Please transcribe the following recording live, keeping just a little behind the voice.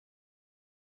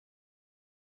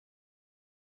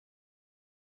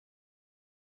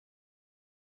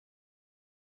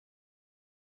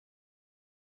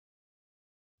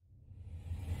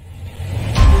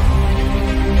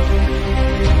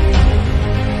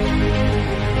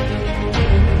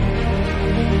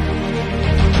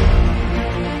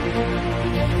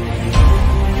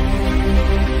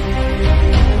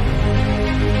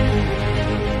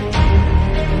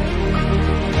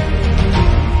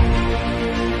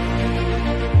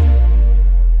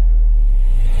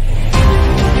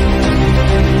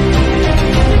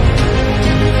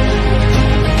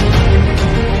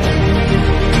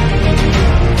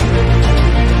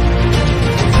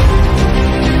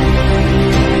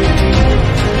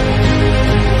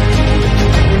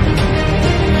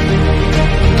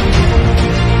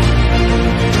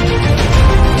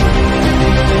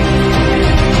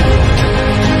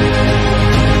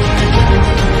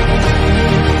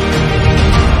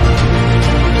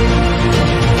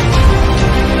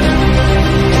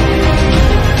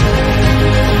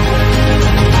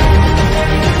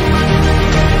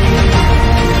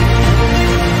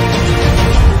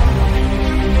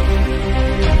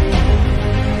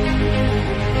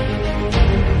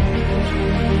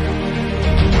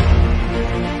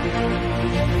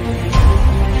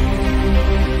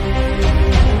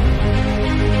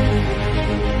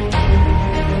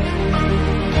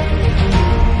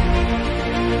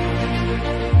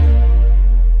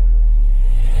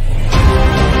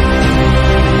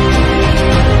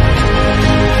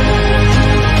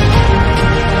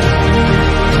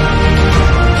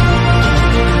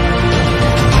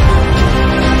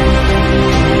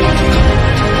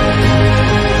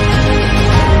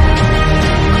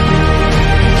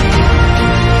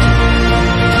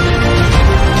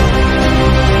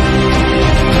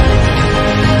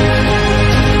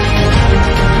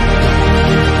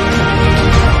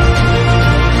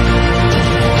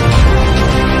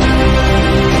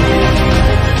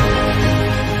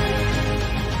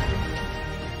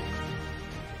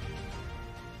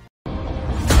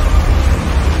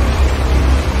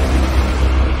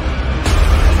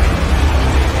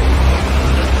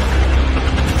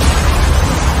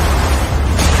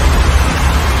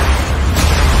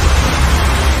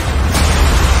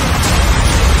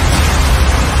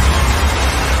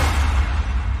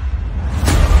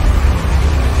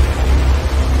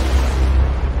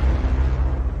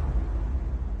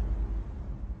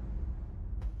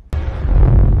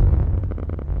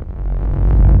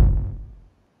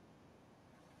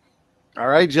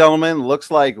right, gentlemen, looks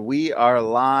like we are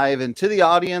live. And to the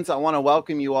audience, I want to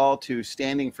welcome you all to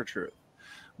Standing for Truth.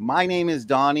 My name is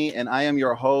Donny, and I am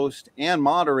your host and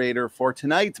moderator for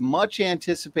tonight's much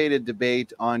anticipated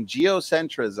debate on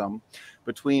geocentrism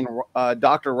between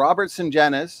Dr. Robert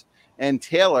Sungenis and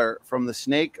Taylor from the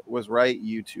Snake Was Right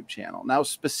YouTube channel. Now,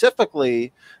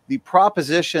 specifically, the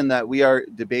proposition that we are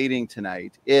debating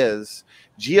tonight is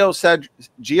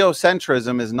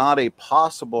geocentrism is not a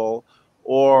possible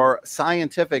or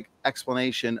scientific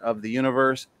explanation of the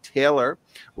universe. Taylor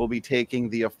will be taking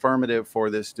the affirmative for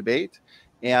this debate,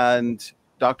 and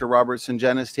Dr. Robert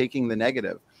Sungenis taking the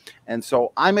negative. And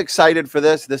so I'm excited for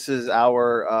this. This is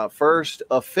our first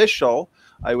official,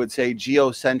 I would say,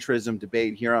 geocentrism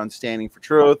debate here on Standing for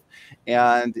Truth.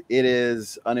 And it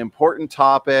is an important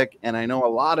topic. And I know a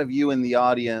lot of you in the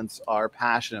audience are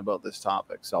passionate about this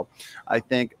topic. So I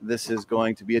think this is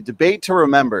going to be a debate to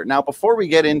remember. Now, before we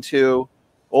get into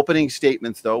opening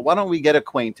statements, though, why don't we get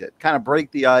acquainted, kind of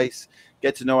break the ice,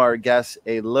 get to know our guests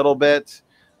a little bit.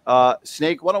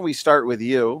 Snake, why don't we start with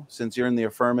you, since you're in the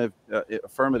affirmative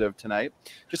tonight.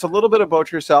 Just a little bit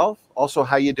about yourself, also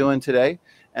how you doing today,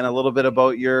 and a little bit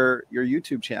about your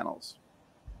YouTube channels.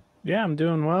 Yeah, I'm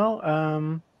doing well.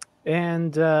 You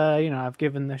know, I've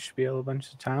given this spiel a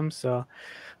bunch of times. So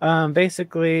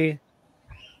basically,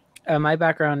 my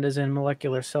background is in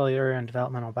molecular, cellular, and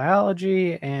developmental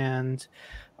biology, and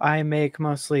I make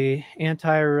mostly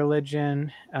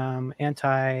anti-religion,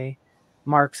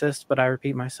 anti-Marxist, but I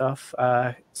repeat myself,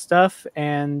 stuff,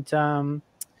 and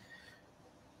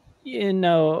you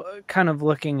know, kind of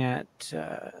looking at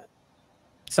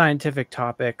scientific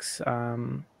topics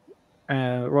and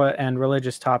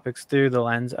religious topics through the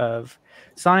lens of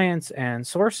science and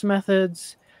source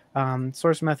methods.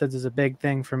 Source methods is a big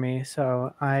thing for me,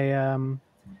 so I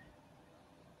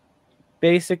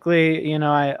basically, you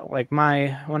know,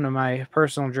 one of my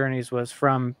personal journeys was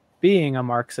from being a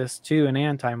Marxist to an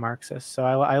anti-Marxist. So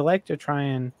I like to try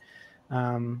and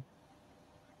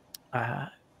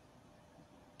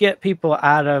get people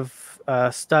out of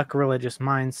stuck religious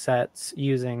mindsets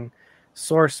using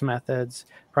source methods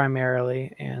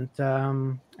primarily. And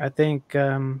I think,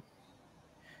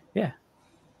 yeah,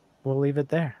 we'll leave it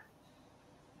there.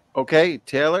 Okay,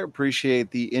 Taylor,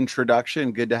 appreciate the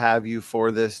introduction. Good to have you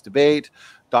for this debate.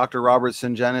 Dr. Robert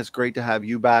Sungenis, great to have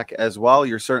you back as well.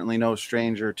 You're certainly no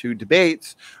stranger to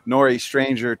debates, nor a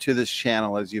stranger to this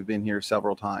channel, as you've been here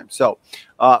several times. So,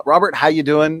 Robert, how you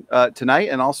doing tonight?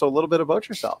 And also a little bit about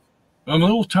yourself. I'm a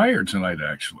little tired tonight,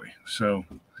 actually. So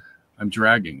I'm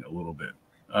dragging a little bit.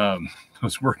 I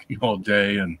was working all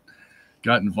day and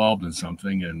got involved in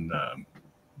something and,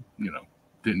 you know,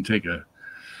 didn't take a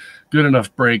good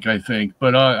enough break, I think,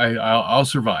 but I'll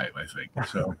survive, I think.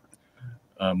 So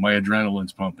my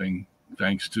adrenaline's pumping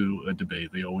thanks to a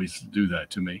debate. They always do that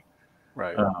to me.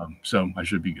 Right. So I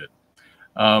should be good.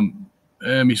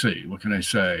 Let me see. What can I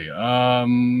say? I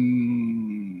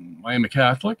am a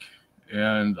Catholic,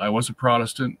 and I was a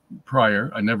Protestant prior.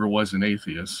 I never was an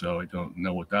atheist, so I don't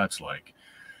know what that's like.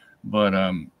 But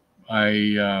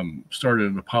I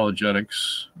started an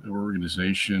apologetics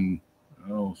organization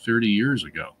 30 years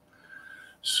ago.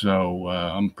 So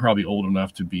I'm probably old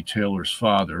enough to be Taylor's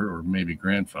father or maybe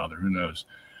grandfather, who knows.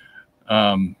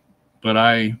 But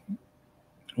I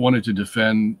wanted to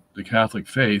defend the Catholic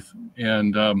faith.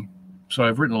 And so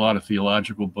I've written a lot of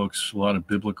theological books, a lot of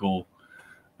biblical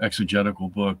exegetical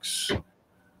books.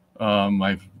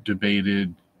 I've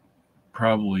debated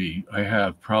I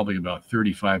have probably about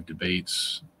 35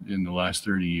 debates in the last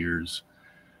 30 years.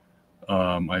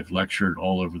 I've lectured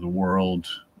all over the world.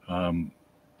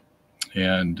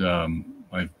 And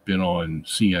I've been on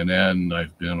CNN,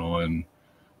 I've been on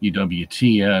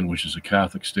EWTN, which is a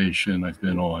Catholic station. I've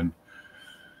been on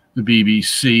the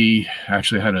BBC.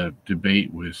 Actually, I had a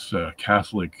debate with a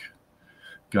Catholic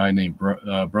guy named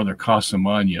Brother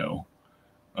Casamagno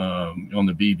on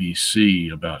the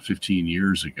BBC about 15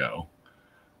 years ago.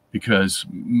 Because,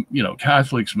 you know,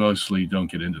 Catholics mostly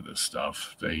don't get into this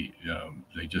stuff. They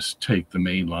just take the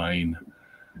mainline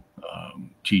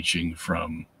teaching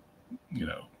from, you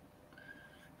know,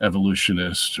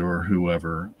 evolutionists or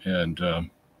whoever. And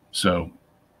so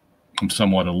I'm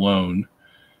somewhat alone,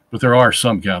 but there are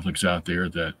some Catholics out there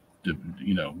that,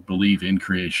 you know, believe in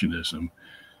creationism,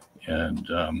 and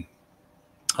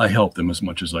I help them as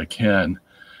much as I can.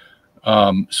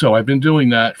 So I've been doing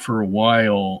that for a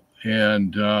while,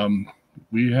 and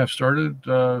we have started,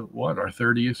 our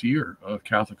 30th year of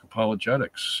Catholic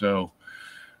apologetics. So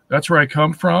that's where I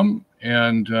come from.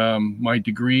 And my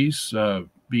degrees,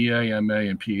 BA, MA,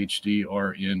 and PhD,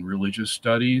 are in religious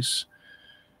studies.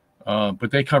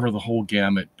 But they cover the whole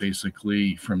gamut,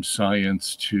 basically, from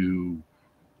science to,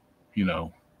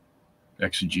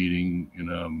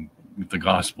 exegeting, the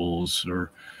Gospels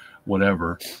or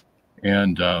whatever.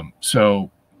 And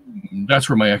so that's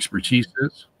where my expertise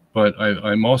is. But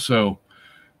I'm also,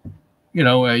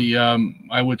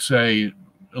 I would say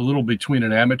a little between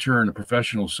an amateur and a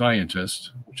professional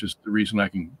scientist, which is the reason I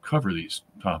can cover these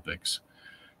topics,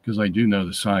 because I do know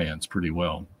the science pretty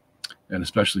well, and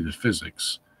especially the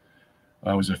physics.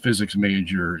 I was a physics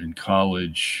major in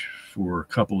college for a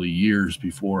couple of years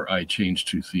before I changed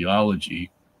to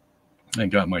theology and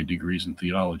got my degrees in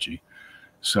theology.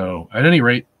 So at any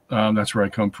rate, that's where I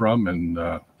come from, and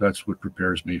that's what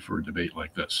prepares me for a debate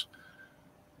like this.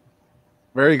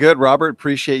 Very good, Robert.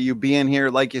 Appreciate you being here.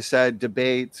 Like you said,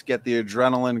 debates get the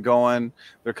adrenaline going.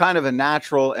 They're kind of a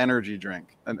natural energy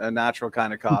drink, a natural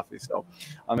kind of coffee. So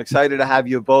I'm excited to have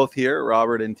you both here,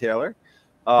 Robert and Taylor.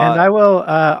 And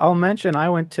I'll mention I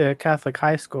went to Catholic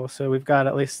high school, so we've got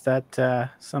at least that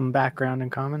some background in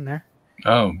common there.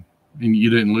 Oh, and you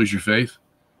didn't lose your faith,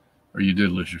 or you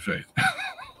did lose your faith?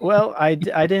 Well, I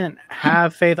didn't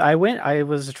have faith. I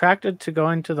was attracted to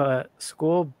going to the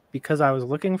school because I was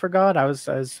looking for God. I was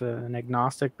an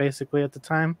agnostic basically at the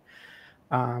time.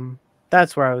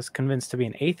 That's where I was convinced to be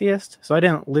an atheist. So I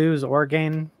didn't lose or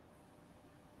gain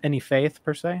any faith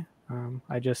per se.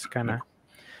 I just kind of.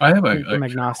 I have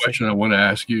a question I want to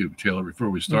ask you, Taylor,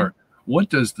 before we start. Mm-hmm. What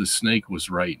does "the snake was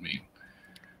right" mean?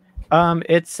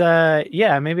 It's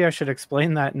maybe I should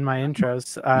explain that in my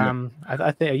intros.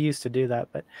 I think I used to do that,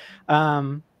 but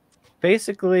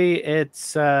basically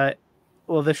it's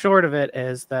well, the short of it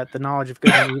is that the knowledge of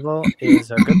good and evil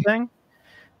is a good thing,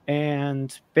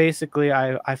 and basically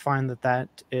I find that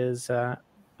is a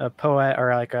poet,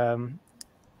 or like a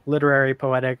literary,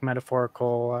 poetic,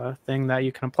 metaphorical thing that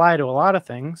you can apply to a lot of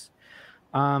things,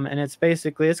 and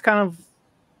it's kind of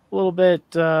a little bit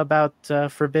about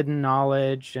forbidden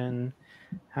knowledge and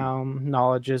how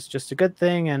knowledge is just a good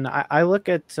thing. And I look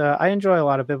at I enjoy a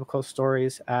lot of biblical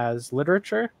stories as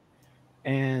literature,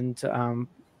 and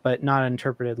but not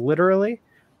interpreted literally.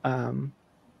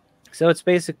 So it's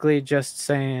basically just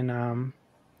saying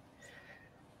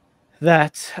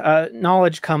that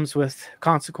knowledge comes with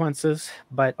consequences,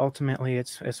 but ultimately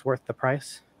it's worth the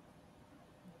price.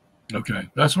 Okay,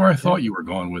 that's where I thought you were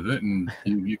going with it, and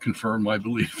you confirmed my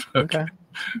belief. Okay.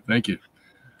 Thank you.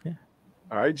 Yeah.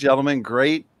 All right, gentlemen,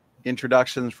 great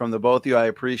introductions from the both of you. I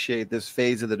appreciate this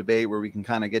phase of the debate where we can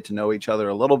kind of get to know each other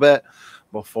a little bit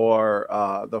before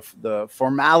the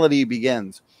formality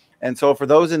begins. And so for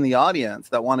those in the audience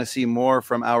that want to see more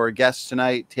from our guests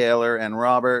tonight, Taylor and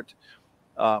Robert,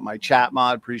 my chat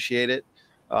mod, appreciate it,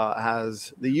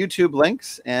 has the YouTube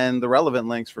links and the relevant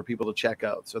links for people to check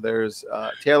out. So there's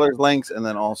Taylor's links, and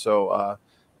then also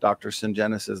Dr.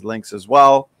 Sungenis's links as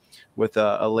well, with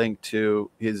a link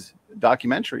to his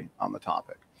documentary on the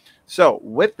topic. So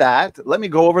with that, let me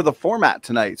go over the format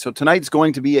tonight. So tonight's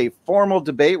going to be a formal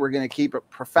debate. We're going to keep it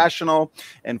professional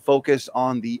and focus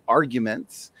on the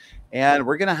arguments. And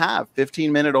we're going to have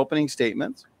 15-minute opening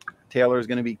statements. Taylor is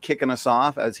going to be kicking us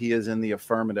off as he is in the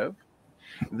affirmative.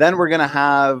 Then we're going to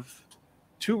have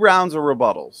 2 rounds of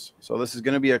rebuttals. So this is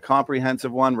going to be a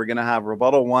comprehensive one. We're going to have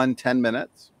rebuttal 1, 10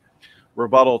 minutes.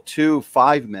 Rebuttal 2,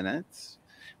 5 minutes.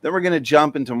 Then we're going to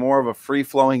jump into more of a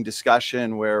free-flowing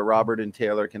discussion where Robert and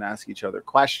Taylor can ask each other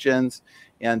questions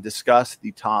and discuss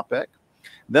the topic.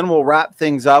 Then we'll wrap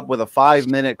things up with a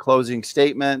 5-minute closing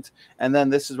statement. And then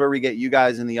this is where we get you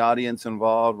guys in the audience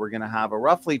involved. We're going to have a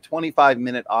roughly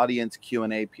 25-minute audience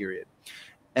Q&A period.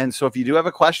 And so if you do have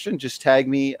a question, just tag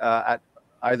me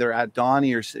either at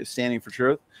Donny or Standing for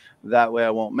Truth. That way I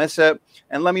won't miss it.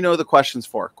 And let me know the questions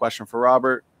for. Question for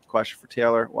Robert, question for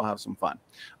Taylor. We'll have some fun.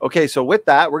 Okay, so with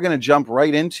that, we're going to jump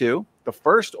right into the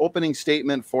first opening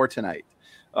statement for tonight.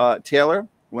 Taylor,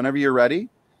 whenever you're ready,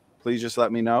 please just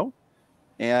let me know.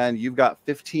 And you've got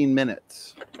 15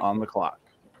 minutes on the clock.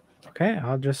 Okay,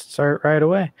 I'll just start right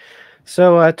away.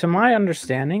 So to my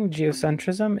understanding,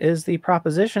 geocentrism is the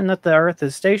proposition that the Earth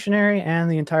is stationary and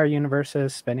the entire universe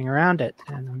is spinning around it.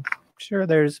 And I'm sure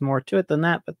there's more to it than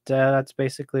that, but that's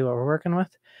basically what we're working with.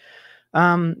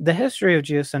 The history of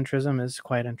geocentrism is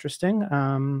quite interesting.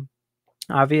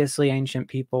 Obviously, ancient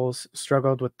peoples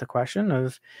struggled with the question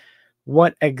of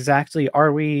what exactly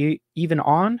are we even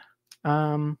on?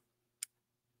 And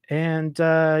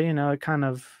it kind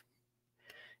of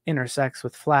intersects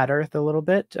with flat Earth a little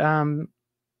bit.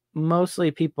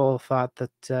 Mostly people thought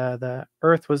that the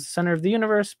Earth was the center of the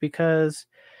universe because,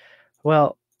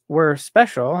 well, we're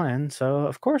special, and so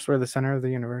of course we're the center of the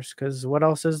universe, because what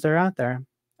else is there out there?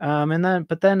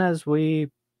 But then as we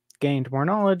gained more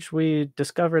knowledge, we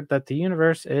discovered that the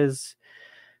universe is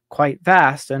quite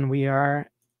vast, and we are,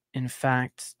 in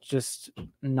fact, just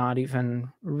not even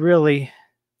really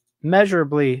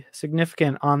measurably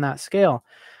significant on that scale,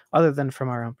 other than from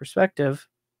our own perspective.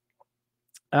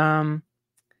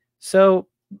 So,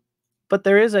 but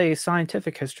there is a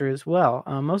scientific history as well.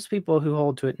 Most people who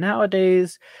hold to it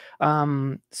nowadays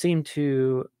seem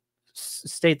to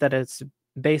state that it's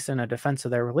based in a defense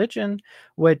of their religion,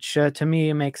 which to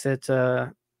me makes it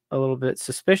a little bit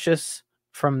suspicious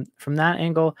from that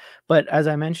angle. But as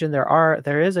I mentioned,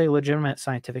 there is a legitimate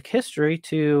scientific history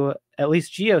to at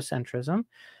least geocentrism.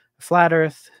 Flat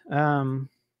Earth, not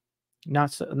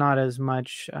as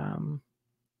much.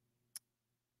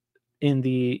 In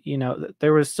the,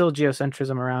 there was still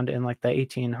geocentrism around in like the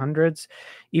 1800s,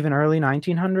 even early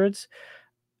 1900s,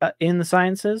 in the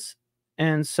sciences.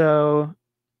 And so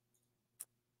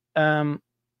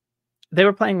they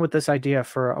were playing with this idea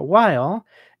for a while.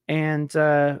 And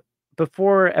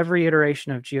before every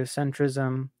iteration of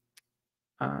geocentrism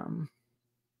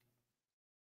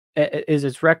is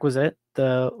its requisite,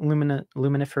 the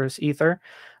luminiferous ether.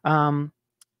 And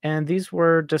these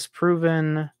were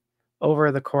disproven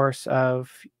over the course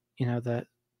of, the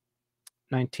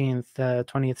 19th,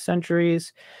 20th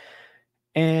centuries.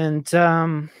 And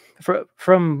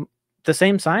from the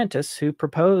same scientists who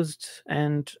proposed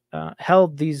and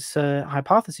held these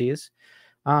hypotheses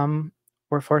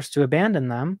were forced to abandon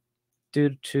them due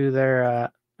to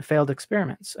their failed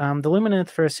experiments. The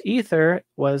luminiferous ether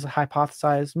was a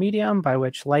hypothesized medium by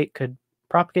which light could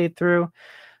propagate through.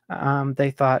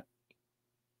 They thought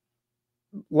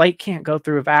light can't go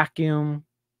through a vacuum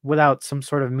without some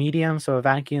sort of medium. So a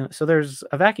vacuum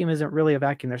isn't really a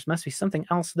vacuum. There must be something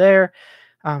else there.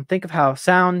 Think of how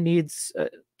sound needs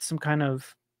some kind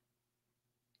of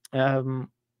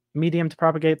medium to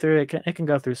propagate through. It can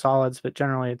go through solids, but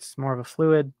generally it's more of a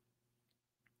fluid.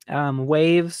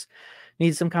 Waves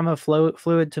need some kind of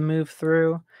fluid to move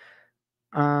through.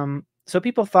 So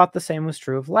people thought the same was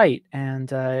true of light.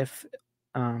 And if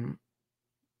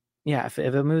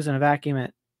it moves in a vacuum,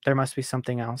 there must be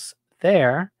something else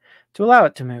there to allow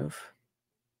it to move.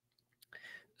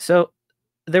 So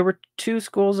there were two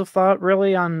schools of thought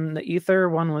really on the ether.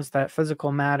 One was that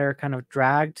physical matter kind of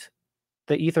dragged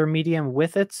the ether medium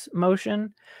with its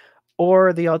motion,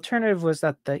 or the alternative was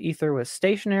that the ether was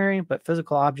stationary, but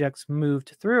physical objects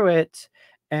moved through it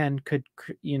and could,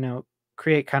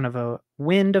 create kind of a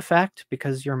wind effect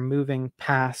because you're moving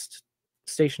past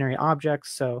stationary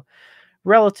objects. So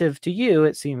relative to you,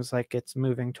 it seems like it's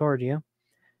moving toward you.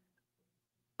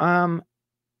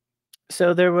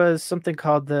 So there was something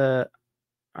called the,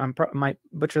 might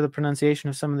butcher the pronunciation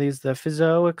of some of these, the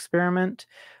Fizeau experiment.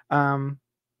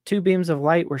 Two beams of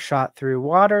light were shot through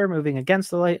water moving against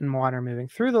the light and water moving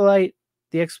through the light.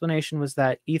 The explanation was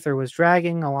that ether was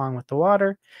dragging along with the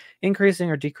water, increasing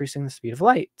or decreasing the speed of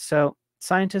light. So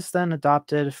scientists then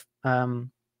adopted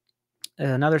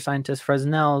another scientist,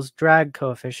 Fresnel's drag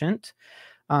coefficient,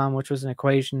 which was an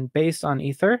equation based on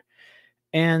ether.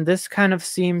 And this kind of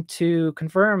seemed to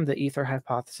confirm the ether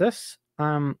hypothesis.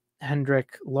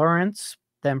 Hendrik Lorentz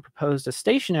then proposed a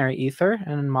stationary ether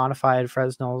and modified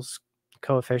Fresnel's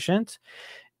coefficient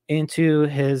into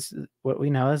what we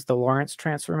know as the Lorentz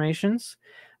transformations,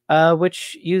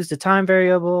 which used a time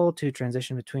variable to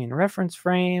transition between reference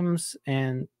frames.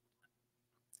 And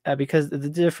because the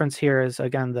difference here is,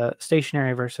 again, the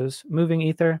stationary versus moving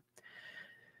ether.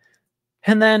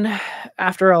 And then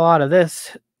after a lot of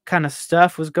this kind of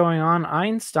stuff was going on,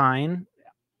 Einstein,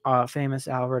 famous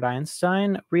Albert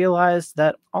Einstein, realized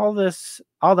that all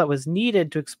that was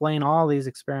needed to explain all these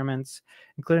experiments,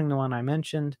 including the one I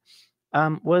mentioned,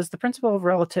 was the principle of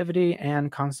relativity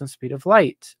and constant speed of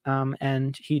light.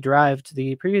 And he derived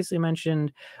the previously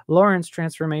mentioned Lorentz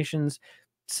transformations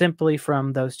simply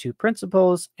from those two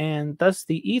principles, and thus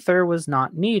the ether was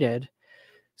not needed.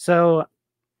 So,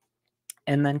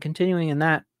 and then continuing in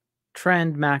that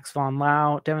trend, Max von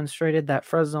Laue demonstrated that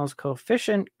Fresnel's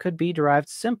coefficient could be derived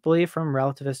simply from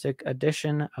relativistic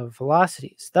addition of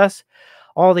velocities. Thus,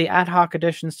 all the ad hoc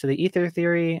additions to the ether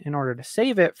theory in order to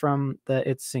save it from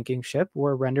its sinking ship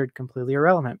were rendered completely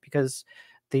irrelevant, because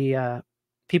the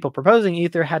people proposing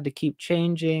ether had to keep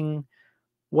changing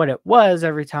what it was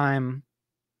every time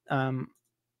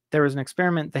there was an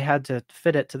experiment. They had to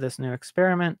fit it to this new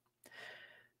experiment.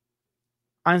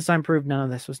 Einstein proved none of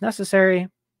this was necessary.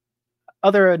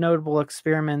 Other notable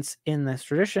experiments in this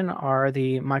tradition are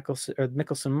the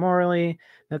Michelson-Morley,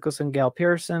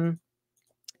 Michelson-Gale-Pearson,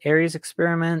 Airy's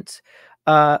experiment.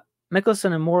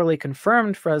 Michelson and Morley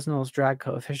confirmed Fresnel's drag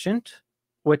coefficient,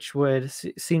 which would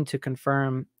seem to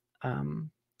confirm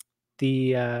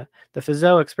the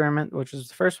Fizeau experiment, which was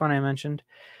the first one I mentioned,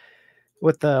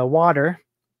 with the water.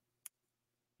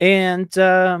 And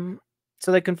so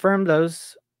they confirmed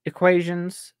those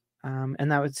equations,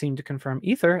 and that would seem to confirm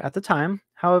ether at the time.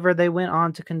 However, they went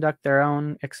on to conduct their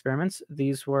own experiments.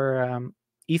 These were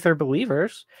ether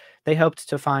believers. They hoped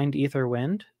to find ether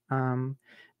wind, and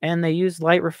they used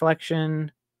light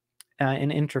reflection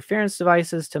and interference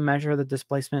devices to measure the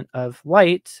displacement of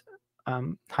light,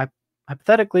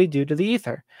 hypothetically due to the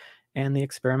ether. And the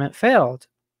experiment failed.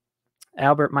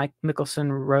 Albert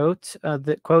Michelson wrote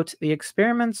that, quote, "The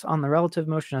experiments on the relative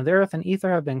motion of the Earth and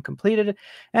ether have been completed,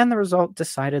 and the result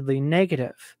decidedly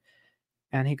negative."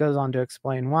 And he goes on to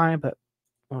explain why, but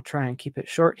we'll try and keep it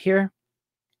short here.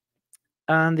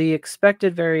 The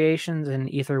expected variations in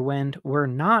ether wind were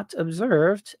not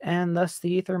observed, and thus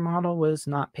the ether model was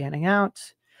not panning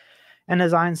out. And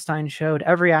as Einstein showed,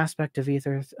 every aspect of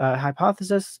ether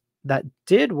hypothesis that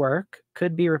did work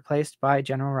could be replaced by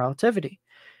general relativity.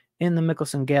 In the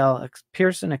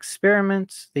Michelson-Gale-Pearson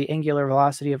experiment, the angular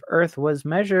velocity of Earth was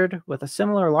measured with a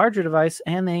similar larger device,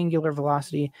 and the angular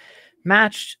velocity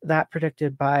matched that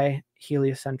predicted by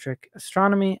heliocentric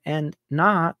astronomy and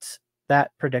not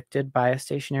that predicted by a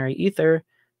stationary ether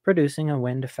producing a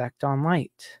wind effect on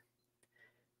light.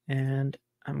 And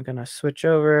I'm going to switch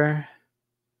over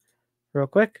real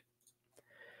quick.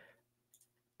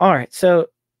 All right,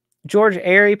 so George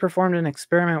Airy performed an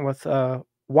experiment with a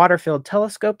water-filled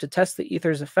telescope to test the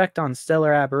ether's effect on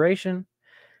stellar aberration,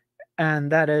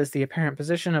 and that is the apparent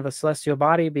position of a celestial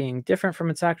body being different from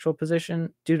its actual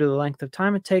position due to the length of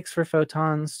time it takes for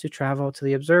photons to travel to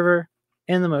the observer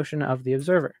and the motion of the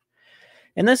observer.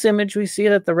 In this image, we see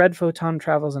that the red photon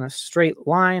travels in a straight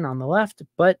line on the left,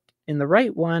 but in the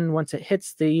right one, once it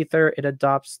hits the ether, it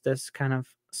adopts this kind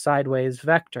of sideways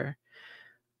vector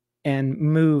and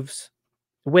moves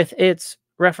with its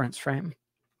reference frame.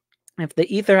 If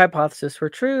the ether hypothesis were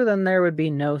true, then there would be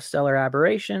no stellar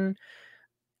aberration,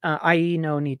 i.e.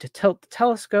 no need to tilt the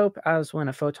telescope, as when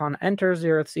a photon enters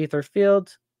the Earth's ether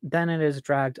field, then it is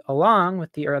dragged along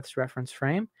with the Earth's reference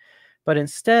frame. But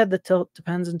instead, the tilt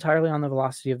depends entirely on the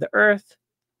velocity of the Earth.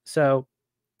 So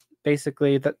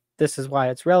basically, this is why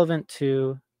it's relevant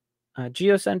to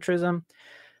geocentrism.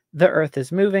 The Earth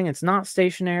is moving, it's not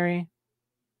stationary,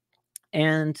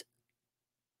 and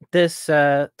this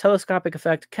telescopic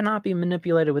effect cannot be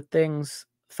manipulated with things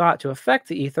thought to affect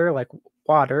the ether, like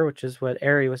water, which is what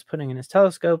Airy was putting in his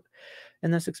telescope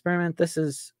in this experiment. This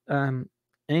is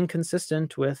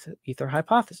inconsistent with ether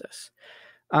hypothesis.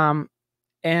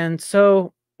 And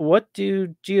so what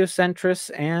do geocentrists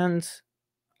and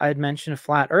I'd mentioned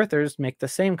flat earthers make the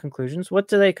same conclusions? What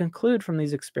do they conclude from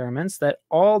these experiments that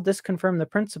all disconfirm the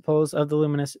principles of the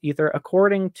luminous ether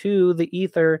according to the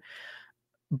ether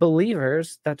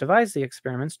believers that devised the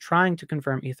experiments trying to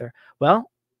confirm ether?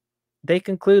 Well, they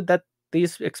conclude that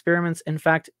these experiments in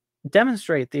fact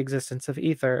demonstrate the existence of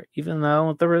ether, even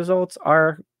though the results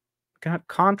are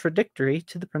contradictory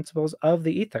to the principles of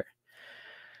the ether.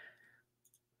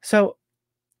 So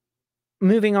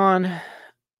moving on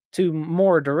to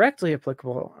more directly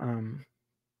applicable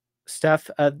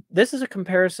stuff, this is a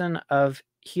comparison of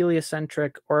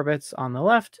heliocentric orbits on the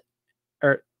left,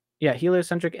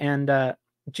 heliocentric and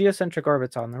geocentric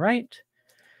orbits on the right.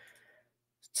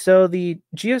 So the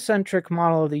geocentric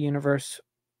model of the universe,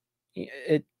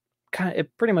 it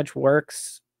pretty much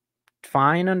works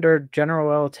fine under general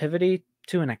relativity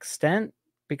to an extent,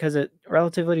 because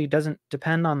relativity doesn't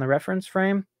depend on the reference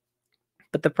frame.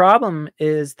 But the problem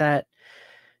is that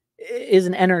is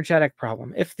an energetic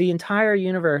problem. If the entire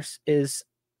universe is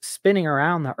spinning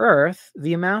around the Earth,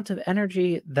 the amount of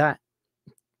energy that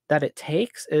it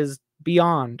takes is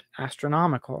beyond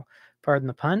astronomical, pardon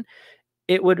the pun.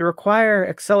 It would require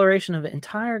acceleration of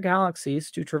entire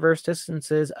galaxies to traverse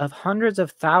distances of hundreds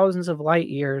of thousands of light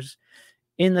years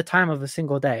in the time of a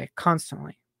single day,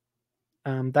 constantly.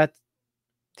 That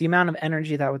the amount of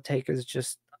energy that would take is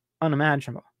just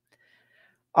unimaginable.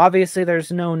 Obviously,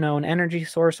 there's no known energy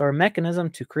source or mechanism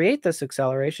to create this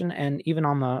acceleration, and even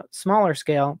on the smaller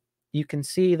scale, you can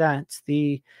see that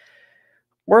the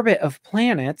orbit of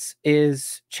planets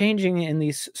is changing in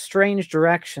these strange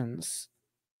directions.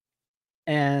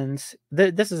 And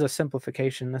this is a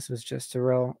simplification. This was just a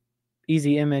real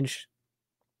easy image.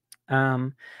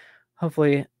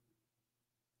 Hopefully,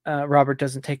 Robert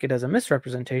doesn't take it as a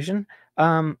misrepresentation.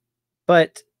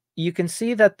 But you can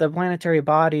see that the planetary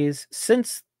bodies,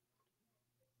 since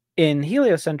in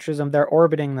heliocentrism, they're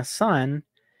orbiting the sun,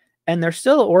 and they're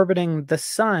still orbiting the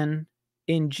sun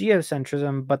in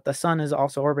geocentrism, but the sun is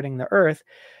also orbiting the Earth.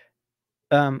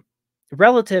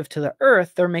 Relative to the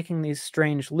Earth, they're making these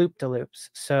strange loop-de-loops.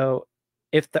 So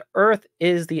if the Earth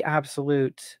is the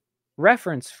absolute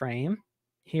reference frame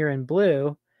here in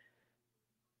blue,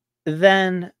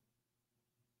 then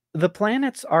the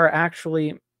planets are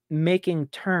actually making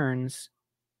turns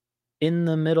in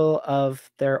the middle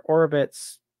of their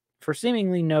orbits for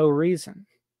seemingly no reason.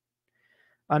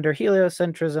 Under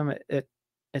heliocentrism,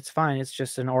 it's fine. It's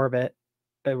just an orbit,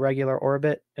 a regular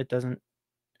orbit. It doesn't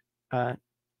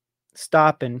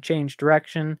stop and change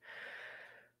direction.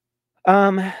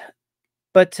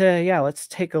 But yeah, let's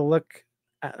take a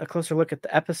closer look at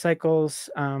the epicycles.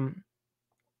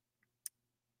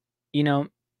 You know,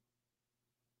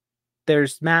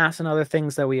 there's mass and other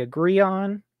things that we agree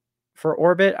on for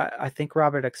orbit. I think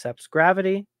Robert accepts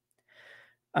gravity.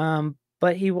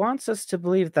 But he wants us to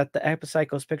believe that the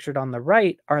epicycles pictured on the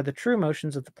right are the true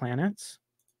motions of the planets.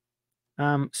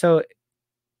 So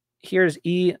here's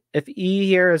E. If E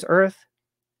here is Earth,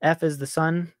 F is the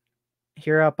sun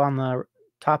here up on the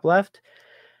top left.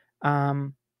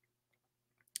 And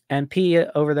P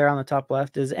over there on the top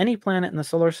left is any planet in the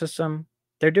solar system.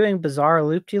 They're doing bizarre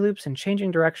loop-de-loops and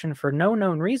changing direction for no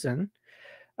known reason.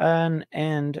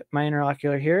 And my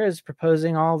interlocutor here is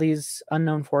proposing all these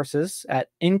unknown forces at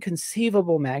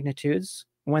inconceivable magnitudes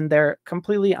when they're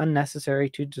completely unnecessary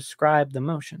to describe the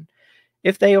motion.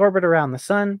 If they orbit around the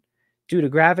sun due to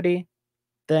gravity,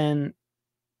 then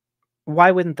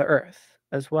why wouldn't the Earth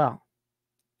as well?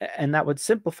 And that would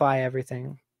simplify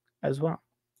everything as well.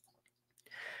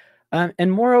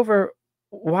 And moreover,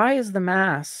 why is the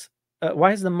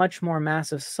much more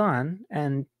massive sun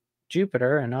and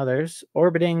Jupiter and others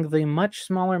orbiting the much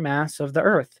smaller mass of the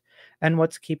Earth? And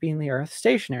what's keeping the Earth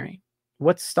stationary?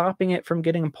 What's stopping it from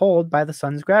getting pulled by the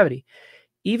sun's gravity?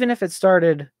 Even if it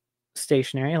started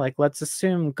stationary, like let's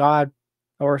assume God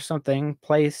or something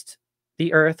placed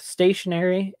the Earth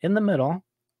stationary in the middle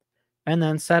and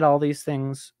then set all these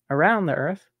things around the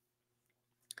Earth,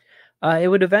 it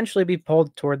would eventually be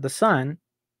pulled toward the sun,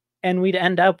 and we'd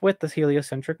end up with this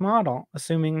heliocentric model,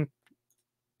 assuming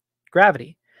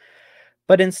gravity.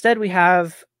 But instead we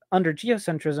have, under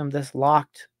geocentrism, this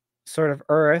locked sort of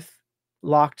Earth,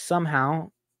 locked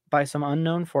somehow by some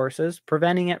unknown forces,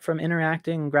 preventing it from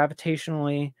interacting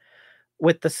gravitationally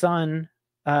with the sun,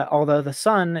 although the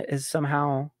sun is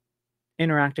somehow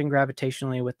interacting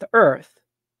gravitationally with the Earth.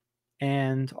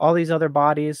 And all these other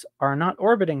bodies are not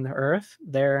orbiting the Earth.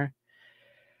 They're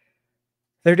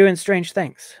doing strange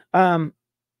things.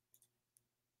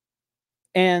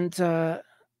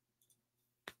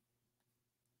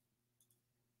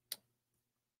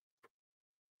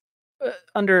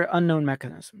 Under unknown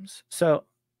mechanisms. So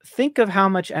think of how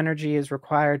much energy is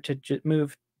required to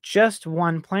move just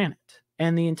one planet.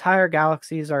 And the entire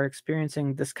galaxies are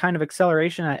experiencing this kind of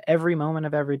acceleration at every moment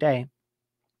of every day.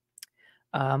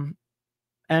 And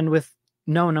with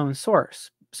no known source.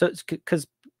 So it's because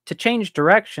to change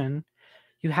direction,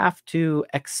 you have to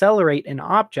accelerate an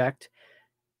object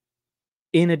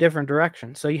in a different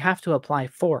direction. So you have to apply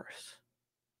force,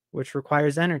 which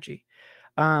requires energy.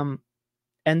 And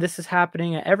this is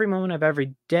happening at every moment of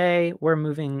every day. We're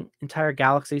moving entire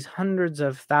galaxies, hundreds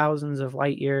of thousands of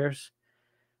light years,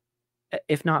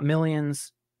 if not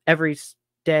millions, every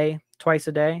day, twice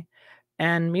a day.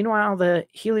 And meanwhile, the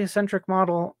heliocentric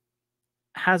model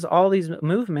has all these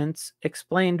movements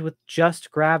explained with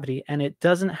just gravity, and it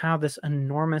doesn't have this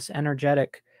enormous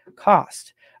energetic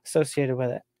cost associated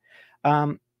with it.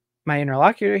 My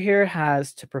interlocutor here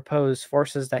has to propose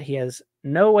forces that he has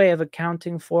no way of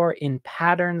accounting for in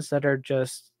patterns that are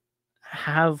just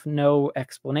have no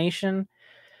explanation.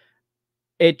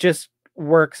 It just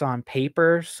works on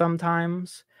paper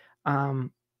sometimes.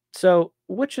 So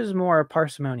which is more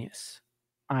parsimonious?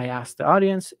 I asked the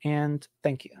audience, and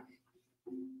thank you.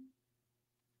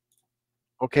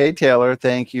 Okay, Taylor,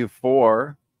 thank you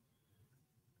for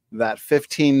that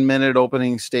 15-minute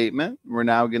opening statement. We're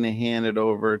now going to hand it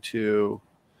over to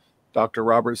Dr.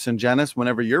 Robert Sungenis.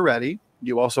 Whenever you're ready,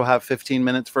 you also have 15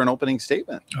 minutes for an opening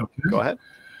statement. Okay. Go ahead.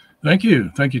 Thank you,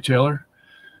 Taylor.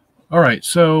 All right,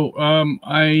 so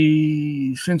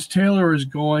since Taylor is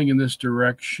going in this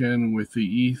direction with the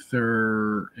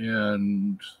ether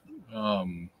and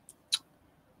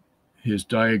his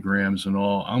diagrams and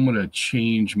all, I'm going to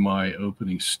change my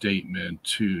opening statement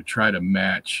to try to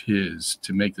match his,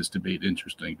 to make this debate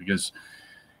interesting, because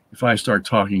if I start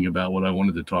talking about what I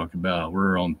wanted to talk about,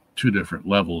 we're on two different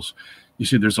levels. You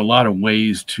see, there's a lot of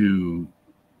ways to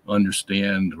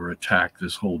understand or attack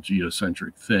this whole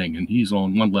geocentric thing, and he's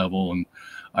on one level and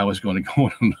I was going to go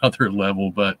on another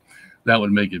level, but that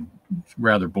would make it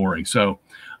rather boring. So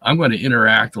I'm going to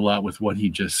interact a lot with what he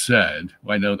just said.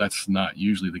 I know that's not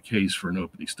usually the case for an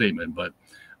opening statement, but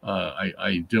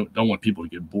I don't want people to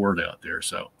get bored out there.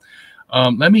 So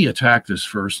let me attack this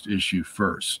first issue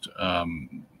first,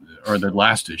 or the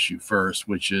last issue first,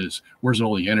 which is where's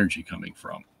all the energy coming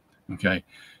from? Okay,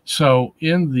 so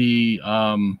in the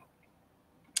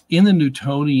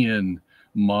Newtonian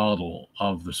model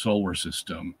of the solar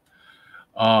system,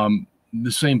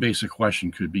 the same basic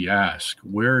question could be asked: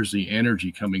 where is the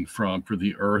energy coming from for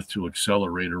the Earth to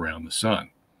accelerate around the sun?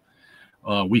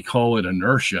 We call it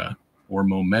inertia or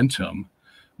momentum,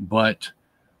 but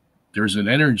there's an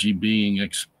energy being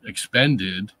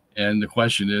expended, and the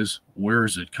question is, where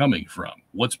is it coming from?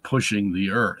 What's pushing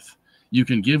the Earth? You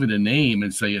can give it a name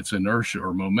and say it's inertia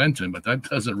or momentum, but that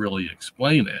doesn't really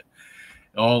explain it.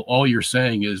 All you're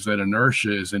saying is that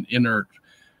inertia is an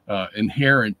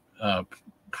inherent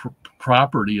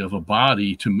property of a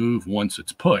body to move once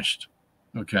it's pushed.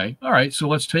 Okay, all right, so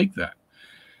let's take that.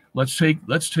 Let's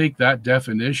take that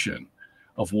definition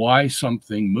of why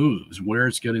something moves, where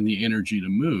it's getting the energy to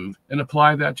move, and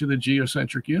apply that to the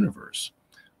geocentric universe.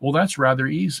 Well, that's rather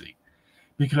easy,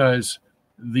 because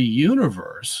the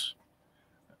universe,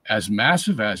 as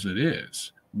massive as it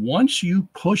is, once you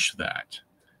push that,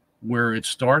 where it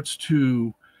starts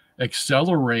to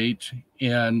accelerate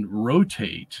and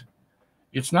rotate,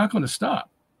 it's not going to stop.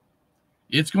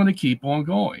 It's going to keep on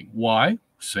going. Why?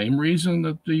 Same reason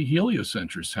that the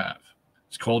heliocentrists have.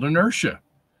 It's called inertia.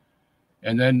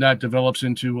 And then that develops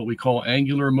into what we call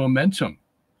angular momentum.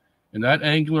 And that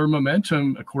angular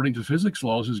momentum, according to physics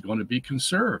laws, is going to be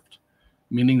conserved,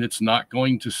 meaning it's not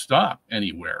going to stop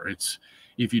anywhere.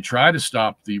 If you try to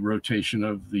stop the rotation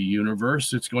of the universe,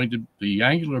 the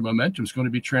angular momentum is going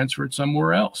to be transferred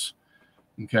somewhere else.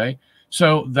 Okay,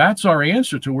 so that's our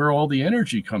answer to where all the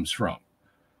energy comes from.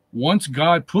 Once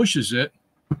God pushes it,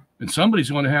 and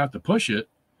somebody's going to have to push it,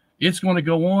 it's going to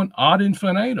go on ad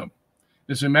infinitum.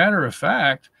 As a matter of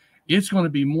fact, it's going to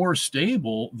be more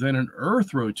stable than an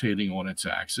Earth rotating on its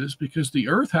axis, because the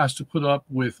Earth has to put up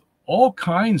with all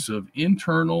kinds of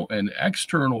internal and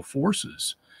external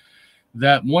forces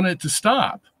that want it to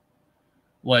stop,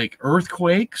 like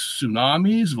earthquakes,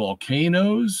 tsunamis,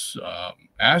 volcanoes,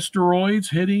 asteroids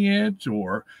hitting it,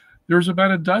 or there's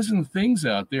about a dozen things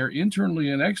out there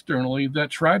internally and externally that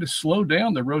try to slow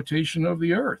down the rotation of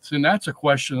the Earth. And that's a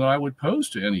question that I would pose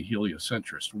to any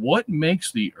heliocentrist. What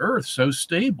makes the Earth so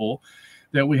stable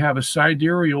that we have a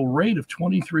sidereal rate of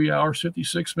 23 hours,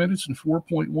 56 minutes, and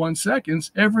 4.1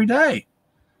 seconds every day?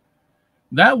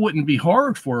 That wouldn't be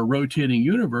hard for a rotating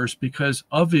universe, because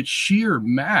of its sheer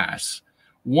mass.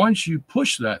 Once you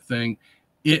push that thing,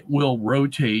 it will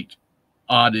rotate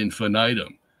ad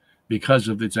infinitum because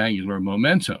of its angular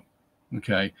momentum.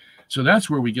 Okay, so that's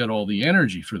where we get all the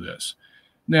energy for this.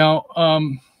 Now,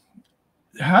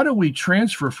 how do we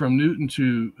transfer from Newton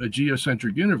to a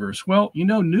geocentric universe? Well,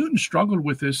 Newton struggled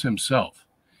with this himself.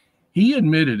 He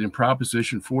admitted in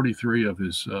Proposition 43 of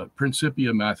his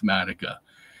Principia Mathematica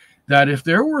that if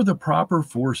there were the proper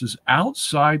forces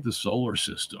outside the solar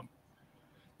system,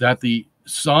 that the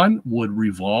sun would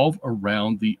revolve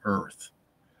around the Earth.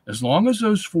 As long as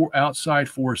those outside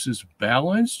forces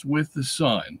balanced with the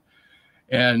sun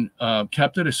and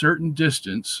kept at a certain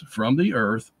distance from the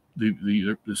Earth,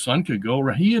 the sun could go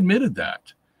around. He admitted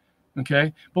that.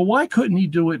 Okay, but why couldn't he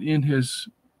do it in his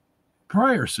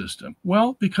prior system?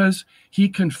 Well, because he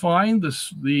confined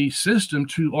the system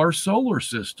to our solar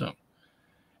system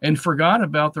and forgot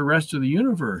about the rest of the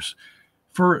universe.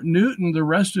 For Newton, the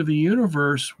rest of the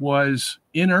universe was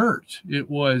inert. It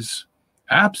was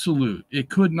absolute. It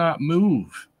could not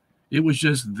move. It was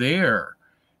just there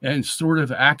and sort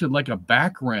of acted like a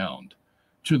background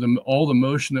to all the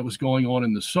motion that was going on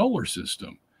in the solar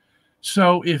system.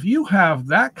 So if you have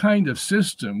that kind of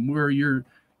system where you're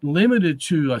limited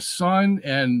to a sun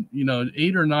and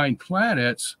 8 or 9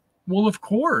 planets, well, of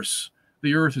course,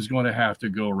 the Earth is going to have to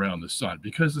go around the sun,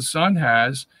 because the sun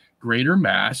has greater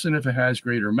mass, and if it has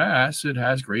greater mass, it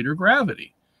has greater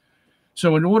gravity.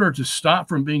 So in order to stop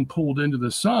from being pulled into the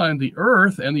sun, the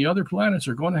Earth and the other planets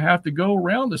are going to have to go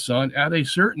around the sun at a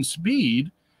certain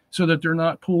speed so that they're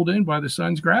not pulled in by the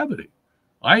sun's gravity.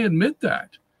 I admit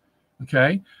that.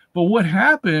 Okay, but what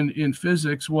happened in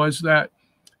physics was that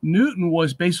Newton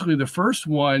was basically the first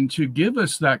one to give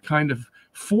us that kind of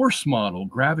force model,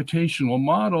 gravitational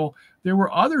model. There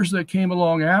were others that came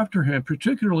along after him,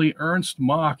 particularly Ernst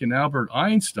Mach and Albert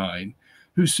Einstein,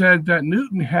 who said that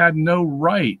Newton had no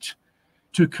right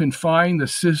to confine the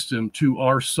system to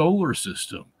our solar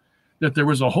system, that there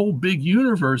was a whole big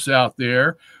universe out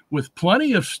there with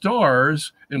plenty of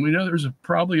stars, and we know there's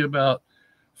probably about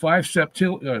 5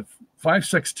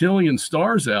 sextillion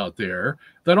stars out there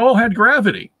that all had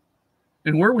gravity.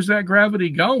 And where was that gravity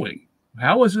going?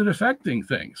 How is it affecting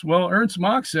things? Well, Ernst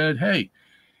Mach said, hey,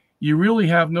 you really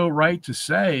have no right to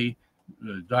say,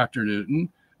 Dr. Newton,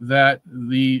 that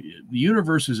the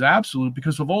universe is absolute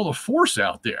because of all the force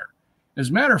out there. As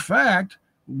a matter of fact,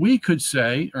 we could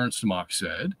say, Ernst Mach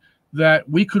said, that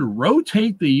we could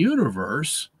rotate the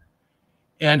universe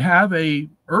and have a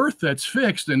Earth that's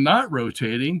fixed and not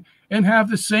rotating and have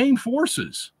the same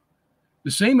forces,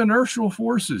 the same inertial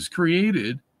forces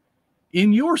created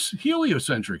in your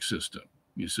heliocentric system,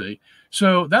 you see.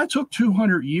 So that took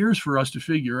 200 years for us to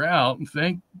figure out, and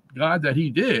thank God that he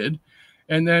did.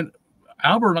 And then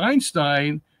Albert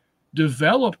Einstein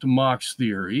developed Mach's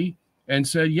theory and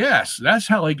said, yes, that's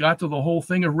how he got to the whole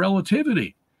thing of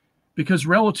relativity. Because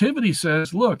relativity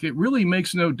says, look, it really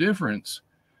makes no difference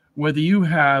whether you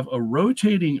have a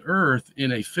rotating Earth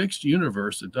in a fixed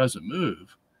universe that doesn't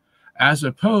move, as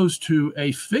opposed to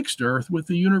a fixed Earth with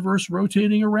the universe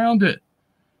rotating around it.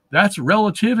 That's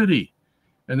relativity.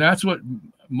 And that's what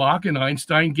Mach and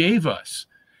Einstein gave us.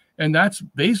 And that's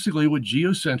basically what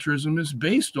geocentrism is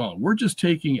based on. We're just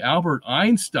taking Albert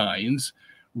Einstein's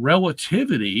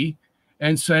relativity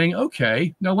and saying,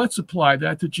 okay, now let's apply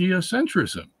that to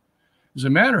geocentrism. As a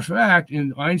matter of fact,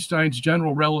 in Einstein's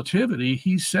general relativity,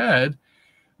 he said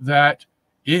that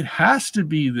it has to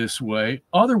be this way,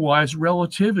 otherwise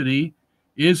relativity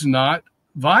is not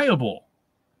viable.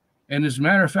 And as a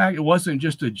matter of fact, it wasn't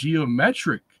just a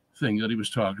geometric thing that he was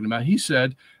talking about. He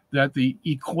said that the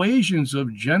equations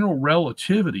of general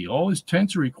relativity, all his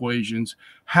tensor equations,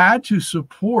 had to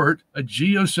support a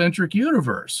geocentric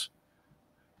universe.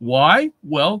 Why?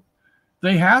 Well,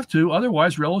 they have to,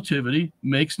 otherwise relativity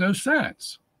makes no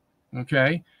sense.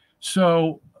 Okay?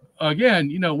 So again,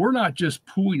 you know, we're not just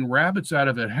pulling rabbits out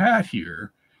of a hat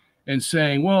here and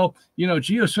saying, well, you know,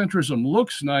 geocentrism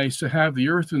looks nice to have the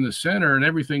Earth in the center and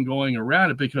everything going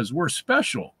around it because we're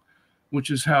special,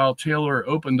 which is how Taylor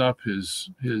opened up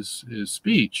his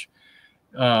speech.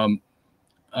 Yeah,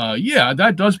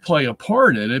 that does play a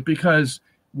part in it, because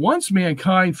once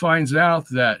mankind finds out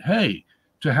that, hey,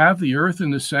 to have the Earth in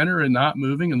the center and not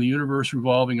moving and the universe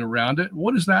revolving around it,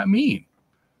 what does that mean?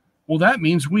 Well, that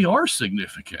means we are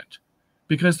significant,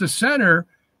 because the center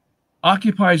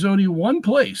occupies only one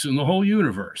place in the whole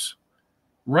universe,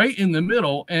 right in the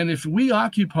middle. And if we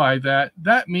occupy that,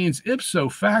 that means ipso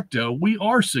facto, we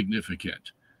are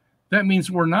significant. That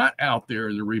means we're not out there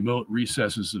in the remote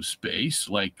recesses of space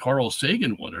like Carl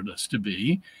Sagan wanted us to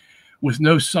be, with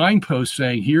no signpost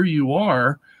saying, here you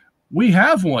are. We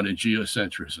have one in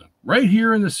geocentrism, right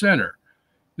here in the center.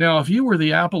 Now, if you were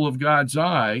the apple of God's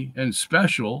eye and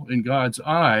special in God's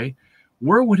eye,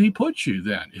 where would he put you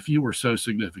then if you were so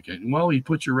significant? Well, he'd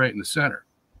put you right in the center.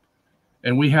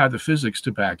 And we have the physics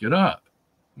to back it up.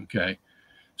 Okay.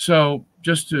 So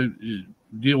just to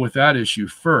deal with that issue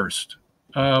first,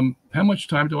 how much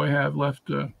time do I have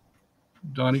left,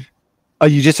 Donnie? Oh,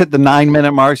 you just hit the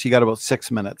 9-minute mark. So you got about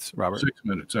 6 minutes, Robert. 6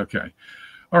 minutes. Okay.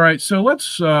 All right, so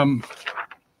let's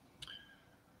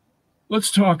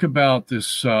talk about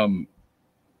this.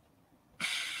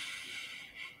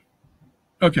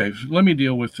 Okay, let me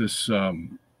deal with this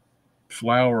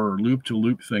flower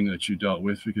loop-to-loop thing that you dealt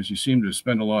with, because you seem to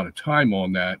spend a lot of time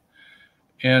on that.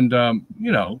 And,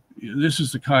 you know, this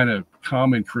is the kind of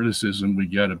common criticism we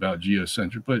get about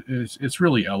geocentric, but it's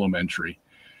really elementary,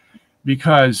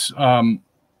 because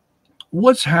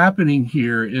what's happening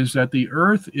here is that the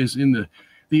Earth is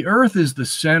the Earth is the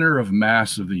center of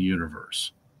mass of the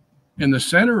universe. And the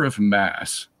center of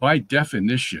mass, by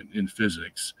definition in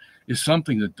physics, is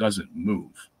something that doesn't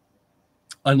move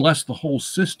unless the whole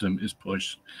system is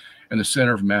pushed and the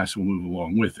center of mass will move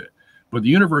along with it. But the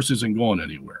universe isn't going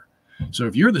anywhere. So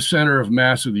if you're the center of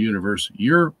mass of the universe,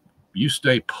 you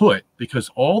stay put,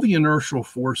 because all the inertial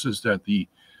forces that the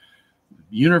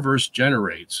universe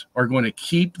generates are going to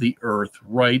keep the Earth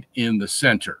right in the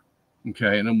center.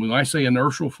 Okay, and when I say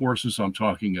inertial forces, I'm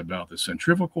talking about the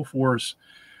centrifugal force,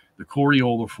 the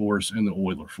Coriolis force, and the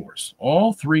Euler force.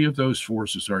 All three of those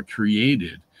forces are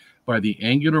created by the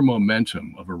angular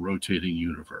momentum of a rotating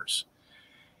universe.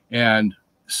 And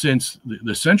since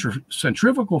the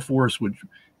centrifugal force would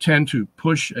tend to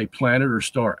push a planet or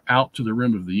star out to the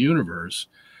rim of the universe,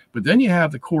 but then you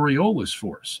have the Coriolis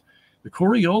force. The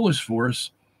Coriolis force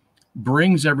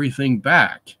brings everything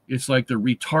back. It's like the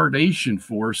retardation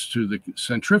force to the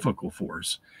centrifugal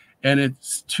force. And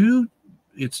it's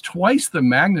twice the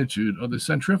magnitude of the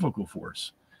centrifugal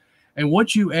force. And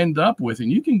what you end up with,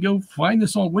 and you can go find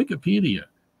this on Wikipedia,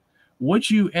 what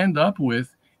you end up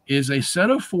with is a set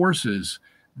of forces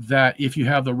that, if you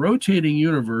have the rotating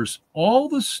universe, all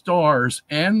the stars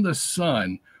and the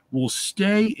sun will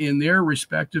stay in their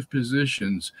respective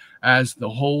positions as the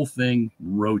whole thing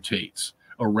rotates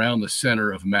around the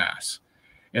center of mass.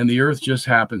 And the Earth just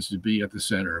happens to be at the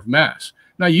center of mass.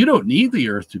 Now, you don't need the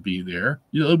Earth to be there.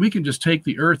 You know, we can just take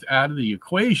the Earth out of the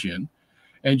equation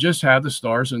and just have the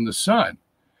stars and the sun.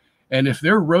 And if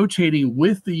they're rotating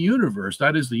with the universe,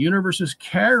 that is, the universe is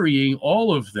carrying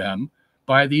all of them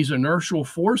by these inertial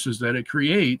forces that it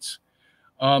creates,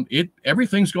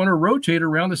 everything's going to rotate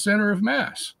around the center of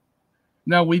mass.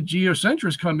 Now, we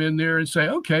geocentrists come in there and say,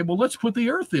 okay, well, let's put the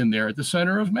Earth in there at the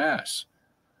center of mass.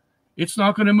 It's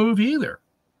not going to move either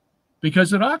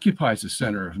because it occupies the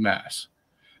center of mass.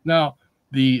 Now,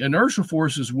 the inertial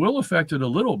forces will affect it a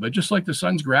little bit, just like the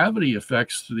sun's gravity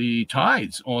affects the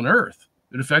tides on Earth.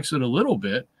 It affects it a little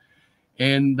bit.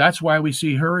 And that's why we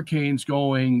see hurricanes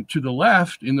going to the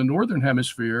left in the northern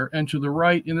hemisphere and to the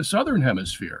right in the southern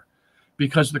hemisphere,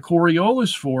 because the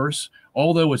Coriolis force,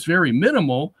 although it's very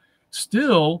minimal,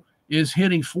 still is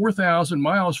hitting 4,000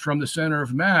 miles from the center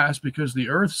of mass, because the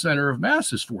Earth's center of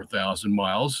mass is 4,000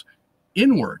 miles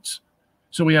inwards.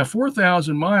 So we have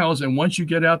 4,000 miles, and once you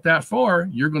get out that far,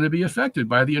 you're going to be affected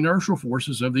by the inertial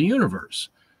forces of the universe.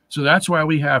 So that's why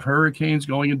we have hurricanes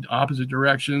going in opposite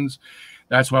directions.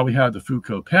 That's why we have the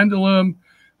Foucault pendulum.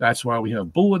 That's why we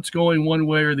have bullets going one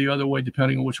way or the other way,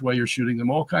 depending on which way you're shooting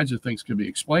them. All kinds of things can be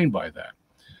explained by that.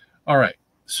 All right.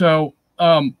 So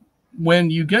when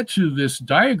you get to this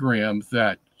diagram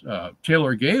that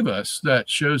Taylor gave us that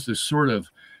shows this sort of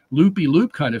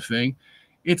loopy-loop kind of thing,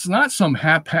 it's not some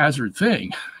haphazard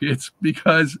thing. It's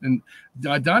because, and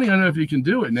Donny, I don't know if you can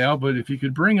do it now, but if you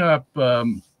could bring up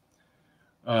Ori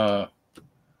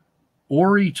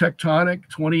Tectonic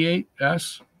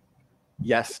 28S.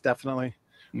 Yes, definitely.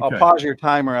 Okay. I'll pause your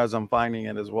timer as I'm finding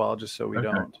it as well, just so we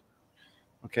don't.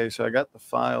 Okay, so I got the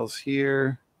files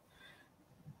here.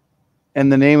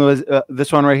 And the name was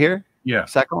this one right here? Yeah.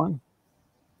 Second one?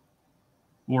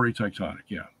 Ori Tectonic,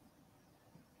 yeah.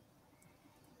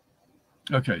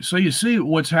 Okay, so you see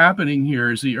what's happening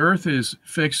here is the Earth is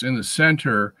fixed in the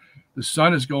center. The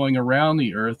sun is going around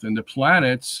the Earth, and the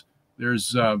planets,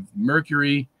 there's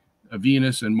Mercury,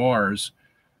 Venus, and Mars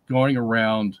going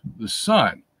around the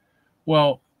sun.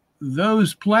 Well,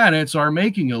 those planets are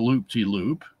making a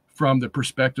loop-de-loop from the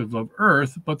perspective of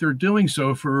Earth, but they're doing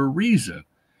so for a reason,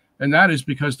 and that is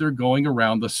because they're going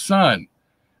around the sun.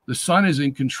 The sun is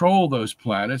in control of those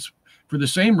planets for the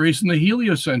same reason the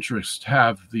heliocentrists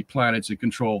have the planets in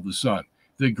control of the sun.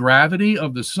 The gravity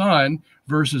of the sun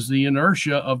versus the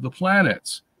inertia of the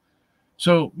planets.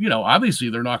 So, you know, obviously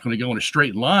they're not going to go in a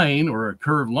straight line or a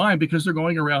curved line because they're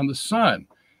going around the sun.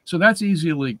 So that's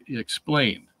easily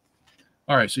explained.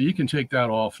 All right, so you can take that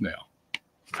off now.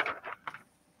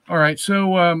 All right,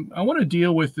 so I want to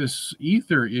deal with this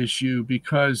ether issue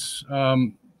because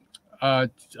I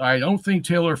don't think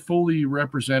Taylor fully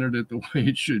represented it the way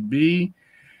it should be.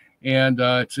 And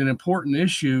it's an important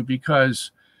issue because,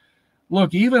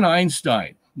 look, even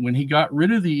Einstein, when he got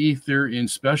rid of the ether in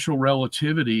special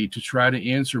relativity to try to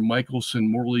answer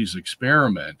Michelson-Morley's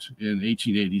experiment in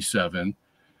 1887,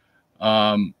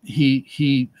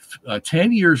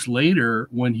 10 years later,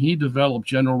 when he developed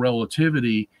general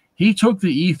relativity, he took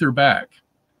the ether back.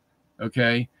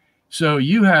 Okay, so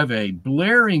you have a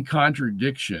blaring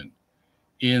contradiction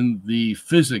in the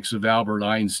physics of Albert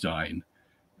Einstein,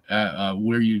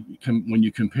 when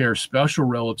you compare special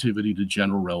relativity to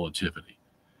general relativity.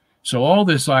 So all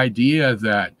this idea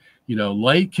that, you know,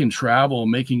 light can travel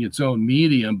making its own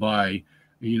medium by,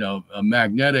 you know,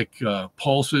 magnetic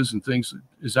pulses and things.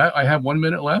 Is that, I have 1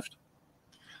 minute left?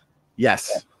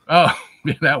 Yes. Oh,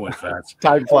 that went fast.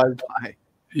 Time flies by.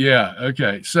 Yeah.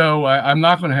 Okay. So I'm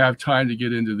not going to have time to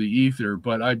get into the ether,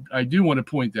 but I do want to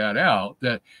point that out,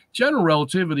 that general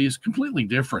relativity is completely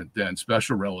different than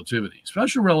special relativity.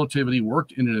 Special relativity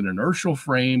worked in an inertial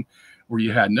frame where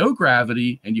you had no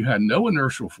gravity and you had no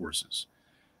inertial forces.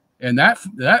 And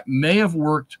that may have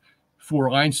worked for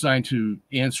Einstein to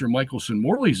answer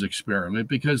Michelson-Morley's experiment,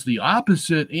 because the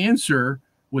opposite answer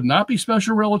would not be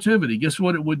special relativity. Guess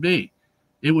what it would be?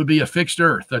 It would be a fixed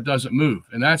Earth that doesn't move.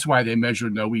 And that's why they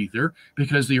measured no ether,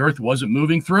 because the Earth wasn't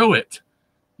moving through it,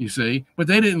 you see. But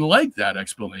they didn't like that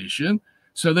explanation,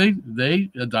 so they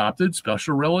adopted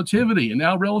special relativity. And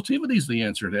now relativity is the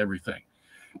answer to everything.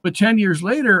 But 10 years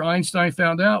later, Einstein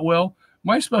found out, well,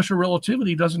 my special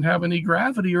relativity doesn't have any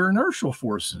gravity or inertial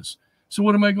forces. So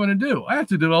what am I going to do? I have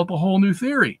to develop a whole new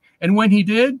theory. And when he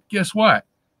did, guess what?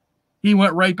 He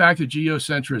went right back to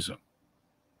geocentrism,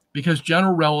 because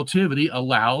general relativity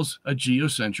allows a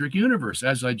geocentric universe,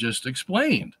 as I just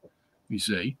explained, you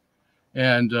see.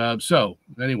 And so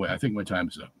anyway, I think my time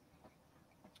is up.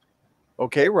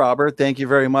 Okay, Robert, thank you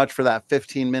very much for that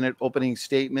 15-minute opening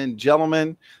statement.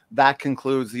 Gentlemen, that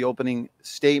concludes the opening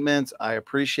statements. I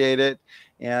appreciate it.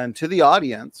 And to the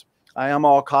audience, I am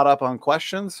all caught up on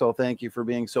questions, so thank you for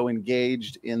being so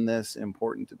engaged in this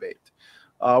important debate.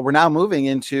 We're now moving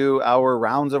into our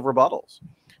rounds of rebuttals.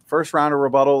 First round of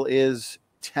rebuttal is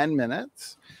 10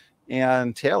 minutes.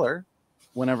 And Taylor,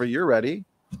 whenever you're ready,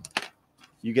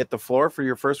 you get the floor for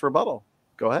your first rebuttal.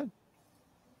 Go ahead.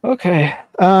 Okay.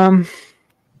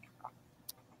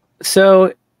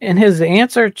 So in his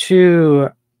answer to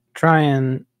try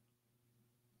and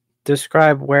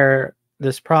describe where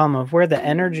this problem of where the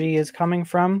energy is coming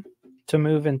from to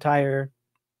move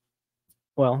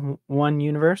one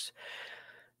universe.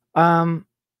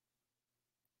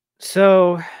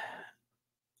 So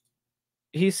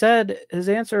he said his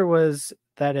answer was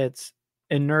that it's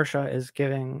inertia is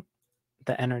giving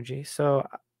the energy. So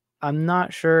I'm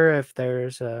not sure if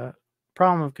there's a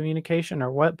problem of communication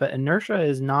or what, but inertia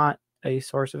is not a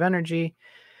source of energy.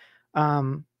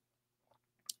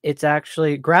 It's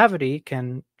actually gravity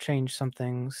can change some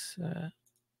things,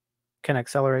 can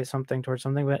accelerate something towards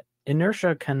something, but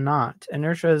inertia cannot.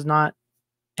 Inertia is not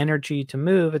energy to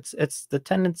move. It's the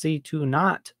tendency to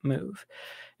not move.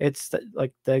 It's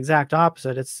like the exact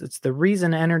opposite. It's the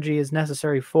reason energy is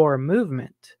necessary for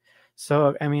movement.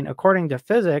 So, I mean, according to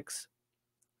physics,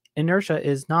 inertia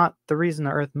is not the reason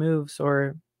the Earth moves,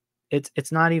 or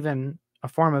it's not even a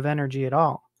form of energy at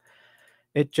all.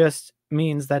 It just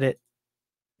means that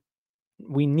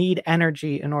we need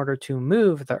energy in order to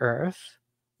move the Earth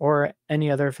or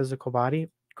any other physical body.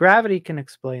 Gravity can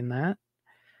explain that.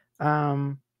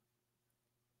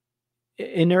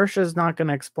 Inertia is not going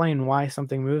to explain why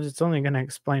something moves. It's only going to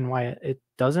explain why it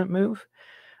doesn't move.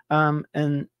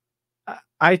 And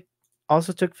I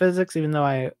also took physics, even though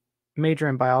I major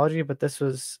in biology, but this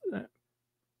is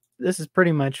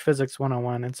pretty much physics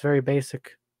 101. It's very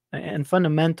basic and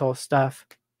fundamental stuff.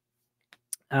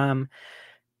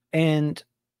 And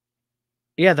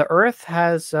yeah, the Earth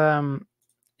has,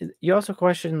 you also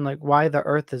question like why the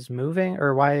Earth is moving,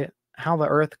 or how the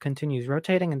Earth continues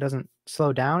rotating and doesn't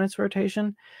slow down its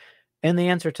rotation. And the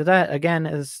answer to that, again,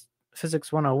 is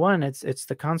physics 101. It's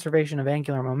the conservation of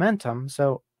angular momentum.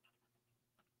 So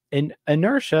in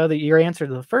inertia, your answer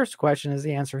to the first question is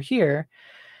the answer here,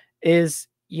 is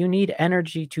you need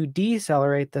energy to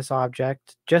decelerate this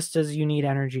object just as you need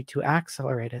energy to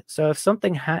accelerate it. So if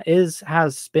something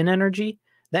has spin energy,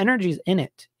 the energy is in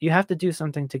it. You have to do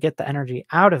something to get the energy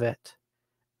out of it.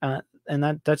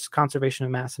 And that's conservation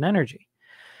of mass and energy.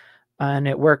 And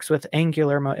it works with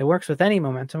it works with any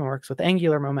momentum. It works with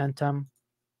angular momentum.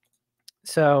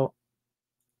 So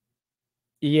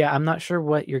yeah, I'm not sure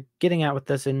what you're getting at with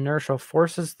this inertial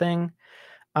forces thing,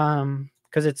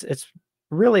 because it's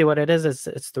really what it is.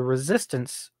 It's the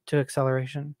resistance to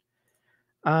acceleration.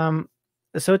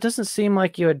 So it doesn't seem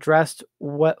like you addressed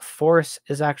what force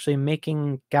is actually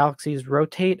making galaxies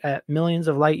rotate at millions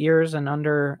of light years and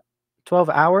under 12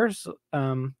 hours.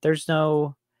 There's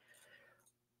no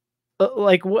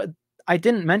like what I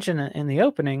didn't mention it in the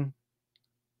opening,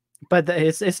 but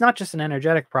it's not just an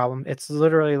energetic problem. It's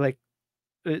literally like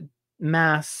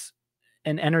mass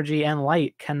and energy and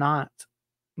light cannot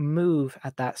move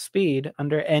at that speed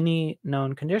under any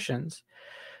known conditions.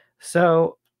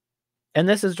 So, and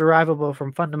this is derivable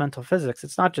from fundamental physics.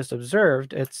 It's not just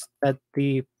observed, it's that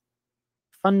the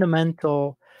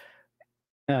fundamental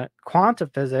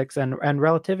quantum physics and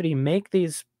relativity make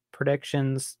these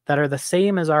predictions that are the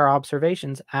same as our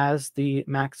observations as the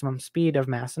maximum speed of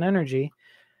mass and energy,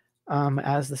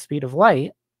 as the speed of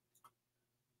light.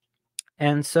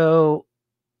 And so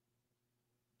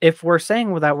if we're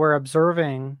saying that we're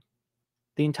observing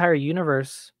the entire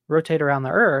universe rotate around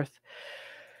the Earth,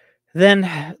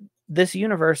 then this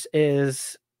universe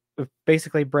is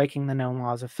basically breaking the known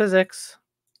laws of physics,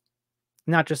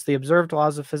 not just the observed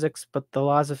laws of physics, but the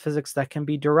laws of physics that can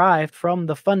be derived from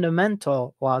the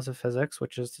fundamental laws of physics,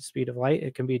 which is the speed of light.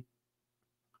 It can be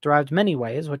derived many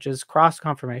ways, which is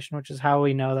cross-confirmation, which is how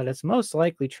we know that it's most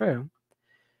likely true.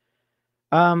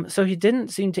 So he didn't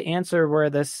seem to answer where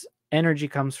this energy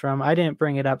comes from. I didn't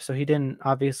bring it up, so he didn't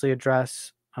obviously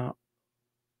address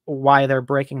why they're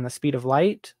breaking the speed of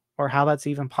light or how that's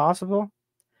even possible.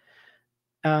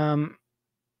 And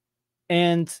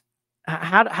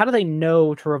how do they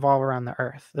know to revolve around the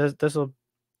Earth? This will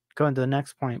go into the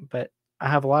next point, but I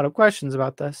have a lot of questions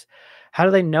about this. How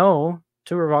do they know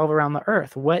to revolve around the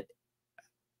Earth?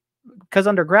 Because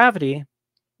under gravity,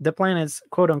 the planets,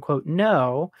 quote unquote,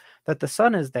 know that the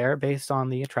sun is there based on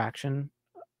the attraction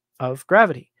of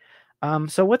gravity.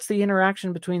 So what's the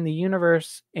interaction between the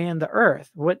universe and the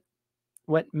Earth? What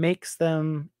makes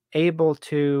them able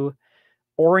to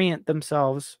orient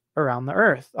themselves around the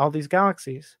Earth, all these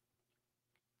galaxies.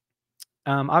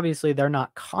 Obviously, they're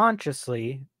not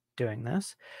consciously doing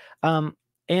this.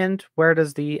 And where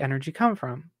does the energy come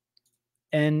from?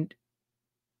 And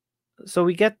so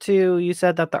we get to, you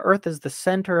said that the Earth is the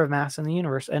center of mass in the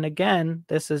universe. And again,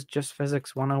 this is just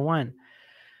physics 101.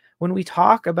 When we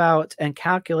talk about and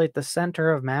calculate the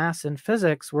center of mass in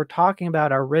physics, we're talking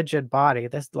about a rigid body.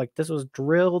 This was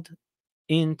drilled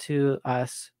into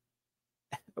us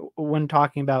when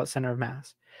talking about center of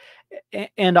mass.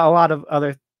 And a lot of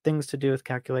other things to do with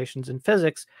calculations in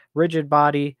physics. Rigid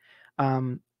body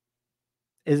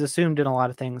is assumed in a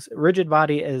lot of things. Rigid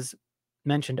body is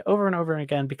mentioned over and over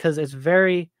again because it's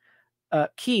very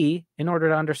key in order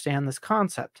to understand this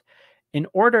concept. In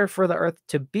order for the Earth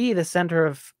to be the center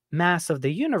of mass of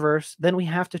the universe, then we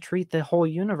have to treat the whole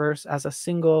universe as a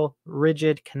single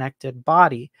rigid connected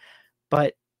body.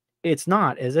 But it's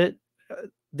not, is it?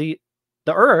 The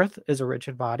Earth is a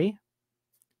rigid body,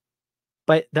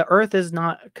 but the Earth is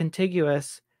not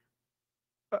contiguous,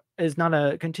 is not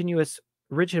a continuous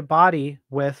rigid body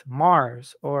with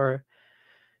Mars or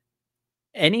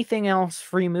anything else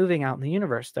free moving out in the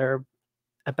universe. They're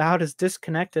about as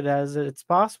disconnected as it's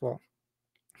possible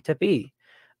to be.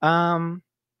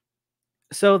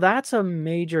 So that's a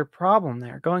major problem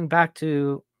there. Going back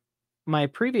to my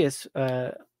previous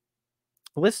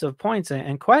list of points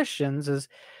and questions is,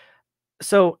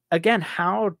 so again,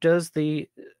 how does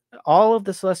all of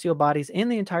the celestial bodies in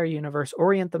the entire universe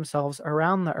orient themselves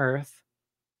around the Earth?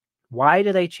 Why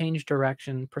do they change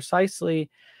direction precisely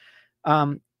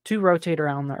to rotate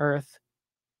around the Earth?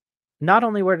 Not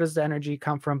only where does the energy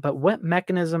come from, but what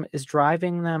mechanism is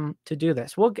driving them to do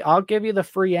this? I'll give you the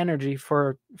free energy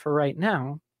for right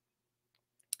now.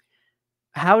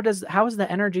 How is the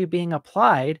energy being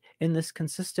applied in this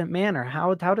consistent manner?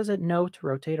 How does it know to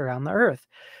rotate around the Earth?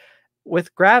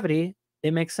 With gravity,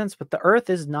 it makes sense, but the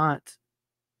Earth is not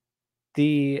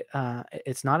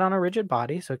it's not on a rigid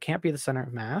body, so it can't be the center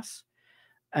of mass,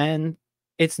 and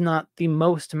it's not the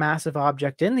most massive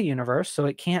object in the universe, so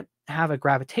it can't have a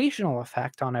gravitational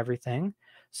effect on everything.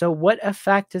 So what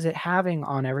effect is it having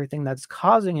on everything that's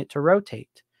causing it to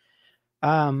rotate?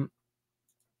 Again,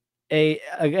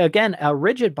 a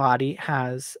rigid body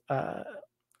has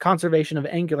conservation of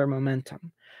angular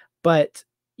momentum, but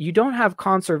you don't have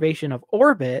conservation of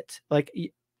orbit.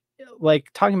 Like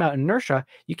talking about inertia,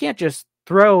 you can't just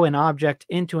throw an object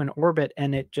into an orbit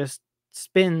and it just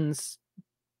spins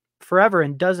forever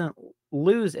and doesn't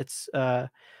lose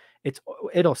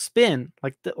it'll spin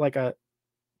like a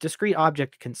discrete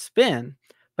object can spin,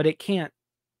 but it can't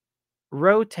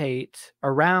rotate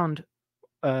around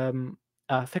a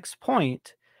fixed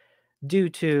point due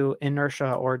to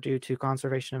inertia or due to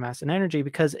conservation of mass and energy,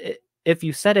 because if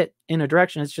you set it in a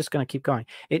direction, it's just going to keep going.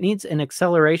 It needs an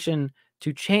acceleration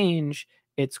to change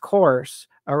its course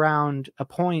around a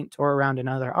point or around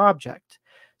another object.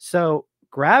 So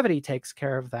gravity takes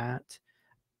care of that.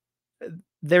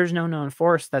 There's no known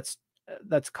force that's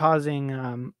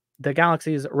causing the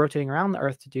galaxies rotating around the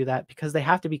Earth to do that, because they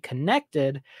have to be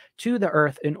connected to the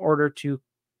Earth in order to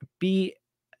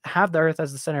have the Earth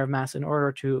as the center of mass in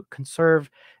order to conserve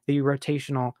the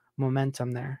rotational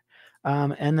momentum there.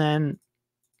 And then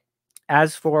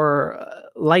as for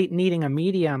light needing a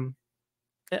medium,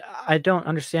 I don't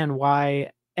understand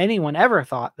why anyone ever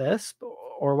thought this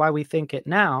or why we think it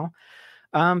now,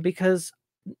 because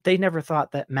they never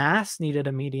thought that mass needed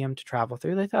a medium to travel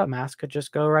through. They thought mass could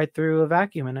just go right through a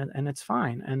vacuum and it's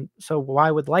fine. And so why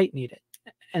would light need it?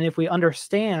 And if we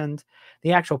understand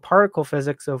the actual particle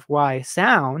physics of why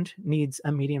sound needs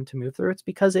a medium to move through, it's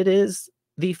because it is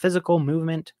the physical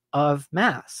movement of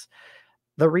mass.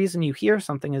 The reason you hear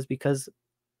something is because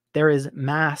there is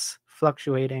mass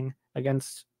fluctuating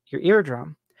against your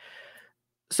eardrum.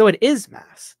 So it is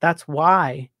mass. That's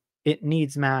why it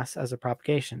needs mass as a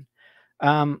propagation.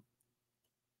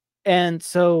 And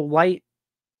so light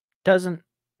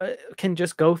can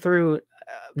just go through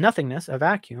nothingness, a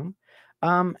vacuum.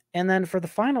 And then for the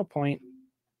final point,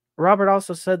 Robert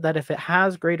also said that if it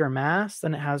has greater mass,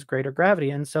 then it has greater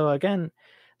gravity. And so again,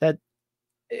 that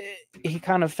he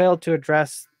kind of failed to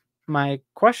address my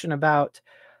question about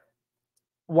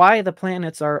why the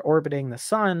planets are orbiting the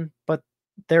sun, but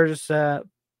there's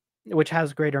which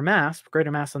has greater mass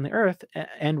than the Earth,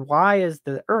 and why is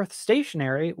the Earth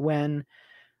stationary when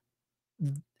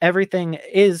everything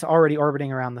is already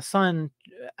orbiting around the sun,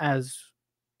 as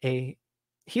a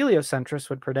heliocentrist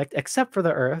would predict, except for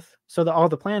the Earth, so that all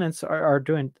the planets are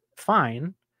doing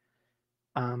fine,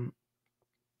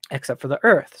 except for the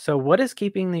Earth. So what is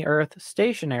keeping the Earth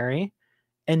stationary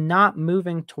and not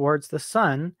moving towards the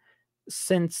sun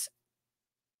since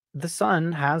the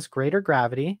sun has greater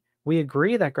gravity, we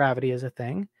agree that gravity is a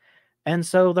thing, and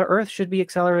so the Earth should be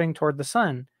accelerating toward the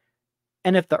sun.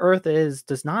 And if the Earth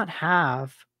does not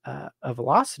have a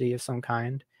velocity of some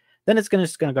kind, then it's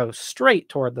just going to go straight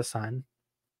toward the sun,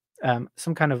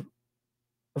 some kind of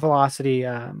velocity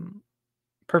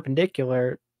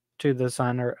perpendicular to the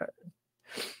sun, or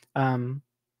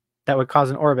that would cause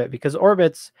an orbit, because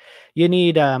orbits, you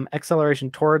need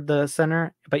acceleration toward the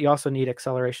center, but you also need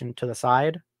acceleration to the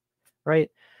side, right?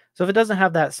 So if it doesn't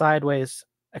have that sideways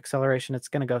acceleration, it's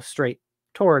going to go straight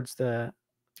towards the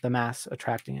mass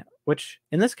attracting it, which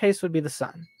in this case would be the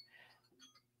sun.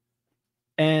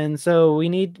 And so we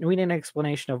need an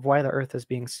explanation of why the Earth is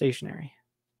being stationary.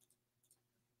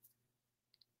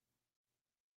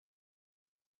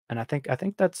 And I think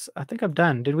I'm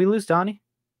done. Did we lose Donny?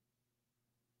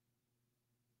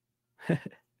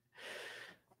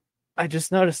 I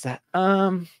just noticed that.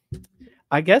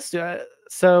 I guess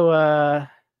so.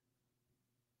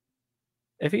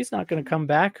 If he's not going to come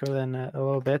back within a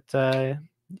little bit,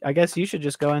 I guess you should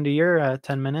just go into your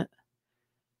 10-minute.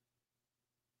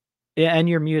 Yeah, and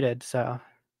you're muted, so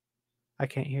I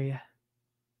can't hear you.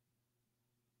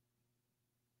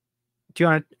 Do you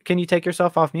want to? Can you take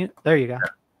yourself off mute? There you go.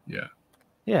 Yeah.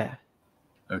 Yeah.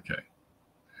 Okay.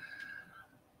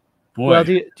 Boy. Well,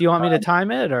 do you want me to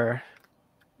time it, or?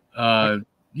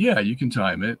 Yeah, you can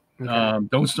time it. Okay.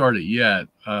 Don't start it yet.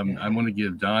 Yeah. I want to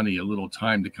give Donny a little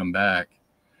time to come back.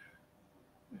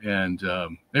 And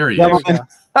there he Yeah, is.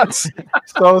 I'm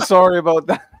so sorry about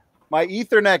that. My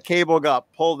Ethernet cable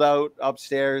got pulled out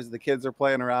upstairs. The kids are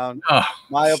playing around. Oh.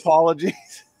 My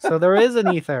apologies. So there is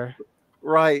an ether.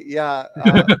 Right. Yeah.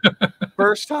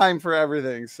 First time for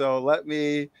everything. So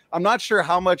I'm not sure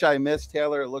how much I missed,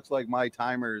 Taylor. It looks like my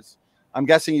timers. I'm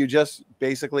guessing you just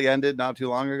basically ended not too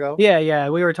long ago. Yeah.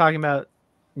 We were talking about,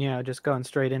 just going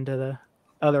straight into the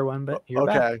other one, but you're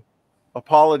back.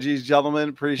 Apologies, gentlemen.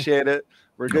 Appreciate it.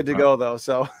 We're good to go though.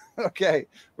 So, okay.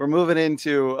 We're moving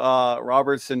into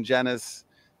Robert Sungenis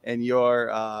and your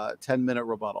 10-minute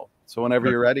rebuttal. So whenever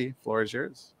you're ready, floor is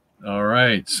yours. All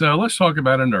right. So let's talk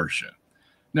about inertia.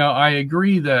 Now, I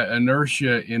agree that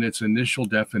inertia in its initial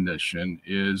definition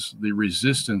is the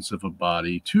resistance of a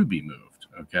body to be moved,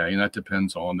 okay? And that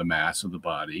depends on the mass of the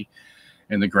body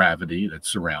and the gravity that's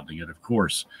surrounding it, of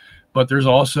course. But there's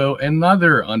also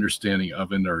another understanding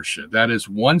of inertia. That is,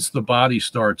 once the body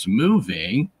starts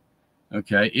moving,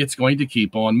 okay, it's going to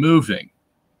keep on moving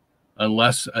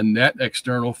unless a net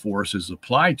external force is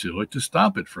applied to it to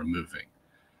stop it from moving.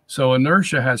 So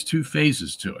inertia has two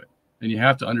phases to it. And you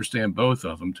have to understand both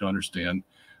of them to understand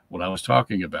what I was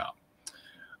talking about.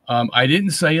 I didn't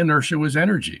say inertia was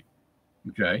energy,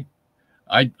 okay?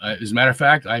 As a matter of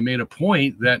fact, I made a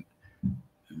point that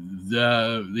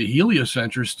the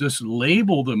heliocentrists just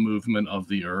label the movement of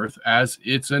the Earth as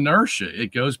its inertia.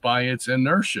 It goes by its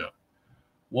inertia.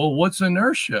 Well, what's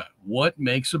inertia? What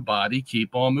makes a body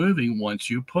keep on moving once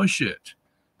you push it?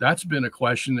 That's been a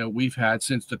question that we've had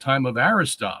since the time of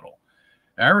Aristotle.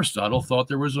 Aristotle thought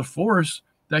there was a force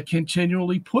that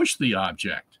continually pushed the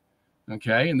object,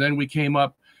 okay? And then we came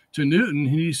up to Newton, and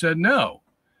he said no,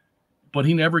 but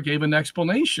he never gave an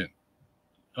explanation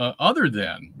other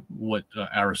than what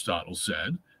Aristotle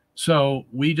said. So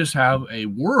we just have a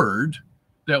word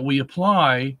that we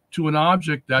apply to an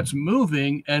object that's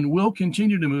moving and will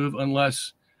continue to move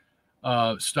unless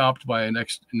stopped by a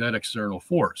net external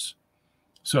force.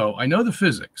 So I know the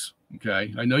physics.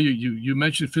 Okay, I know you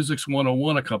mentioned Physics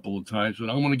 101 a couple of times, but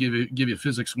I want to give you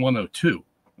Physics 102.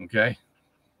 Okay,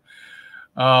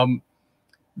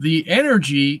 the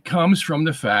energy comes from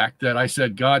the fact that I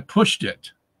said God pushed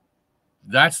it.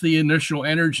 That's the initial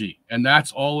energy, and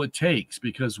that's all it takes,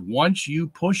 because once you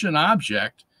push an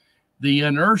object, the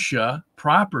inertia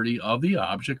property of the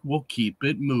object will keep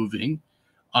it moving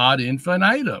ad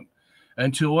infinitum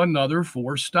until another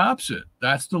force stops it.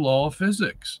 That's the law of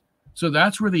physics. So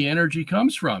that's where the energy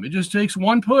comes from. It just takes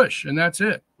one push, and that's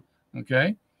it.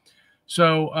 Okay.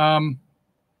 So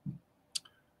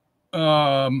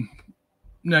now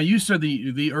you said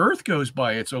the Earth goes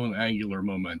by its own angular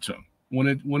momentum when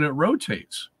it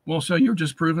rotates. Well, so you're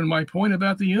just proving my point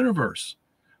about the universe.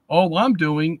 All I'm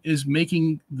doing is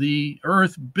making the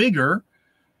Earth bigger.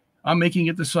 I'm making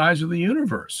it the size of the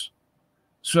universe.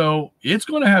 So it's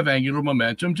going to have angular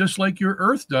momentum just like your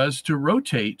Earth does to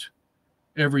rotate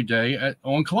every day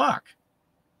on clock.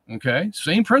 Okay,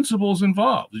 same principles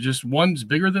involved. Just one's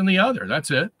bigger than the other.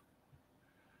 That's it.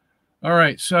 All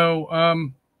right. So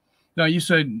now you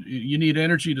said you need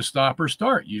energy to stop or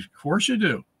start. Of course you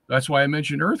do. That's why I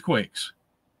mentioned earthquakes.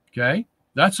 Okay,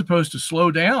 that's supposed to slow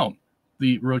down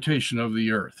the rotation of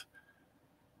the Earth.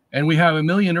 And we have 1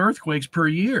 million earthquakes per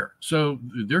year. So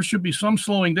there should be some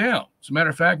slowing down. As a matter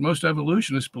of fact, most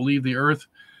evolutionists believe the Earth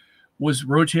was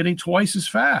rotating twice as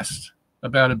fast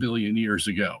about 1 billion years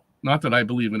ago. Not that I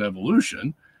believe in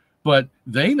evolution, but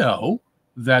they know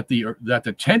that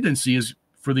the tendency is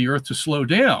for the Earth to slow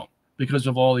down because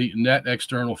of all the net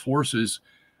external forces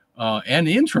and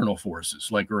internal forces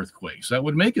like earthquakes. That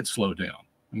would make it slow down.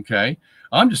 Okay,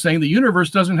 I'm just saying the universe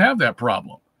doesn't have that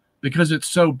problem because it's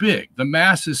so big. The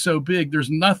mass is so big, there's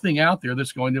nothing out there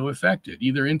that's going to affect it,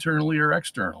 either internally or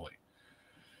externally.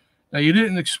 Now, you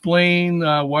didn't explain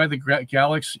why the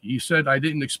galaxy, you said I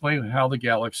didn't explain how the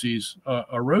galaxies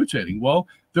are rotating. Well,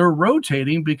 they're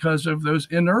rotating because of those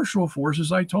inertial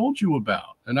forces I told you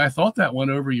about. And I thought that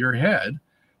went over your head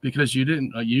because you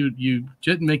didn't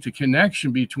make the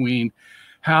connection between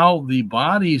how the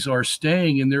bodies are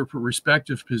staying in their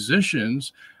respective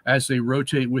positions as they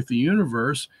rotate with the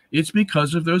universe. It's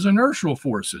because of those inertial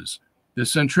forces. The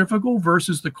centrifugal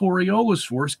versus the Coriolis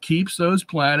force keeps those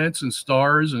planets and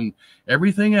stars and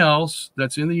everything else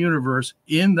that's in the universe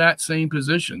in that same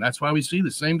position. That's why we see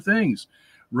the same things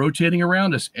rotating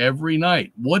around us every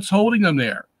night. What's holding them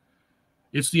there?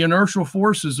 It's the inertial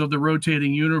forces of the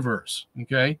rotating universe.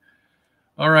 Okay.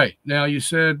 All right. Now, you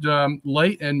said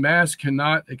light and mass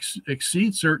cannot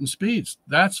exceed certain speeds.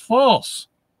 That's false.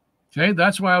 Okay.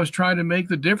 That's why I was trying to make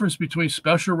the difference between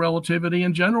special relativity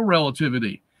and general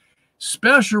relativity.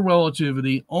 Special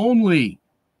relativity only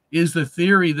is the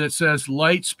theory that says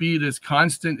light speed is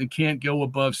constant and can't go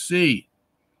above c.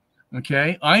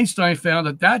 Okay. Einstein found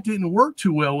that that didn't work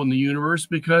too well in the universe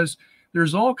because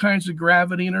there's all kinds of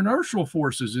gravity and inertial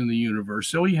forces in the universe.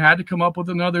 So he had to come up with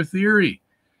another theory.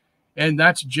 And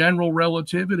that's general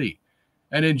relativity.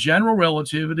 And in general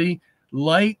relativity,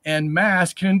 light and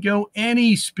mass can go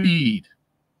any speed.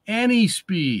 Any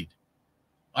speed.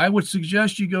 I would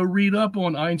suggest you go read up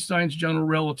on Einstein's general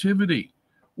relativity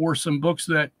or some books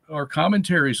that are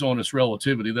commentaries on its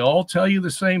relativity. They'll all tell you the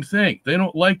same thing. They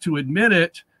don't like to admit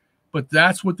it, but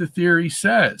that's what the theory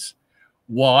says.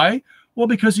 Why? Well,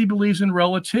 because he believes in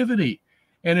relativity.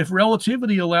 And if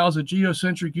relativity allows a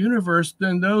geocentric universe,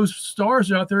 then those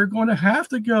stars out there are going to have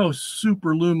to go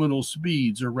superluminal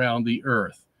speeds around the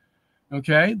Earth.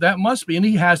 Okay, that must be. And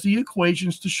he has the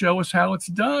equations to show us how it's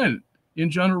done in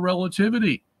general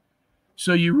relativity.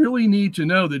 So you really need to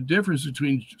know the difference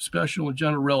between special and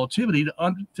general relativity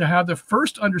to have the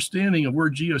first understanding of where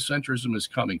geocentrism is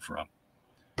coming from.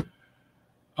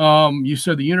 You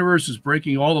said the universe is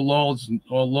breaking all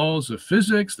laws of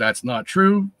physics. That's not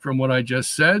true from what I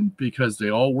just said, because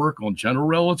they all work on general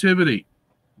relativity.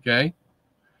 Okay.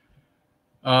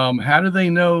 How do they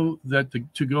know that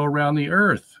to go around the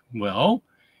Earth? Well,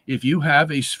 if you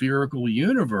have a spherical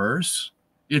universe,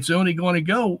 it's only going to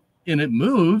go, and it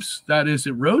moves, that is,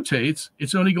 it rotates,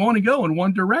 it's only going to go in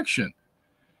one direction.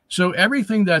 So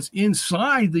everything that's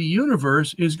inside the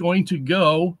universe is going to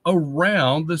go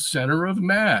around the center of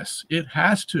mass. It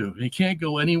has to. It can't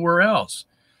go anywhere else.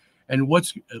 And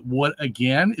what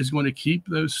again is going to keep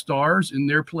those stars in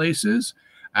their places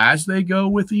as they go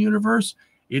with the universe?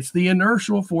 It's the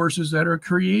inertial forces that are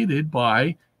created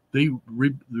by the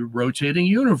rotating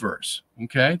universe.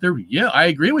 Okay. Yeah, I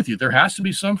agree with you. There has to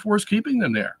be some force keeping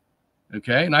them there.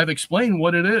 Okay. And I've explained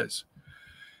what it is.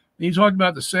 You talk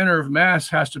about the center of mass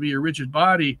has to be a rigid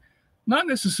body. Not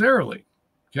necessarily.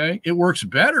 Okay. It works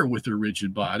better with a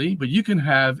rigid body, but you can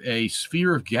have a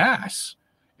sphere of gas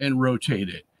and rotate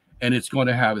it, and it's going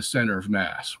to have a center of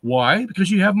mass. Why?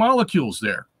 Because you have molecules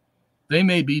there. They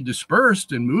may be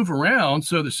dispersed and move around,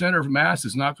 so the center of mass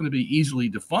is not going to be easily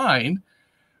defined.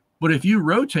 But if you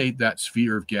rotate that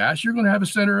sphere of gas, you're going to have a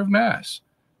center of mass.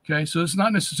 Okay. So it's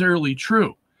not necessarily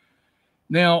true.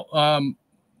 Now,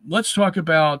 let's talk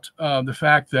about the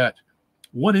fact that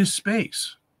what is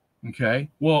space? Okay.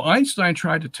 Well, Einstein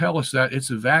tried to tell us that it's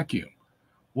a vacuum.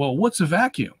 Well, what's a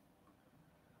vacuum?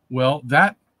 Well,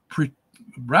 that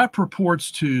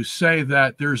purports to say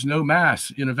that there's no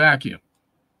mass in a vacuum.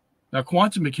 Now,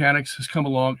 quantum mechanics has come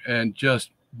along and just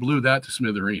blew that to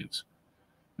smithereens.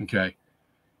 Okay.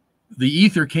 The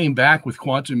ether came back with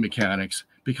quantum mechanics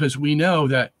because we know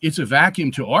that it's a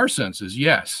vacuum to our senses,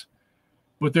 yes.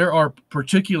 But there's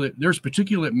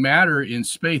particulate matter in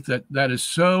space that is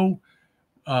so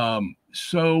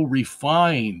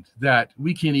refined that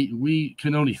we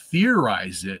can only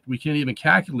theorize it. We can't even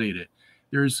calculate it.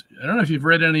 I don't know if you've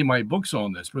read any of my books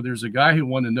on this, but there's a guy who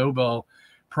won the Nobel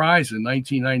Prize in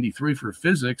 1993 for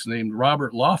physics named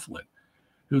Robert Laughlin,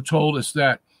 who told us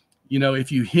that,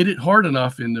 if you hit it hard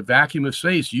enough in the vacuum of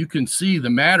space, you can see the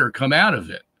matter come out of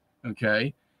it.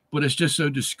 Okay. But it's just so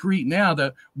discrete now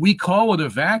that we call it a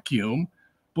vacuum,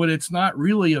 but it's not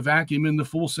really a vacuum in the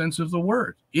full sense of the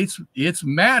word. It's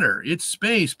matter, it's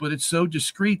space, but it's so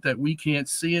discrete that we can't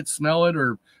see it, smell it,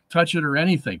 or touch it or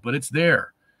anything, but it's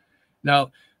there.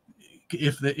 Now,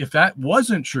 if that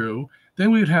wasn't true,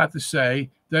 then we would have to say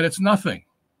that it's nothing,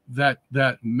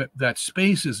 that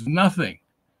space is nothing.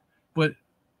 But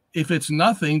if it's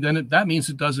nothing, then that means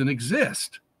it doesn't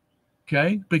exist.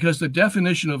 Okay, because the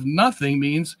definition of nothing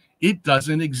means it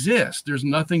doesn't exist. There's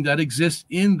nothing that exists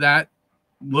in that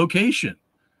location.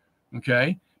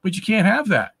 Okay, but you can't have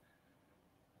that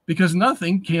because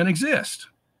nothing can exist.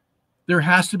 There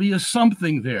has to be a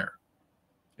something there.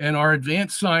 And our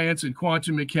advanced science and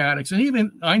quantum mechanics, and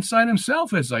even Einstein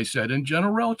himself, as I said, in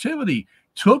general relativity,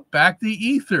 took back the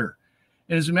ether.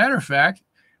 And as a matter of fact,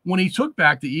 when he took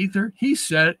back the ether, he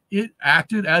said it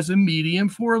acted as a medium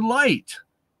for light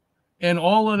and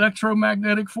all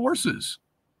electromagnetic forces.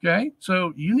 Okay,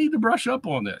 so you need to brush up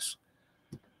on this.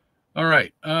 All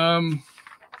right.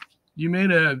 You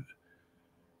made a...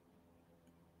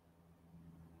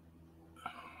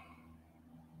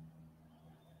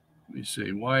 Let me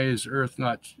see. Why is Earth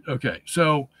not... Okay,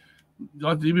 so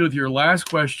I'll deal with your last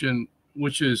question,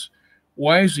 which is,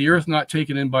 why is the Earth not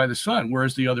taken in by the sun,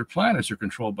 whereas the other planets are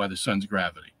controlled by the sun's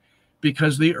gravity?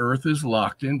 Because the Earth is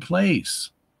locked in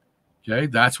place. Okay,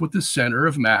 that's what the center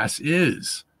of mass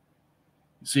is.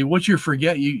 See, what you're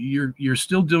forgetting, you're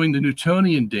still doing the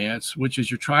Newtonian dance, which is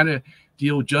you're trying to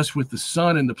deal just with the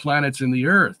sun and the planets and the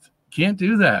Earth. Can't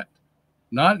do that.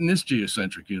 Not in this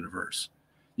geocentric universe.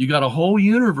 You got a whole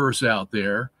universe out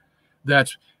there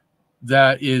that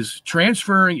is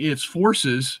transferring its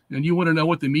forces, and you want to know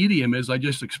what the medium is, I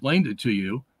just explained it to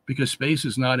you, because space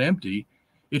is not empty.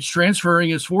 It's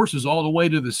transferring its forces all the way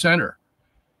to the center,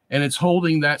 and it's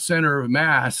holding that center of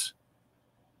mass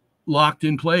locked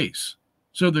in place.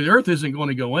 So the Earth isn't going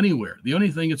to go anywhere. The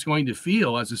only thing it's going to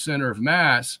feel as a center of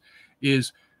mass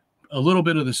is a little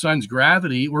bit of the sun's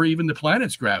gravity, or even the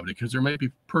planet's gravity, because there may be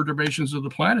perturbations of the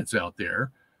planets out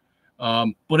there.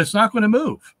 But it's not going to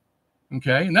move.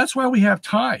 Okay. And that's why we have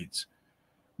tides.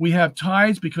 We have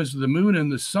tides because of the moon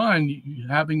and the sun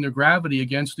having their gravity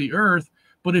against the Earth.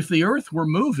 But if the Earth were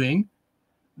moving,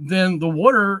 then the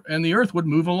water and the Earth would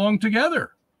move along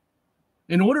together.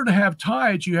 In order to have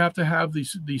tides, you have to have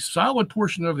the solid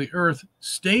portion of the Earth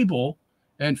stable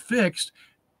and fixed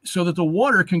so that the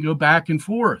water can go back and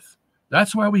forth.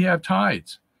 That's why we have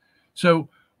tides. So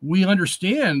we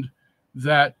understand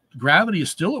that gravity is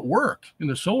still at work in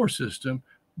the solar system,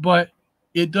 but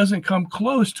it doesn't come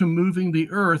close to moving the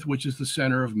Earth, which is the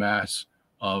center of mass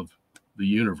of the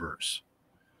universe.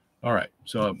 All right,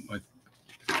 so I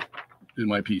did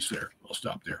my piece there. I'll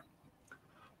stop there.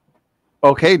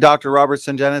 Okay, Dr. Robert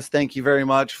Sungenis, thank you very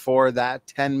much for that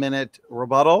 10-minute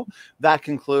rebuttal. That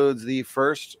concludes the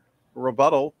first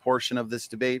rebuttal portion of this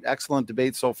debate. Excellent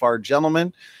debate so far,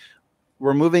 gentlemen.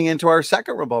 We're moving into our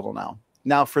second rebuttal now.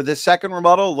 Now, for this second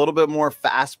rebuttal, a little bit more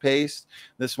fast-paced.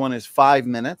 This one is 5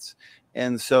 minutes.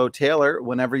 And so, Taylor,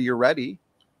 whenever you're ready,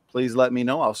 please let me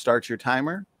know. I'll start your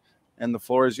timer, and the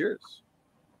floor is yours.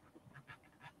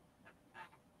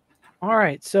 All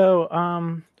right.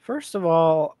 So, first of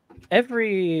all,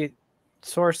 every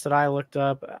source that I looked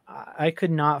up, I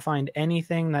could not find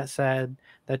anything that said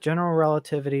that general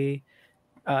relativity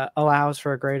allows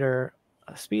for a greater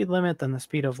speed limit than the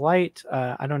speed of light.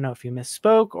 I don't know if you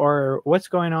misspoke or what's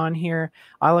going on here.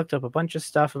 I looked up a bunch of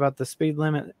stuff about the speed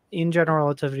limit in general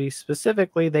relativity.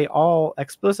 Specifically, they all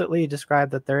explicitly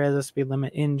describe that there is a speed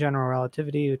limit in general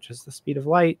relativity, which is the speed of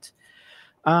light.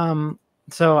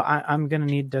 So I'm going to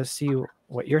need to see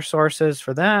what your source is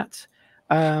for that.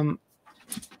 And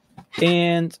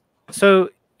so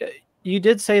you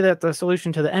did say that the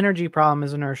solution to the energy problem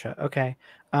is inertia. Okay.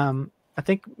 I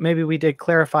think maybe we did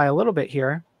clarify a little bit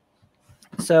here.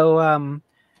 So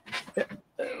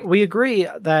we agree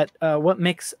that what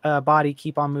makes a body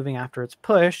keep on moving after its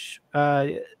push,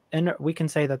 and we can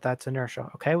say that that's inertia.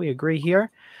 Okay, we agree here.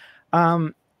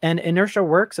 And inertia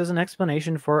works as an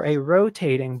explanation for a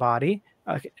rotating body.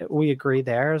 We agree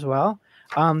there as well.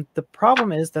 The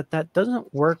problem is that that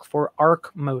doesn't work for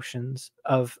arc motions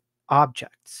of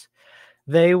objects.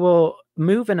 They will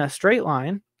move in a straight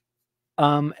line,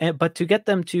 but to get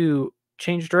them to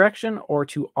change direction or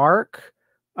to arc,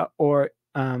 or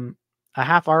a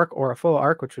half arc or a full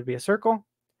arc, which would be a circle,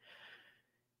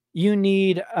 you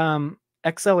need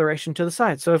acceleration to the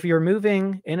side. So if you're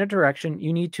moving in a direction,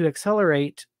 you need to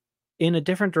accelerate in a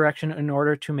different direction in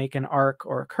order to make an arc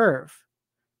or a curve.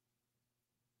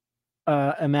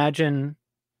 Imagine,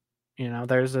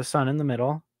 there's a sun in the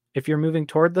middle. If you're moving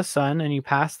toward the sun and you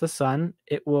pass the sun,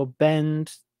 it will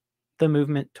bend the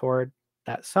movement toward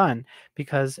that sun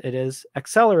because it is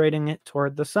accelerating it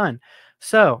toward the sun.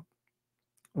 So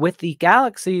with the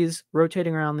galaxies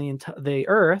rotating around the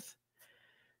Earth,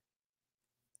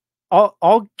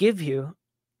 I'll give you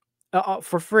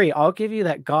for free. I'll give you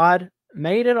that God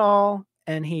made it all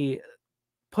and he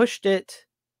pushed it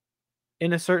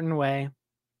in a certain way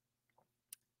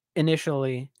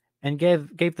initially and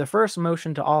gave the first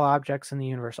motion to all objects in the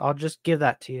universe. I'll just give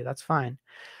that to you. That's fine.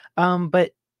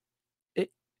 But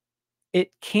you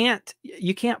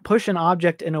can't push an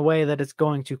object in a way that it's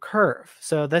going to curve.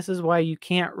 So this is why you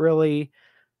can't really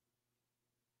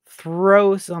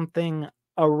throw something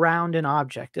around an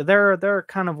object. There are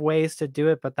kind of ways to do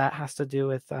it, but that has to do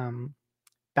with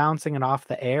bouncing it off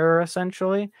the air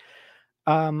essentially.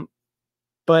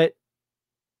 But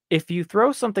if you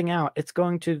throw something out, it's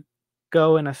going to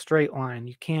go in a straight line.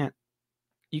 You can't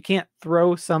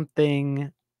throw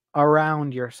something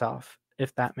around yourself,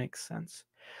 if that makes sense.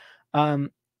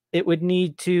 It would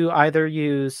need to either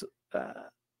use,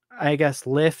 I guess,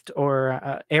 lift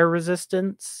or air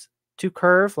resistance to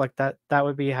curve, like that. That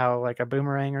would be how like a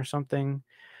boomerang or something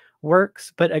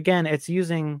works. But again, it's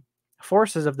using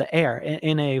forces of the air.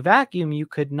 In a vacuum, you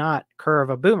could not curve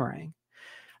a boomerang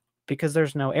because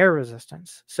there's no air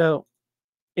resistance. So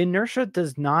inertia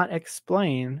does not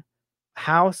explain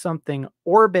how something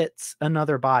orbits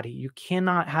another body. You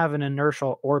cannot have an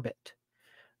inertial orbit.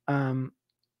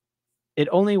 It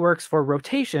only works for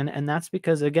rotation, and that's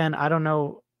because, again, I don't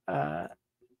know,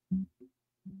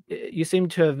 you seem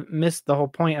to have missed the whole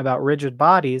point about rigid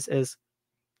bodies. Is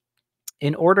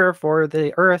in order for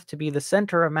the Earth to be the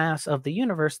center of mass of the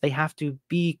universe, they have to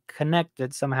be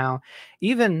connected somehow,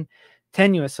 even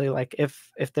tenuously. Like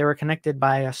if they were connected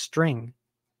by a string,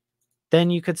 then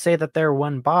you could say that they're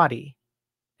one body.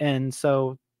 And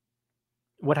so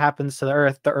what happens to the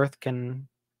Earth? The Earth can,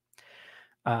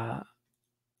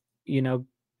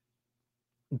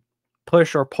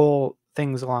 push or pull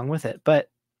things along with it. But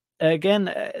again,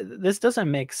 this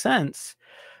doesn't make sense.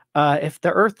 If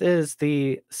the Earth is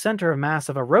the center of mass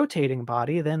of a rotating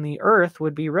body, then the Earth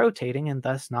would be rotating and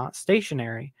thus not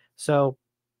stationary. So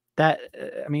that,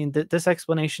 this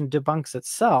explanation debunks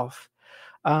itself.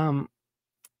 And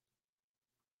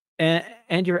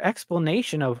your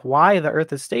explanation of why the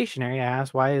Earth is stationary, I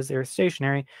asked, why is the Earth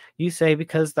stationary? You say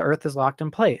because the Earth is locked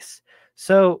in place.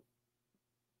 So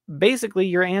basically,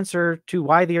 your answer to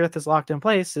why the Earth is locked in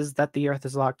place is that the Earth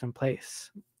is locked in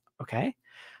place. Okay.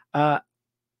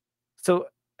 So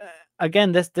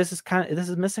again, this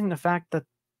is missing the fact that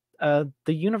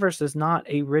the universe is not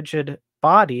a rigid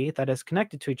body that is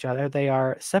connected to each other. They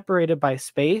are separated by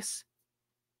space.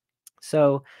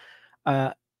 So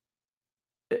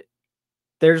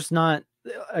there's not,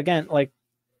 again, like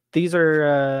these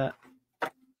are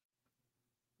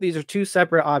two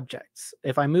separate objects.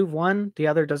 If I move one, the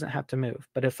other doesn't have to move.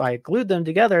 But if I glued them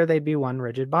together, they'd be one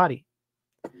rigid body.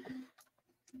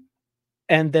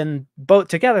 And then both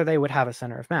together, they would have a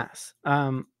center of mass.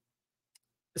 And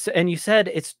you said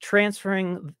it's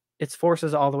transferring its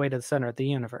forces all the way to the center of the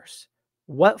universe.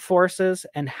 What forces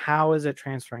and how is it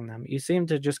transferring them? You seem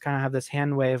to just kind of have this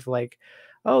hand wave like,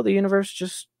 oh, the universe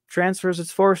just transfers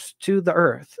its force to the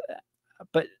Earth.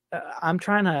 But I'm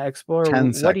trying to explore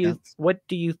what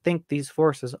do you think these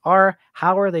forces are?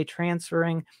 How are they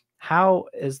transferring? How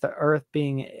is the Earth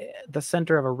being the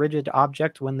center of a rigid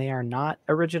object when they are not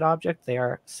a rigid object? They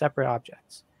are separate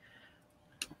objects.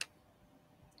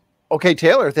 Okay,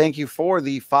 Taylor, thank you for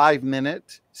the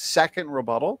 5-minute second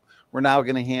rebuttal. We're now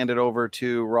going to hand it over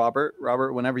to Robert.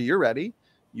 Robert, whenever you're ready,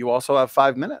 you also have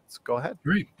 5 minutes. Go ahead.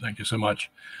 Great. Thank you so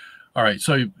much. All right.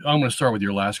 So I'm going to start with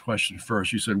your last question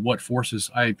first. You said, what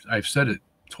forces? I've said it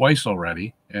twice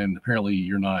already, and apparently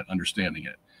you're not understanding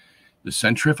it. The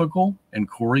centrifugal and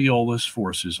Coriolis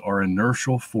forces are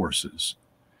inertial forces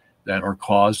that are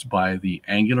caused by the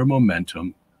angular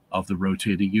momentum of the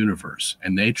rotating universe,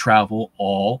 and they travel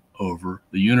all over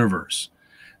the universe.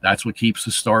 That's what keeps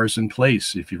the stars in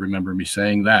place, if you remember me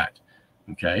saying that.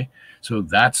 Okay, so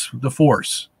that's the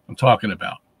force I'm talking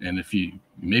about. And if you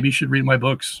maybe should read my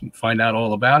books and find out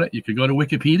all about it, you could go to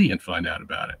Wikipedia and find out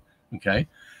about it. Okay,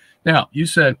 now you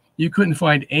said you couldn't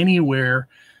find anywhere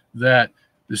that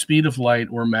the speed of light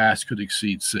or mass could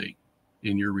exceed c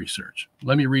in your research.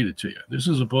 Let me read it to you. This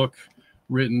is a book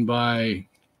written by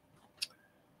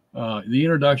The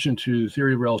Introduction to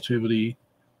Theory of Relativity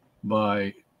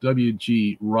by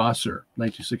W.G. Rosser,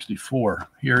 1964.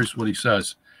 Here's what he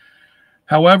says.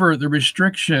 However, the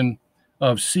restriction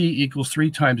of c equals 3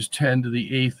 times 10 to the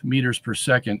 8th meters per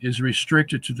second is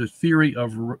restricted to the theory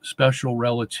of special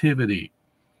relativity.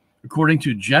 According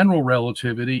to general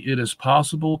relativity, it is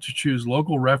possible to choose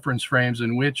local reference frames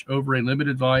in which, over a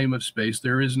limited volume of space,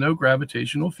 there is no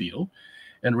gravitational field,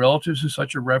 and relative to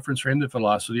such a reference frame, the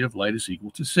velocity of light is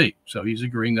equal to c. So he's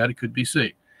agreeing that it could be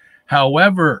c.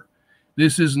 However,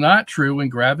 this is not true when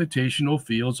gravitational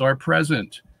fields are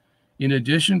present. In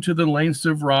addition to the lengths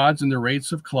of rods and the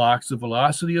rates of clocks, the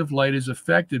velocity of light is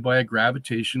affected by a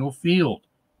gravitational field.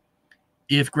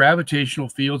 If gravitational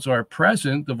fields are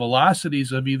present, the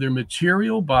velocities of either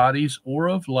material bodies or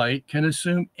of light can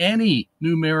assume any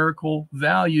numerical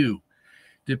value,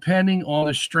 depending on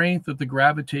the strength of the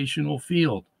gravitational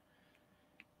field.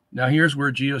 Now, here's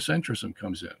where geocentrism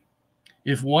comes in.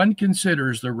 If one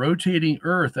considers the rotating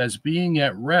Earth as being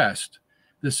at rest,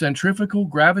 the centrifugal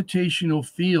gravitational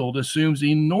field assumes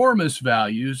enormous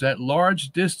values at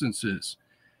large distances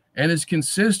and is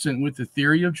consistent with the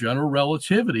theory of general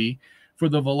relativity for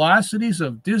the velocities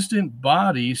of distant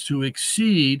bodies to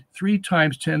exceed 3 ×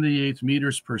 10⁸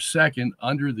 meters per second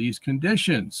under these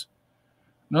conditions.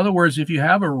 In other words, if you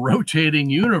have a rotating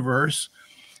universe,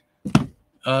 the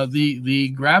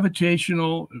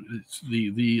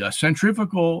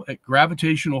centrifugal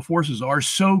gravitational forces are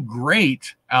so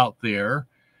great out there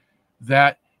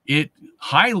that it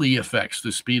highly affects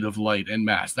the speed of light and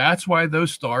mass. That's why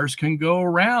those stars can go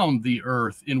around the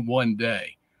Earth in one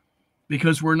day,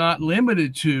 because we're not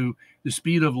limited to the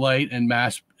speed of light and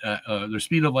mass, the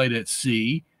speed of light at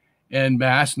c, and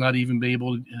mass not even be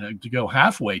able to go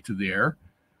halfway to there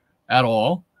at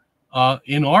all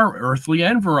in our earthly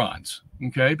environs,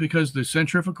 okay? Because the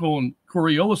centrifugal and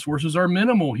Coriolis forces are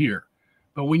minimal here.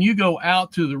 But when you go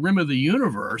out to the rim of the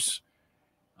universe,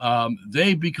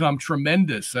 they become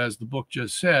tremendous, as the book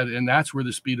just said, and that's where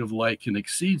the speed of light can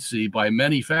exceed c by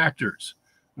many factors,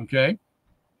 okay?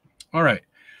 All right.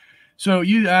 So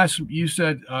you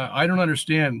said, I don't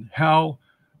understand how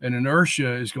an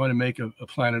inertia is going to make a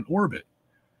planet orbit.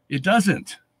 It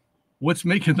doesn't. What's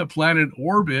making the planet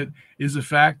orbit is the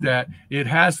fact that it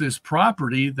has this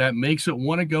property that makes it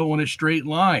want to go in a straight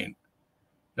line.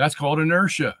 That's called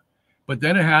inertia. But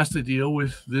then it has to deal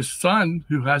with this sun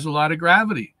who has a lot of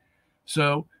gravity.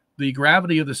 So the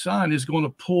gravity of the sun is going to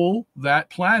pull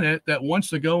that planet that wants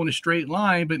to go in a straight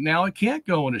line, but now it can't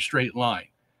go in a straight line.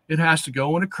 It has to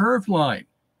go in a curved line,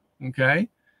 okay?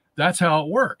 That's how it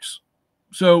works.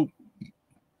 So,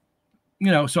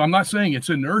 so I'm not saying it's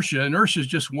inertia. Inertia is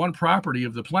just one property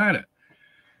of the planet.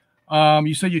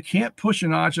 You say you can't push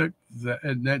an object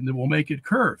that will make it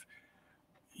curve.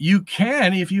 You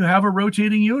can if you have a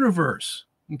rotating universe,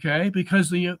 okay? Because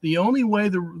the only way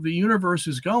the universe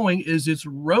is going is it's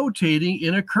rotating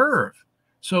in a curve.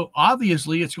 So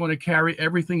obviously it's going to carry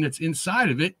everything that's inside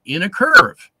of it in a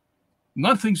curve.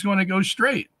 Nothing's going to go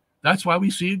straight. That's why we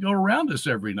see it go around us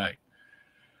every night.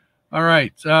 All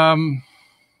right.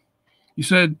 You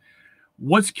said,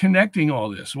 what's connecting all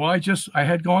this? Well, I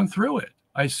had gone through it.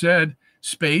 I said,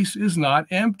 space is not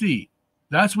empty.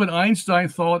 That's what Einstein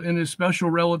thought in his special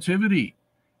relativity.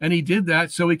 And he did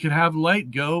that so he could have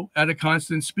light go at a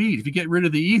constant speed. If you get rid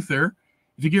of the ether,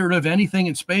 if you get rid of anything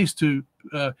in space to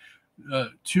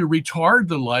retard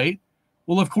the light,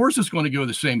 well, of course it's going to go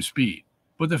the same speed.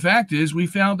 But the fact is, we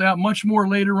found out much more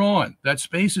later on that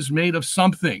space is made of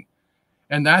something.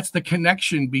 And that's the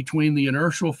connection between the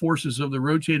inertial forces of the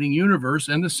rotating universe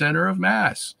and the center of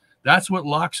mass. That's what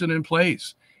locks it in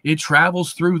place. It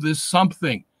travels through this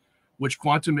something, which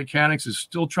quantum mechanics is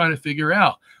still trying to figure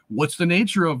out. What's the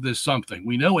nature of this something?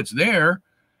 We know it's there.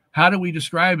 How do we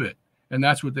describe it? And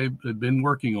that's what they've been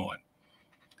working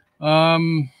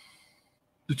on.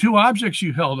 The two objects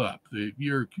you held up,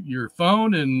 your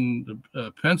phone and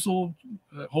the pencil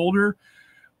holder,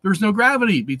 there's no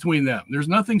gravity between them. There's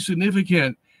nothing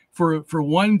significant for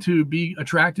one to be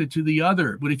attracted to the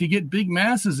other. But if you get big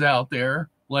masses out there,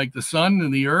 like the sun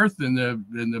and the earth and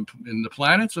the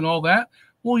planets and all that,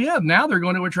 well, yeah, now they're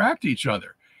going to attract each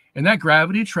other. And that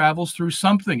gravity travels through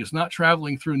something. It's not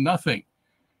traveling through nothing.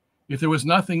 If there was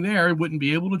nothing there, it wouldn't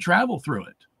be able to travel through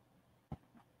it.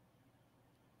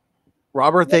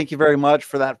 Robert, thank you very much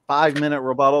for that 5-minute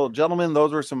rebuttal. Gentlemen,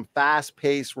 those were some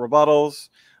fast-paced rebuttals.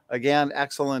 Again,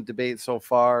 excellent debate so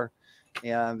far.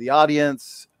 And the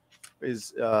audience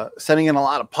is sending in a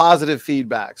lot of positive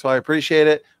feedback, so I appreciate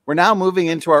it. We're now moving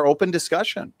into our open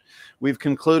discussion. We've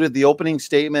concluded the opening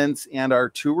statements and our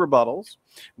 2 rebuttals.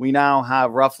 We now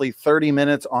have roughly 30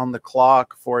 minutes on the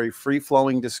clock for a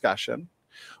free-flowing discussion.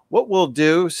 What we'll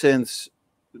do, since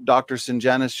Dr.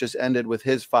 Sungenis just ended with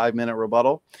his 5-minute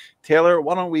rebuttal, Taylor,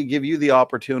 why don't we give you the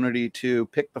opportunity to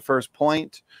pick the first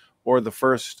point or the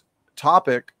first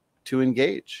topic to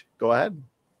engage? Go ahead.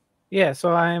 Yeah,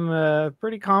 so I'm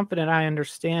pretty confident I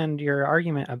understand your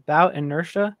argument about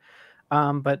inertia,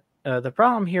 but the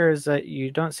problem here is that you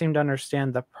don't seem to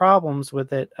understand the problems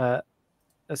with it,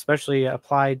 especially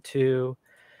applied to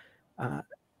uh,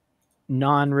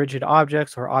 non-rigid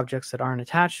objects or objects that aren't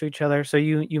attached to each other. So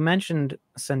you mentioned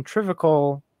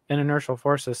centrifugal and inertial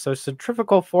forces. So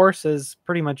centrifugal forces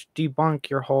pretty much debunk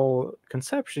your whole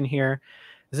conception here.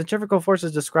 Centrifugal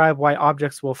forces describe why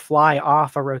objects will fly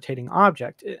off a rotating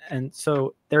object, and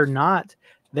so they're not.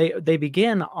 They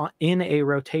begin in a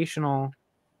rotational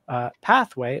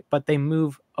pathway, but they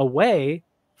move away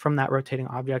from that rotating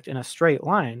object in a straight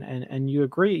line. And you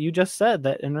agree. You just said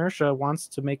that inertia wants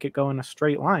to make it go in a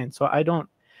straight line. So I don't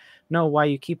know why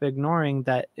you keep ignoring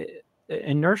that.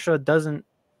 Inertia doesn't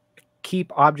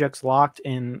keep objects locked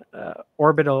in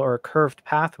orbital or curved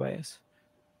pathways.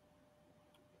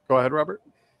 Go ahead, Robert.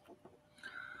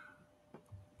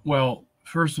 Well,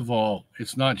 first of all,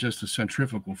 it's not just a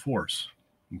centrifugal force,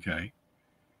 okay?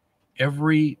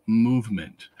 Every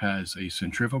movement has a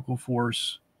centrifugal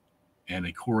force and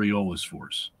a Coriolis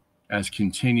force as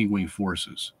continuing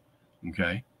forces,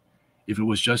 okay? If it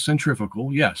was just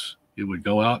centrifugal, yes, it would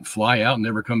go out, fly out, and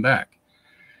never come back.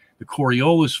 The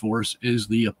Coriolis force is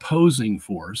the opposing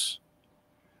force,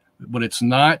 but it's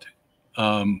not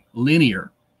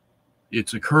linear.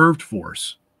 It's a curved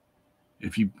force.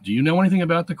 Do you know anything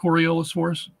about the Coriolis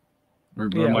force? Yeah,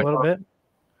 a little bit.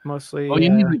 Mostly. Well,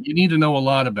 you need to know a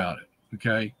lot about it.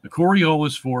 Okay, the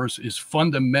Coriolis force is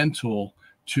fundamental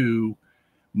to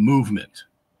movement.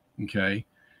 Okay,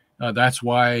 that's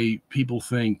why people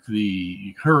think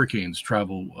the hurricanes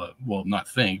travel. Well, not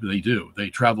think, they do.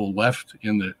 They travel left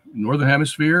in the northern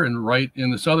hemisphere and right in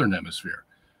the southern hemisphere.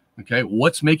 Okay,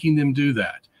 what's making them do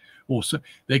that? Well, so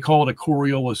they call it a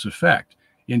Coriolis effect.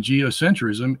 In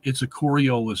geocentrism, it's a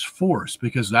Coriolis force,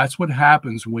 because that's what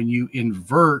happens when you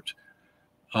invert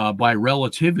by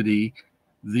relativity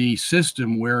the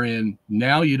system, wherein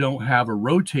now you don't have a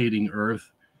rotating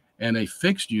Earth and a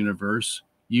fixed universe.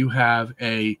 You have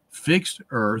a fixed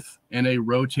Earth and a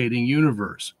rotating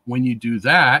universe. When you do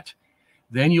that,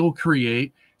 then you'll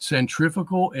create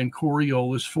centrifugal and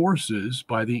Coriolis forces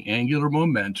by the angular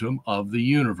momentum of the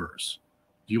universe.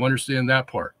 Do you understand that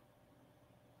part?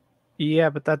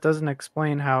 Yeah, but that doesn't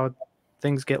explain how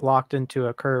things get locked into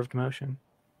a curved motion.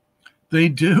 They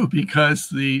do, because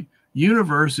the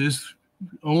universe is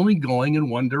only going in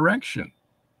one direction.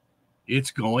 It's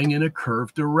going in a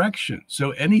curved direction. So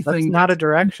anything— That's not a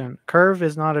direction. Curve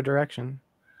is not a direction.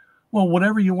 Well,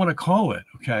 whatever you want to call it,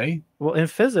 okay? Well, in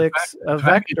physics, a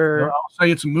vector— I'll say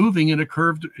it's moving in a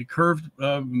curved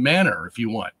manner, if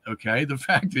you want, okay? The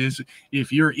fact is,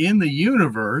 if you're in the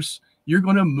universe, you're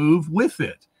going to move with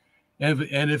it.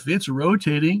 And if it's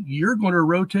rotating, you're going to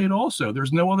rotate also.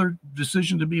 There's no other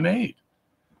decision to be made.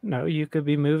 No, you could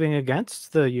be moving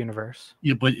against the universe.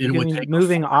 Yeah, but it would take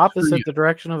moving opposite the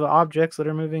direction of the objects that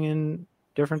are moving in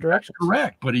different directions. That's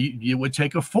correct, but it would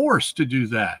take a force to do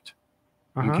that.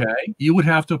 Okay, you would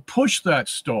have to push that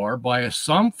star by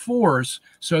some force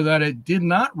so that it did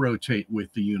not rotate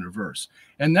with the universe.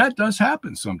 And that does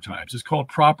happen sometimes. It's called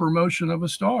proper motion of a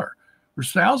star.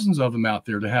 There's thousands of them out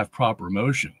there to have proper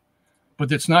motion,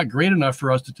 but it's not great enough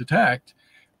for us to detect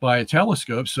by a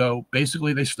telescope. So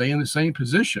basically they stay in the same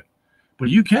position. But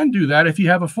you can do that if you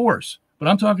have a force. But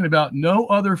I'm talking about no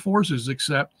other forces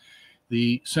except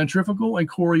the centrifugal and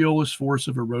Coriolis force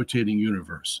of a rotating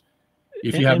universe.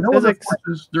 If you have no other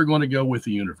forces, they're going to go with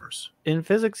the universe. In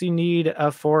physics, you need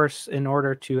a force in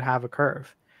order to have a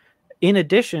curve, in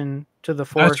addition to the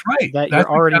force that you're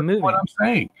already moving. What I'm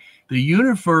saying. The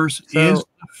universe is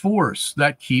the force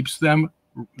that keeps them.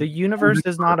 The universe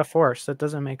is not a force. That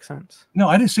doesn't make sense. No,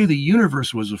 I didn't say the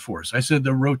universe was a force. I said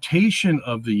the rotation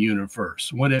of the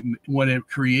universe. When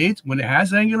it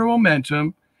has angular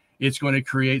momentum, it's going to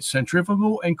create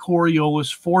centrifugal and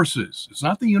Coriolis forces. It's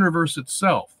not the universe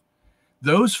itself.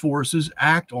 Those forces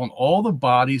act on all the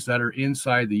bodies that are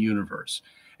inside the universe.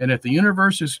 And if the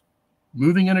universe is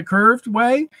moving in a curved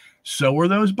way, so are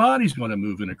those bodies going to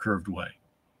move in a curved way.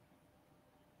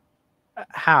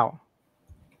 How?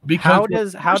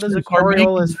 Because how does a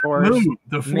Coriolis force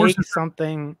make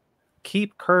something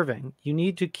keep curving? You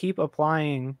need to keep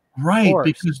applying force.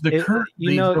 Because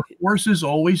the force is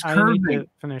always curving. I need to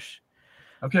finish.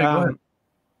 Okay, go ahead.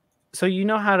 So you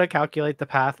know how to calculate the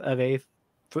path of a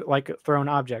thrown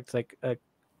object, like a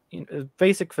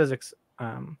basic physics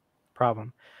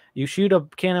problem. You shoot a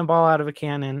cannonball out of a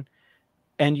cannon,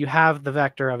 and you have the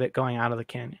vector of it going out of the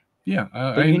cannon. Yeah,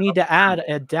 but you need to add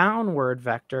a downward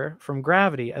vector from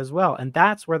gravity as well, and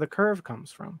that's where the curve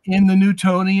comes from. In the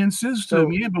Newtonian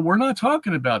system, but we're not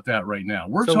talking about that right now.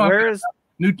 We're talking about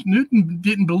Newton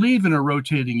didn't believe in a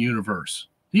rotating universe.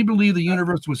 He believed the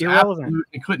universe was irrelevant absolute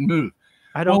and couldn't move.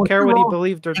 I don't care what he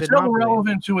believed or did not believe. It's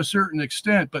irrelevant to a certain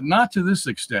extent, but not to this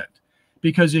extent.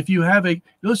 Because if you have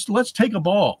let's take a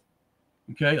ball,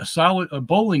 okay, a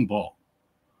bowling ball.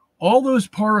 All those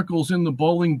particles in the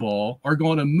bowling ball are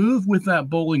going to move with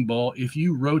that bowling ball if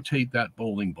you rotate that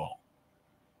bowling ball.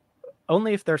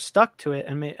 Only if they're stuck to it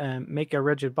and make a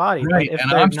rigid body. Right. But if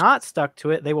they're not stuck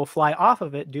to it, they will fly off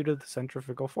of it due to the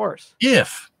centrifugal force.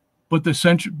 But the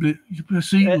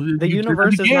the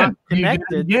universe is not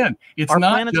connected. Again, our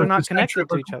planets are not connected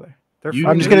to each other.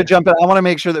 I'm just going to jump in. I want to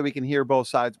make sure that we can hear both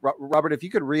sides. Robert, if you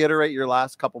could reiterate your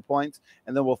last couple points,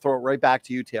 and then we'll throw it right back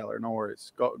to you, Taylor. No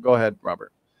worries. Go ahead,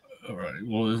 Robert. All right.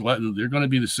 Well, they're going to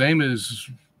be the same as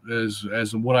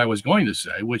what I was going to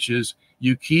say, which is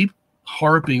you keep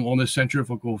harping on the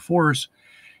centrifugal force,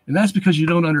 and that's because you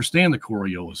don't understand the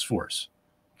Coriolis force.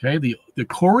 Okay, the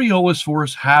Coriolis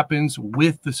force happens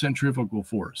with the centrifugal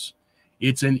force.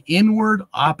 It's an inward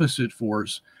opposite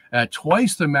force at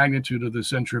twice the magnitude of the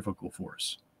centrifugal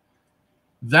force.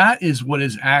 That is what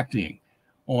is acting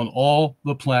on all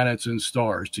the planets and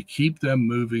stars to keep them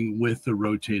moving with the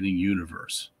rotating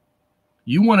universe.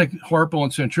 You want to harp on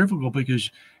centrifugal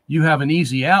because you have an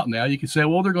easy out now. You can say,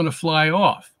 well, they're going to fly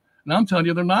off. And I'm telling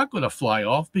you, they're not going to fly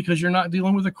off because you're not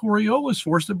dealing with a Coriolis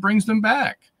force that brings them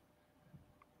back.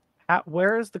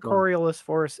 Where is the Coriolis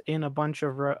force in a bunch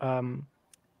of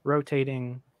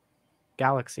rotating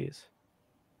galaxies?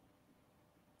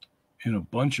 In a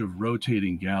bunch of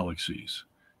rotating galaxies.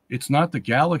 It's not the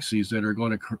galaxies that are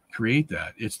going to create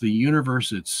that. It's the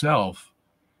universe itself.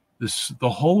 The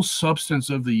whole substance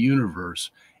of the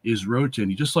universe is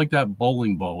rotating, just like that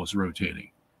bowling ball is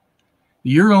rotating.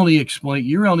 Your only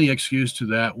excuse to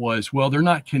that was, well, they're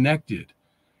not connected.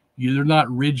 They're not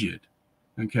rigid.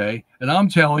 Okay. And I'm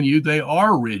telling you, they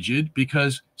are rigid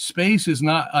because space is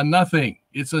not a nothing.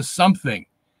 It's a something.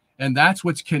 And that's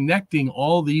what's connecting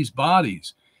all these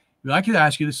bodies. I could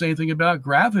ask you the same thing about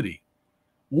gravity.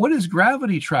 What is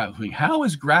gravity traveling? How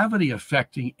is gravity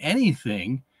affecting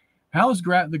anything? How is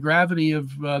the gravity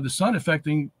of the sun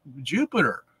affecting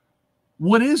Jupiter?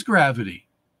 What is gravity?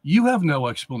 You have no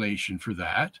explanation for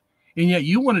that. And yet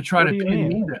you want to try to pin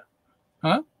me down.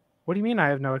 Huh? What do you mean I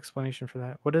have no explanation for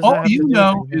that? What does all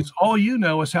you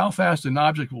know is how fast an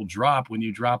object will drop when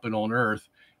you drop it on Earth,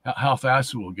 how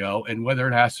fast it will go, and whether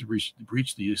it has to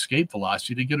reach the escape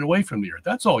velocity to get away from the Earth.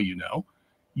 That's all you know.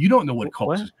 You don't know what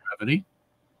causes gravity.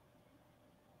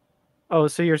 Oh,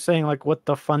 so you're saying like what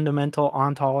the fundamental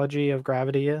ontology of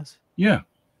gravity is? Yeah.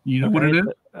 You know what it is?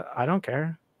 I don't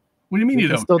care. What do you mean you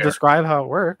don't still care? Describe how it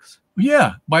works.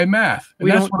 Yeah, by math.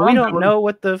 We don't know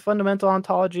what the fundamental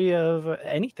ontology of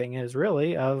anything is,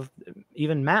 really, of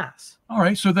even mass. All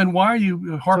right, so then why are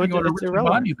you harping on a rigid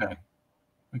body then?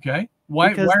 Okay,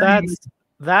 because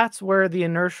that's where the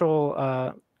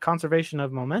inertial conservation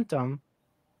of momentum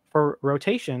for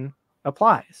rotation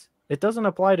applies. It doesn't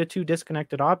apply to two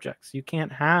disconnected objects. You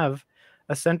can't have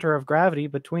a center of gravity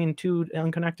between two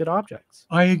unconnected objects.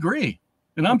 I agree.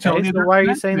 And I'm telling you, so why are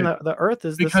you saying the Earth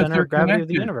is the center of gravity of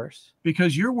the universe?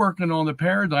 Because you're working on the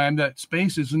paradigm that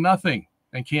space is nothing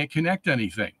and can't connect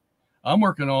anything. I'm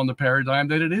working on the paradigm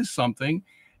that it is something,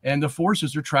 and the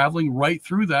forces are traveling right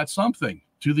through that something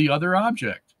to the other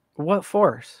object. What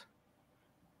force?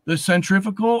 The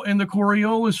centrifugal and the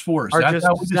Coriolis force. Are just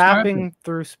zapping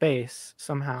through space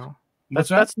somehow.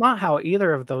 That's not how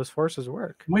either of those forces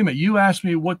work. Wait a minute. You asked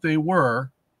me what they were,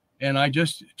 and I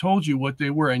just told you what they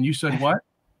were, and you said what?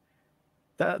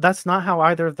 That's not how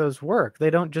either of those work.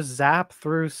 They don't just zap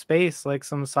through space like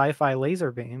some sci-fi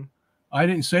laser beam. I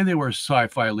didn't say they were a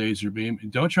sci-fi laser beam.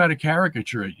 Don't try to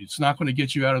caricature it. It's not going to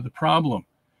get you out of the problem.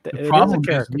 The problem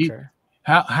is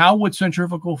how would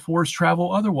centrifugal force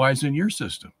travel otherwise in your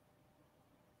system?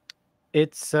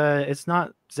 It's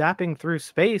not zapping through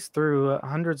space through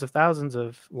hundreds of thousands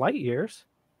of light years.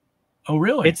 Oh,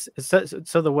 really? So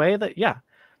the way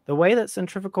that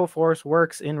centrifugal force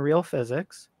works in real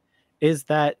physics is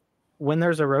that when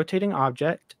there's a rotating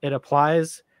object, it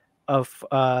applies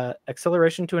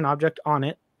acceleration to an object on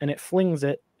it, and it flings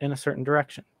it in a certain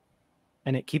direction,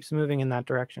 and it keeps moving in that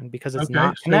direction because it's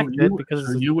not connected.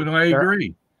 You and I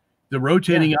agree. The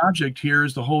rotating object here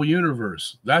is the whole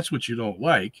universe. That's what you don't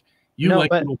like. You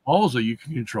like little balls that you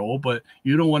can control, but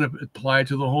you don't want to apply it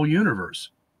to the whole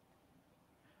universe.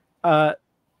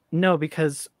 No,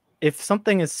 because if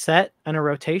something is set in a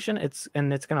rotation, it's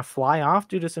going to fly off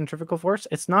due to centrifugal force.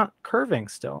 It's not curving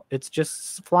still. It's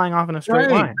just flying off in a straight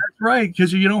line. That's right,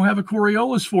 because you don't have a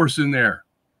Coriolis force in there.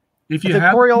 If you the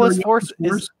have Coriolis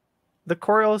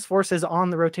force is on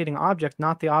the rotating object,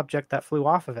 not the object that flew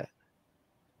off of it.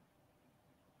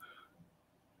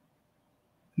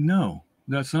 No,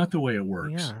 that's not the way it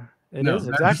works. Yeah, it No, is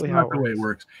that's exactly how not the way it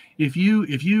works. If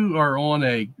you are on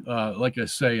a like I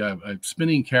say a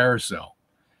spinning carousel,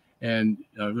 and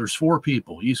there's 4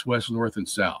 people, east, west, north, and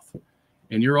south,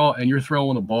 and you're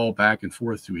throwing a ball back and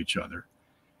forth to each other,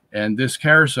 and this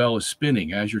carousel is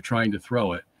spinning as you're trying to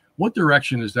throw it. What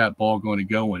direction is that ball going to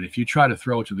go in if you try to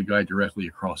throw it to the guy directly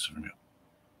across from you?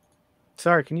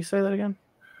 Sorry, can you say that again?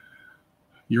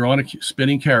 You're on a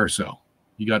spinning carousel.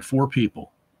 You got 4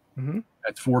 people. Mm-hmm.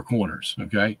 At 4 corners,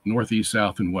 okay, north, east,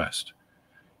 south, and west.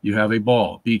 You have a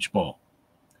ball, beach ball,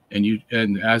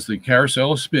 and as the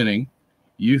carousel is spinning,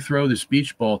 you throw this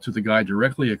beach ball to the guy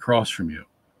directly across from you.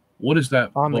 What is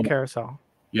that on ball? The carousel?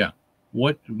 Yeah.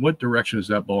 What direction is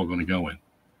that ball going to go in?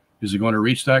 Is it going to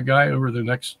reach that guy over the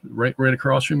next right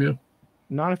across from you?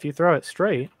 Not if you throw it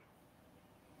straight.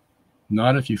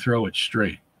 Not if you throw it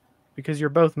straight. Because you're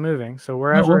both moving, so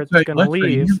wherever it's going to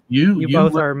leave, you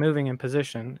both are moving in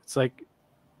position. It's like,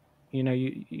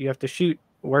 you have to shoot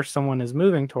where someone is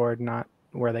moving toward, not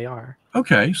where they are.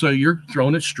 Okay, so you're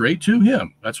throwing it straight to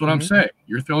him. That's what I'm saying.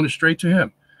 You're throwing it straight to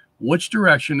him. Which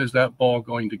direction is that ball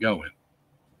going to go in?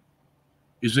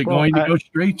 Is it going to go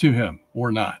straight to him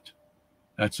or not?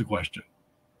 That's the question.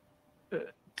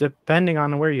 Depending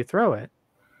on where you throw it.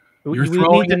 We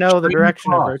need to know the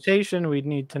direction of rotation. We'd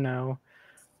need to know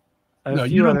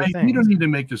you don't need to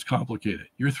make this complicated.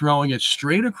 You're throwing it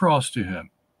straight across to him.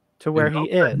 To where he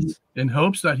is. In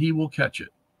hopes that he will catch it.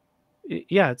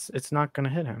 Yeah, it's not going to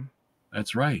hit him.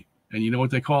 That's right. And you know what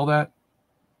they call that?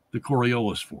 The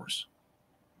Coriolis force.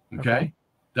 Okay?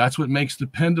 That's what makes the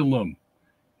pendulum,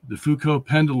 the Foucault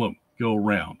pendulum, go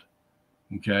around.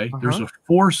 Okay? There's a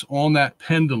force on that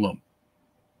pendulum.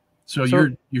 So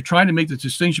you're trying to make the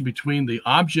distinction between the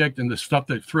object and the stuff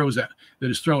that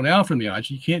is thrown out from the object.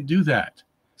 You can't do that.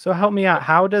 So help me out.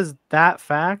 How does that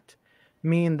fact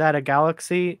mean that a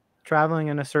galaxy traveling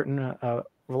in a certain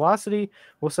velocity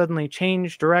will suddenly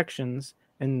change directions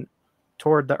and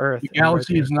toward the Earth? The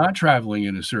galaxy is not traveling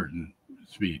in a certain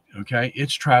speed. Okay,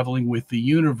 it's traveling with the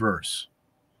universe.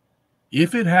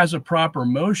 If it has a proper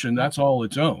motion, that's all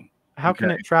its own. How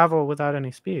can it travel without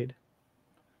any speed?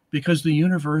 Because the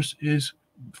universe is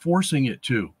forcing it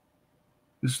to.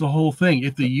 It's the whole thing.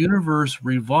 If the universe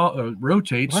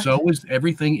rotates, so is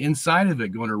everything inside of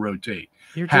it going to rotate.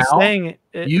 You're just saying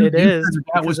it is.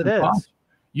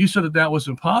 You said that was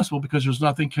impossible because there's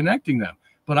nothing connecting them.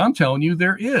 But I'm telling you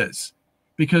there is.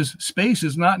 Because space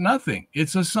is not nothing.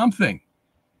 It's a something.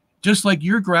 Just like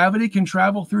your gravity can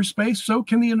travel through space, so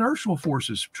can the inertial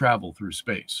forces travel through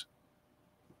space.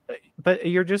 But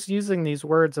you're just using these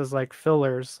words as like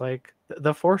fillers. Like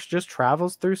the force just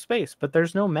travels through space, but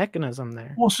there's no mechanism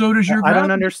there. Well, so does your gravity. I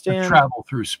don't understand. Travel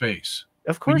through space.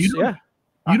 Of course, yeah.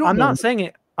 I'm not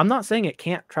saying it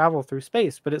can't travel through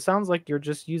space, but it sounds like you're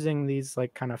just using these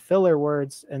like kind of filler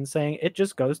words and saying it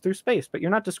just goes through space, but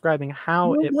you're not describing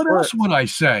how it works. What else would I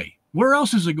say? Where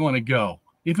else is it going to go?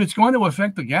 If it's going to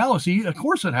affect the galaxy, of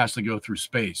course it has to go through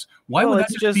space. Why would that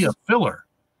just be a filler?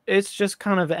 It's just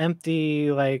kind of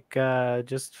empty, like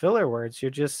just filler words. You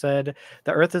just said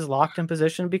the Earth is locked in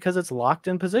position because it's locked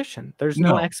in position. There's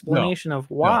no explanation of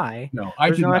why.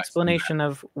 There's no explanation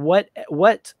of what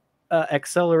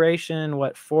acceleration,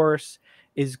 what force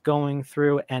is going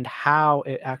through, and how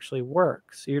it actually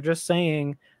works. You're just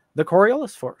saying the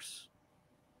Coriolis force.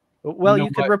 Well, you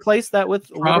could replace that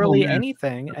with literally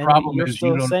anything, and you're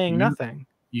still saying nothing.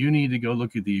 You need to go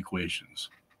look at the equations.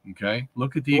 Okay,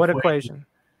 look at the what equation?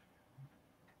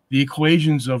 The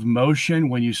equations of motion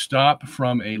when you stop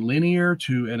from a linear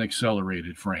to an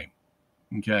accelerated frame.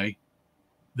 Okay,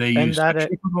 they use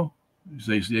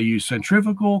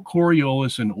centrifugal,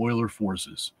 Coriolis, and Euler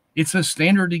forces. It's a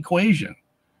standard equation.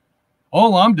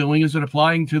 All I'm doing is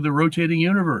applying to the rotating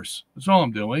universe. That's all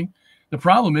I'm doing. The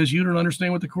problem is you don't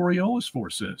understand what the Coriolis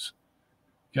force is.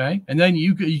 Okay, and then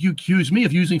you accuse me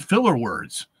of using filler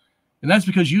words, and that's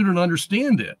because you don't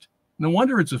understand it. No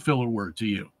wonder it's a filler word to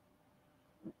you.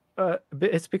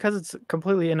 It's because it's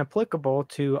completely inapplicable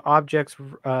to objects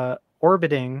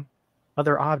orbiting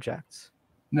other objects.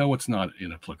 No, it's not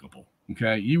inapplicable.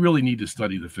 Okay, you really need to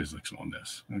study the physics on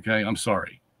this. Okay, I'm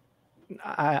sorry.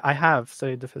 I have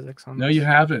studied the physics on this. No, you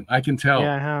haven't. I can tell.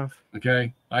 Yeah, I have.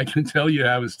 Okay, I can tell you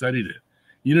haven't studied it.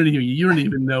 You don't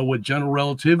even know what general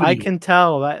relativity. I can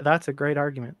tell that's a great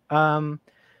argument. But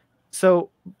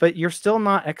you're still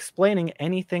not explaining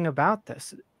anything about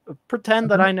this. Pretend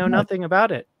that I know nothing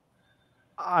about it.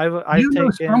 I've know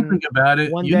something about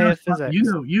it. One day of physics.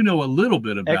 You know a little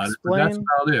bit about it, but that's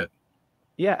about it.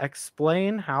 Yeah,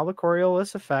 explain how the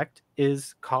Coriolis effect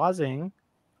is causing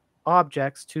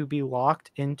objects to be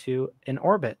locked into an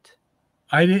orbit.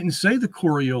 I didn't say the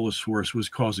Coriolis force was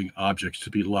causing objects to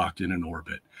be locked in an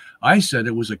orbit. I said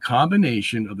it was a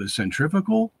combination of the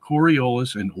centrifugal,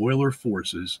 Coriolis, and Euler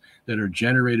forces that are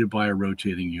generated by a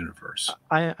rotating universe.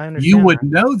 I understand. You would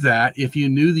know that if you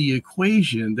knew the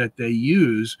equation that they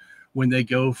use when they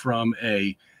go from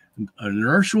an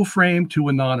inertial frame to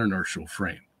a non-inertial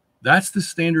frame. That's the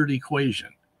standard equation.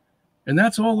 And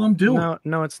that's all I'm doing.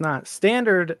 No, it's not.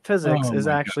 Standard physics is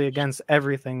actually against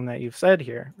everything that you've said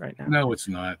here right now. No, it's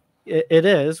not. It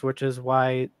is, which is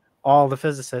why all the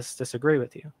physicists disagree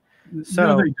with you. So,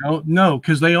 no, they don't. No,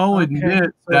 because they all admit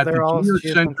that the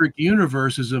geocentric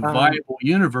universe is a viable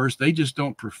universe. They just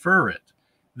don't prefer it.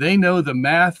 They know the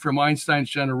math from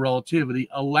Einstein's general relativity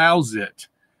allows it,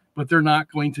 but they're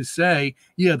not going to say,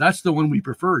 yeah, that's the one we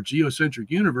prefer,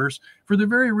 geocentric universe, for the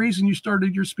very reason you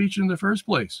started your speech in the first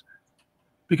place.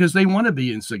 Because they want to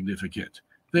be insignificant.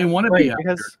 They want to be out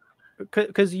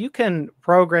because you can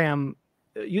program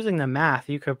using the math.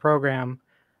 You could program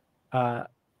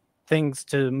things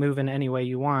to move in any way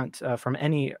you want from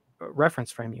any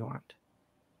reference frame you want,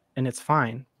 and it's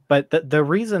fine. But the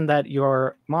reason that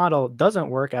your model doesn't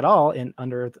work at all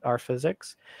under our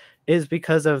physics is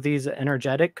because of these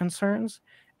energetic concerns.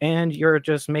 And you're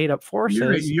just made up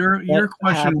forces. Your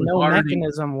question have was no already,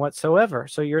 mechanism whatsoever.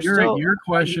 So your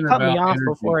question you cut about me off energy.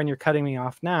 before, and you're cutting me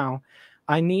off now.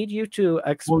 I need you to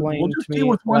explain we'll to me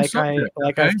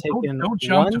I've taken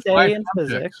one day in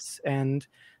physics and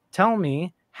tell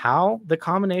me how the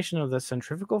combination of the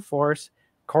centrifugal force,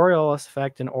 Coriolis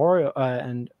effect, and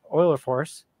Euler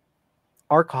force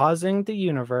are causing the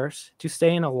universe to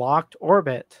stay in a locked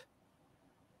orbit.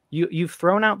 You've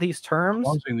thrown out these terms,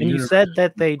 and you said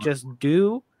that they just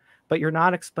do, but you're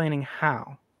not explaining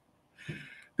how.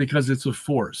 Because it's a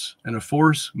force, and a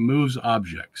force moves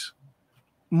objects.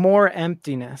 More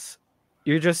emptiness.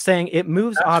 You're just saying it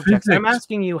moves objects. Physics. I'm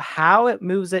asking you how it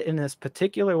moves it in this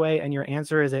particular way, and your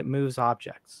answer is it moves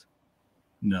objects.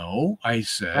 No, I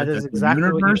said that exactly the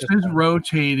universe is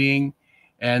rotating,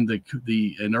 and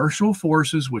the inertial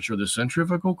forces, which are the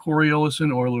centrifugal, Coriolis,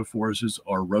 and Euler forces,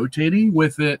 are rotating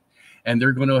with it, and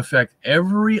they're going to affect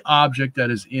every object that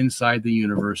is inside the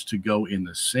universe to go in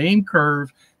the same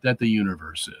curve that the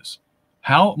universe is.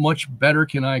 How much better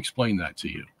can I explain that to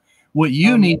you? What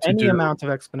you need to do... Any amount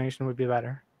of explanation would be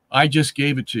better. I just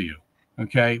gave it to you.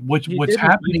 Okay? What's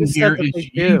happening here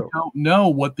is you don't know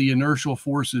what the inertial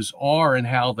forces are and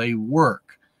how they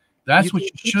work. That's what you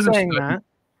should have studied.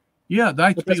 Yeah,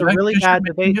 that's a really bad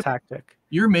debate tactic.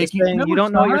 You're making you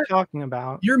don't know what you're talking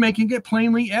about. You're making it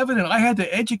plainly evident. I had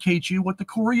to educate you what the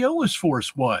Coriolis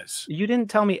force was. You didn't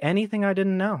tell me anything I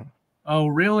didn't know. Oh,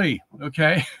 really?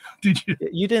 Okay. Did you?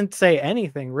 You didn't say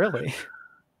anything, really.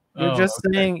 You're just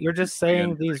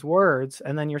saying these words,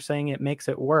 and then you're saying it makes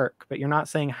it work, but you're not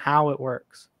saying how it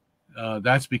works.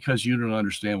 That's because you don't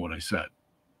understand what I said.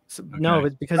 So, okay. No,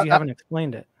 it's because you haven't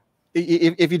explained it.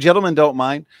 If you gentlemen don't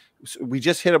mind, we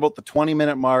just hit about the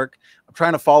 20-minute mark. I'm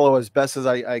trying to follow as best as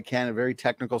I can. A very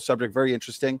technical subject, very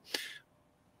interesting.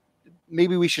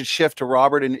 Maybe we should shift to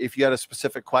Robert, and if you had a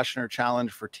specific question or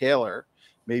challenge for Taylor,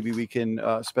 maybe we can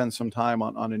spend some time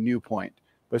on a new point.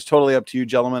 But it's totally up to you,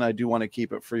 gentlemen. I do want to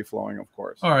keep it free-flowing, of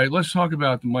course. All right, let's talk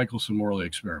about the Michelson-Morley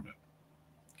experiment,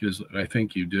 because I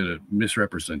think you did a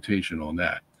misrepresentation on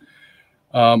that.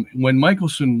 When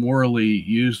Michelson-Morley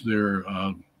used their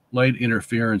light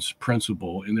interference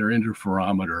principle in their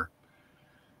interferometer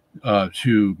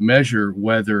to measure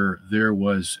whether there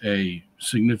was a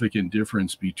significant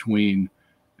difference between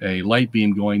a light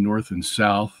beam going north and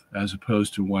south as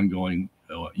opposed to one going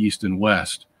east and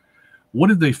west, what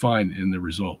did they find in the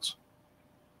results?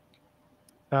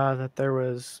 That there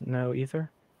was no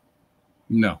ether?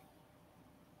 No.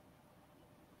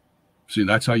 See,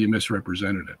 that's how you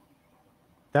misrepresented it.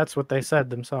 That's what they said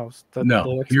themselves. No.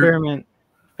 The experiment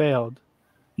failed.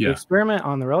 Yeah. The experiment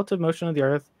on the relative motion of the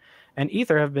Earth and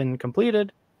ether have been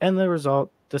completed, and the result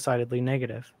decidedly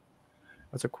negative.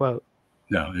 That's a quote.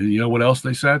 No. You know what else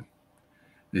they said?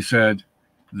 They said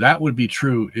that would be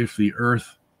true if the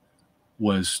Earth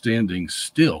was standing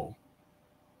still.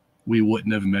 We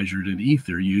wouldn't have measured an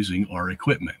ether using our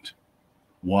equipment.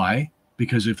 Why?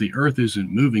 Because if the Earth isn't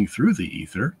moving through the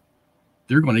ether,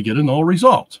 they're going to get a null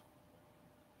result.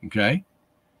 Okay?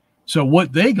 So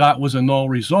what they got was a null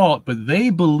result, but they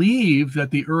believed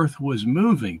that the Earth was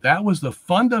moving. That was the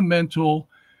fundamental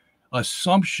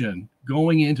assumption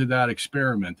going into that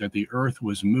experiment, that the Earth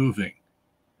was moving.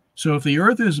 So if the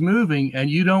Earth is moving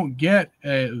and you don't get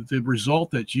the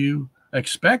result that you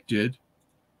expected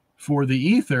for the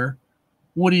ether,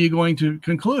 what are you going to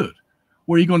conclude?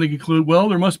 Well, are you going to conclude, well,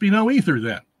 there must be no ether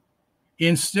then?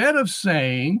 Instead of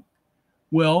saying,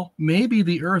 Well, maybe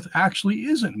the Earth actually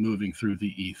isn't moving through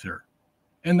the ether.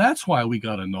 And that's why we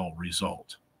got a null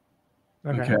result.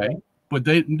 Okay. But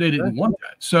they didn't want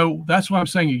that. So that's why I'm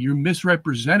saying you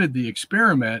misrepresented the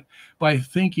experiment by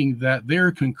thinking that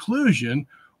their conclusion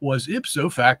was ipso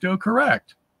facto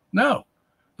correct. No,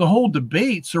 the whole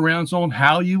debate surrounds on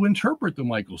how you interpret the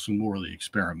Michelson-Morley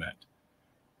experiment.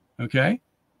 Okay.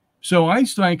 So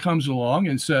Einstein comes along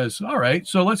and says, all right,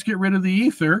 so let's get rid of the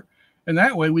ether. And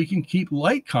that way we can keep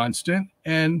light constant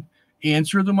and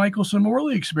answer the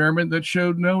Michelson-Morley experiment that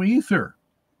showed no ether.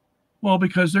 Well,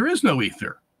 because there is no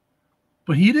ether.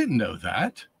 But he didn't know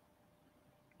that.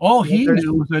 All he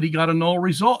knew was that he got a null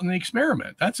result in the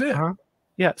experiment. That's it.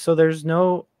 Yeah, so there's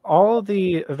no, all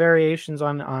the variations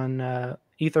on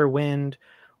ether wind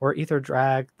or ether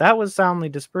drag, that was soundly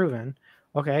disproven.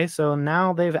 Okay, so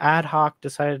now they've ad hoc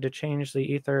decided to change the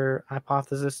ether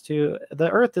hypothesis to the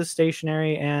Earth is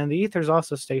stationary and the ether is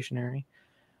also stationary.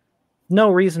 No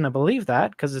reason to believe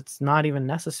that because it's not even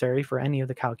necessary for any of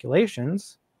the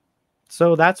calculations.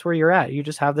 So that's where you're at. You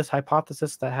just have this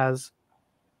hypothesis that has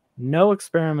no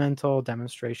experimental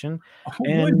demonstration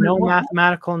and no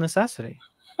mathematical necessity.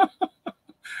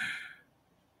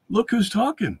 Look who's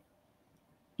talking.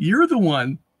 You're the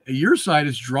one, your side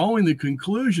is drawing the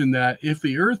conclusion that if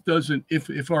the Earth doesn't,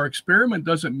 if our experiment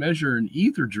doesn't measure an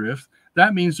ether drift,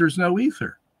 that means there's no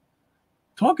ether.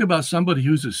 Talk about somebody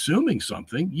who's assuming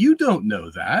something. You don't know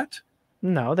that.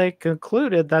 No, they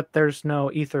concluded that there's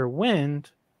no ether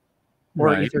wind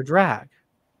or ether drag.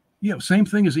 Yeah, same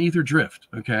thing as ether drift,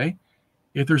 okay?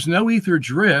 If there's no ether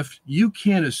drift, you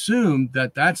can't assume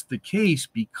that that's the case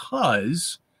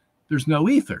because there's no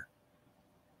ether.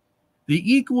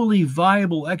 The equally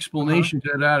viable explanation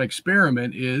to that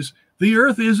experiment is the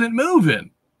Earth isn't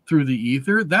moving through the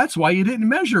ether. That's why you didn't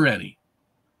measure any.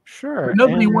 Sure. But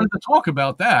nobody wanted to talk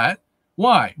about that.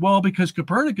 Why? Well, because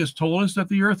Copernicus told us that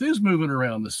the Earth is moving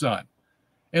around the sun.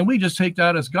 And we just take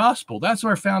that as gospel. That's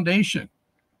our foundation.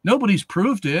 Nobody's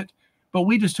proved it, but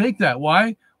we just take that.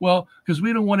 Why? Well, because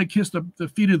we don't want to kiss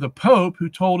the feet of the Pope who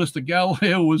told us that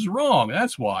Galileo was wrong.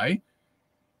 That's why.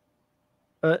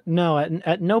 No,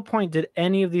 at no point did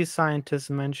any of these scientists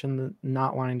mention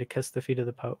not wanting to kiss the feet of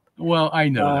the Pope. Well, I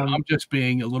know that. I'm just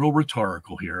being a little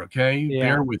rhetorical here, okay? Yeah.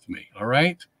 Bear with me, all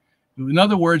right? In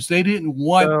other words, they didn't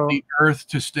want the Earth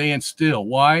to stand still.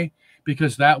 Why?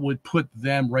 Because that would put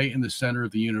them right in the center of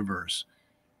the universe.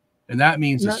 And that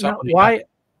means that somebody...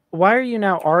 Why are you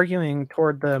now arguing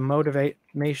toward the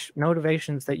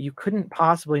motivations that you couldn't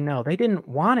possibly know? They didn't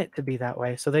want it to be that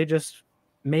way, so they just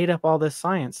made up all this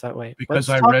science that way. Because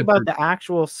Let's talk about the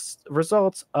actual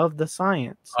results of the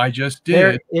science. I just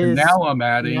did. And now I'm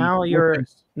adding. Now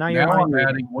I'm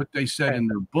adding what they said in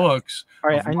their books. All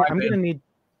right, I'm going to need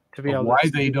to be able why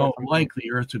they don't like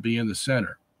the Earth to be in the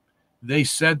center. They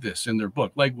said this in their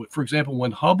book. Like, for example,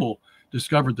 when Hubble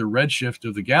discovered the redshift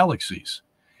of the galaxies.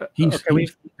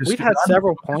 We've had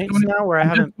several points now where I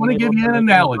haven't. I'm going to give you an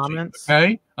analogy.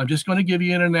 Okay, I'm just going to give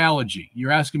you an analogy.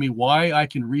 You're asking me why I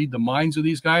can read the minds of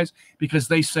these guys because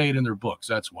they say it in their books.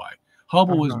 That's why.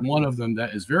 Hubble is one of them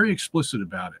that is very explicit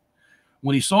about it.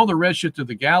 When he saw the redshift of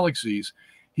the galaxies,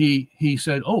 he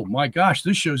said, "Oh my gosh,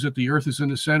 this shows that the Earth is in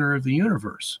the center of the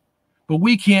universe." But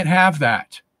we can't have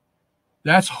that.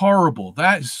 That's horrible.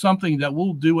 That is something that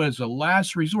we'll do as a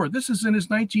last resort. This is in his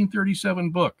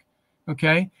 1937 book.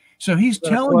 Okay, so he's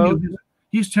telling you,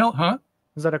 Is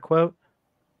that a quote?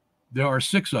 There are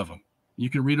 6 of them. You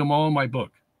can read them all in my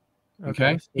book.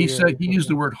 Okay, so he used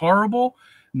the word horrible,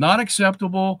 not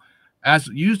acceptable, as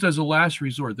used as a last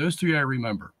resort. Those 3 I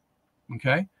remember.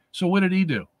 Okay, so what did he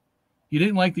do? He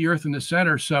didn't like the Earth in the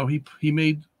center, so he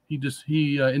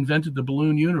invented the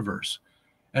balloon universe,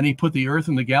 and he put the Earth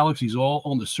and the galaxies all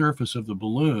on the surface of the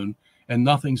balloon, and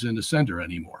nothing's in the center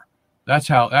anymore. That's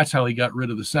how he got rid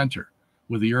of the center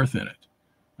with the Earth in it.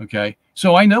 Okay,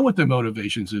 so I know what the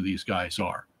motivations of these guys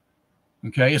are.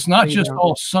 Okay, it's not just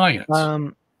all science.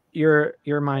 You're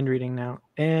mind reading now,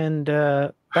 and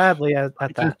badly at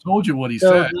that. I just told you what he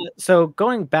said. So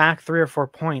going back 3 or 4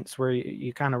 points where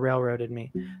you kind of railroaded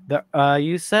me.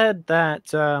 You said that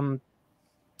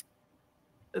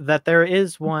that there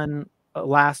is one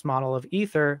last model of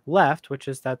ether left, which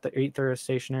is that the ether is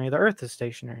stationary, the Earth is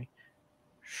stationary.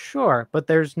 Sure, but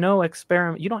there's no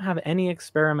experiment. You don't have any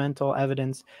experimental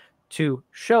evidence to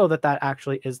show that that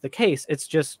actually is the case. It's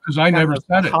just because I never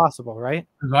said it. Possible, right?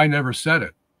 Because I never said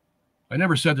it. I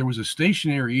never said there was a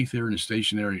stationary ether and a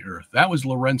stationary Earth. That was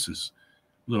Lorentz's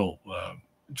little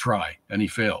try, and he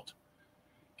failed.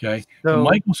 Okay, so the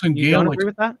Michelson you don't agree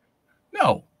with that?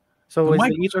 No. So is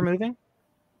the ether moving?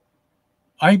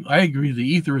 I agree the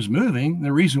ether is moving.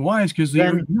 The reason why is because the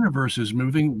Then- universe is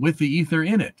moving with the ether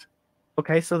in it.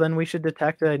 Okay, so then we should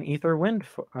detect an ether wind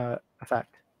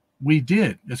effect. We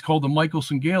did. It's called the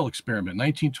Michelson-Gale experiment,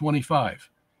 1925.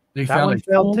 They That found one a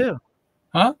failed full, too.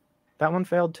 Huh? That one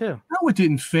failed too. No, it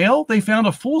didn't fail. They found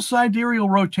a full sidereal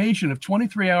rotation of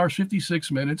 23 hours,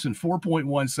 56 minutes, and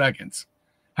 4.1 seconds.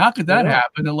 How could that Yeah.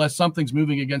 happen unless something's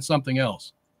moving against something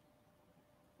else?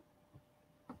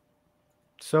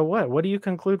 So what? What do you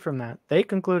conclude from that? They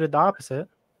concluded the opposite.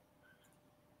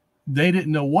 They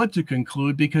didn't know what to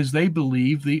conclude because they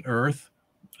believed the Earth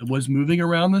was moving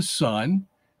around the sun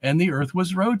and the Earth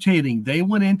was rotating. They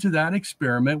went into that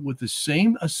experiment with the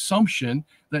same assumption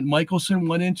that Michelson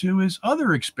went into his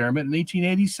other experiment in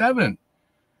 1887.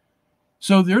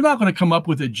 So they're not going to come up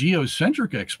with a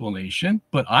geocentric explanation,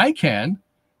 but I can.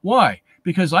 Why?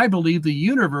 Because I believe the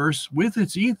universe with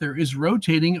its ether is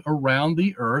rotating around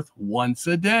the Earth once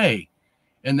a day.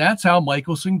 And that's how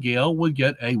Michelson-Gale would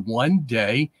get a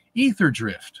one-day ether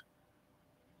drift.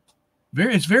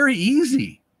 It's very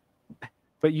easy.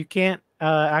 But you can't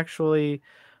actually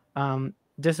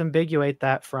disambiguate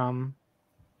that from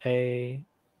a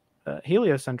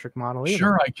heliocentric model either.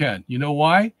 Sure, I can. You know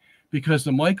why? Because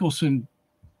the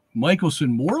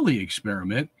Michelson-Morley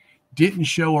experiment didn't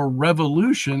show a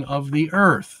revolution of the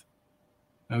Earth.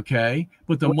 Okay?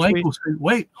 But the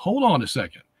wait, hold on a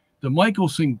second. The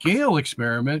Michelson-Gale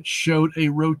experiment showed a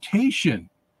rotation.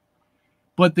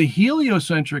 But the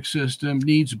heliocentric system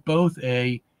needs both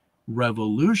a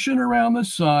revolution around the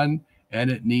sun and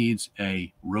it needs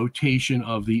a rotation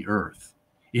of the Earth.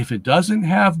 If it doesn't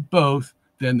have both,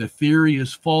 then the theory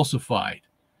is falsified.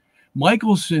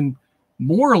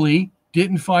 Michelson-Morley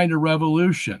didn't find a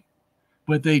revolution,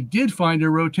 but they did find a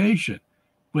rotation.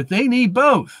 But they need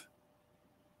both.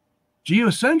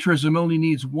 Geocentrism only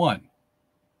needs one.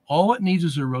 All it needs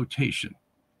is a rotation.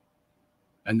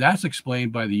 And that's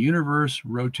explained by the universe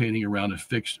rotating around a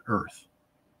fixed Earth.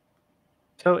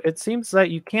 So it seems that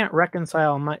you can't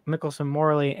reconcile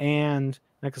Michelson-Morley and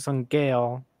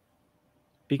Michelson-Gale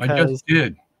because I just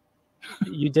did.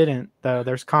 You didn't, though.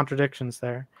 There's contradictions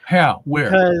there. How? Where?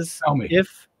 Because Tell me.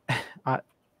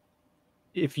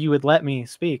 If you would let me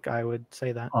speak, I would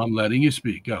say that. I'm letting you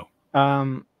speak. Go.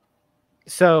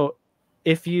 So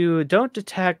if you don't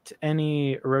detect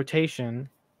any rotation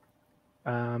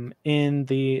in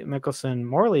the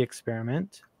Michelson-Morley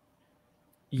experiment,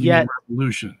 yet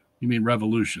revolution. You mean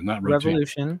revolution, not rotation.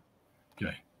 Revolution.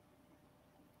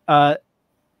 Okay.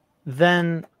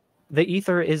 Then the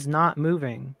ether is not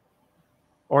moving,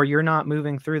 or you're not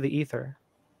moving through the ether,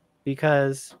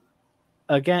 because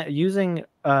again, using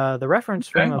the reference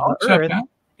frame of the Earth,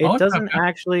 it doesn't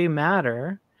actually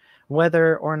matter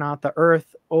whether or not the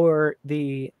Earth or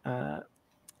the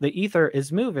ether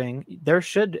is moving.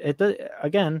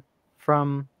 Again,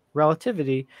 from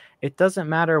relativity, it doesn't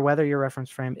matter whether your reference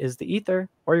frame is the ether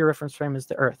or your reference frame is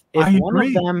the Earth. If one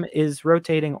of them is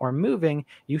rotating or moving,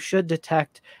 you should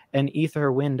detect an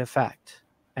ether wind effect.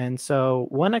 And so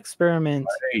one experiment,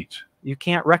 you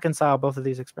can't reconcile both of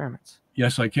these experiments.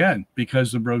 Yes, I can,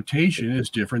 because the rotation is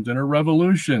different than a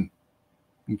revolution.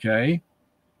 Okay?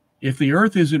 If the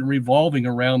Earth isn't revolving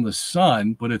around the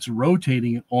sun, but it's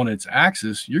rotating on its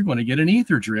axis, you're going to get an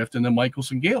ether drift in the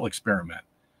Michelson-Gale experiment.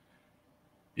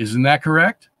 Isn't that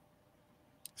correct?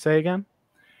 Say again?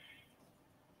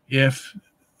 If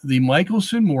the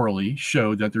Michelson-Morley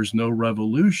showed that there's no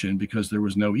revolution because there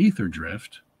was no ether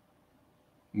drift,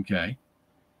 okay,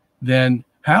 then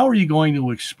how are you going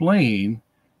to explain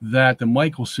that the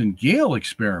Michelson-Gale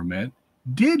experiment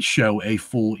did show a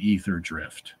full ether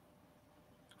drift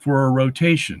for a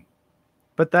rotation?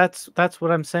 But that's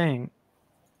what I'm saying,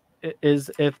 is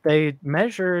if they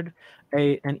measured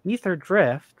an ether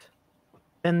drift,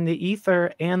 then the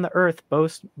ether and the Earth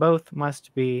both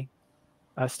must be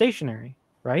stationary,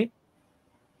 right?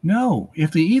 No,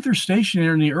 if the ether's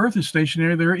stationary and the Earth is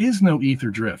stationary, there is no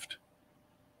ether drift.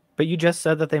 But you just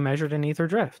said that they measured an ether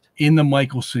drift in the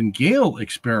Michelson-Gale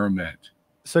experiment.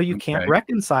 So you can't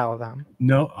reconcile them.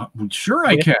 No, sure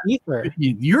I can. Ether.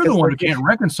 You're the one who can't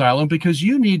reconcile them because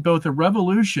you need both a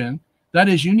revolution, that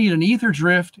is, you need an ether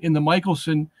drift in the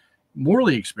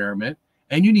Michelson-Morley experiment,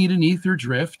 and you need an ether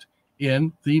drift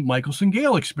in the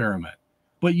Michelson-Gale experiment.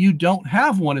 But you don't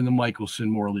have one in the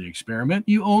Michelson-Morley experiment.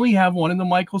 You only have one in the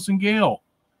Michelson-Gale.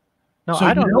 No, so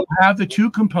you don't have the two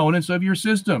components of your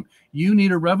system. You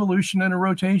need a revolution and a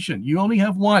rotation. You only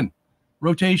have one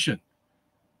rotation.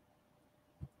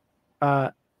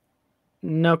 No,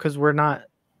 because we're not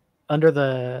under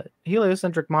the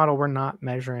heliocentric model. We're not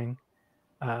measuring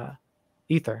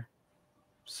ether.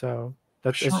 So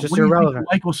That's Sure. it's just What do you think irrelevant.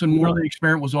 the Michelson-Morley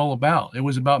experiment was all about? It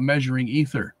was about measuring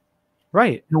ether.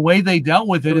 Right. The way they dealt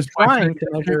with it They is were by trying saying, to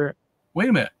measure. wait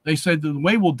a minute. They said the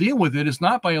way we'll deal with it is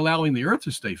not by allowing the Earth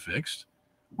to stay fixed.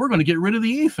 We're going to get rid of the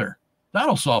ether.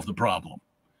 That'll solve the problem.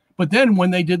 But then when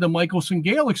they did the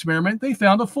Michelson-Gale experiment, they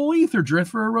found a full ether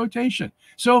drift for a rotation.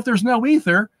 So if there's no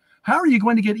ether, how are you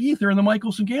going to get ether in the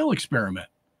Michelson-Gale experiment?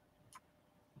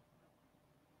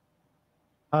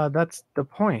 That's the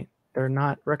point. They're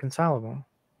not reconcilable.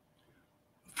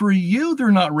 For you,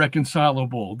 they're not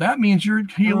reconcilable. That means your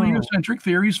heliocentric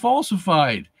theory is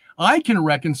falsified. I can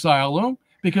reconcile them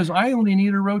because I only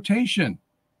need a rotation.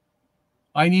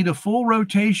 I need a full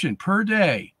rotation per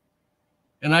day.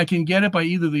 And I can get it by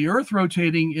either the Earth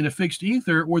rotating in a fixed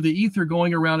ether or the ether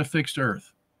going around a fixed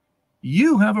Earth.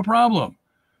 You have a problem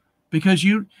because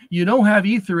you don't have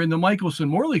ether in the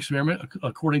Michelson-Morley experiment,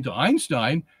 according to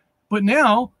Einstein, but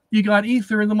now you got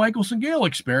ether in the Michelson-Gale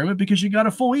experiment because you got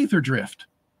a full ether drift.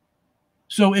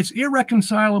 So it's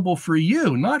irreconcilable for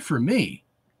you, not for me.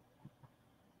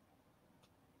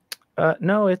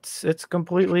 No, it's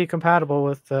completely compatible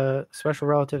with special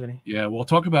relativity. Yeah, we'll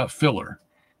talk about filler.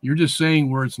 You're just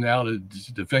saying words now to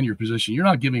defend your position. You're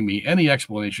not giving me any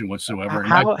explanation whatsoever.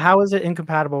 How is it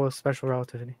incompatible with special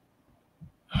relativity?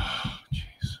 Oh,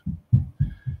 jeez.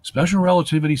 Special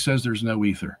relativity says there's no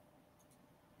ether.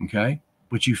 Okay?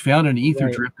 But you found an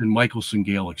ether drift in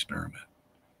Michelson-Gale experiment.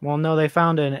 Well, no, they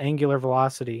found an angular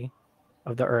velocity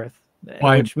of the Earth.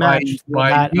 By using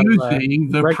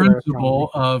the principle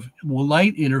of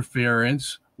light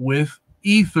interference with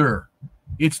ether.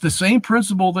 It's the same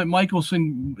principle that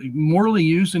Michelson-Morley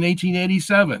used in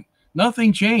 1887.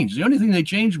 Nothing changed. The only thing they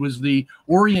changed was the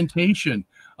orientation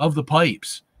of the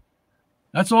pipes.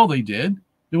 That's all they did.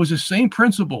 It was the same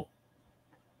principle.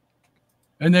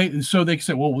 And so they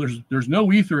said, well, there's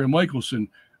no ether in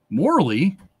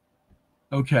Michelson-Morley.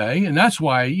 Okay, and that's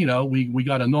why we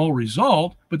got a null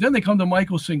result. But then they come to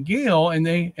Michelson-Gale,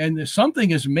 and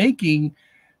something is making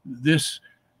this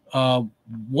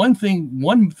one thing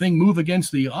move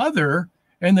against the other,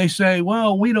 and they say,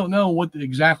 well, we don't know what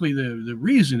exactly the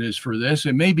reason is for this.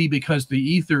 It may be because the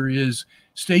ether is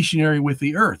stationary with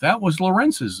the Earth. That was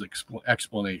Lorentz's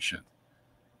explanation.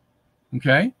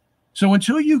 Okay, so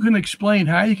until you can explain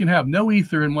how you can have no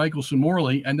ether in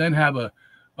Michelson-Morley and then have a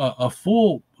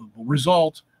full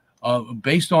result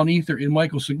based on ether in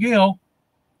Michelson-Gale,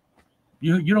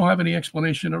 you don't have any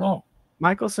explanation at all.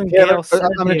 Michelson-Gale. Taylor,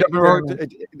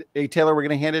 we're going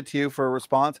to hand it to you for a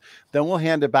response. Then we'll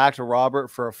hand it back to Robert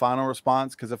for a final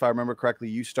response, because if I remember correctly,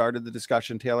 you started the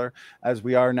discussion, Taylor, as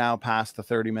we are now past the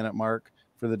 30-minute mark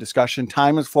for the discussion.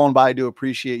 Time has flown by. I do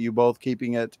appreciate you both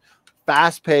keeping it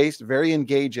fast-paced, very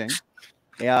engaging,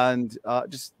 and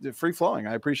just free-flowing.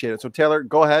 I appreciate it. So, Taylor,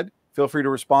 go ahead. Feel free to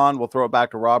respond. We'll throw it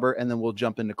back to Robert, and then we'll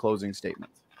jump into closing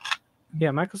statements.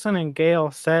 Yeah, Michelson and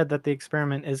Gale said that the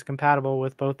experiment is compatible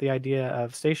with both the idea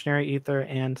of stationary ether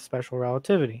and special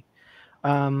relativity.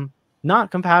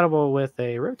 Not compatible with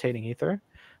a rotating ether,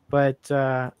 but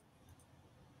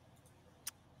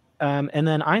and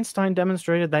then Einstein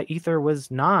demonstrated that ether was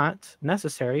not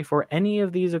necessary for any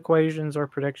of these equations or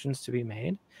predictions to be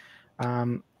made.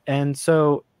 And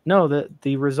so, no,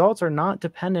 the results are not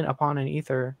dependent upon an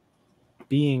ether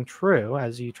being true,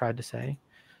 as you tried to say.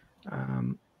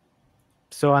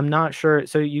 So I'm not sure.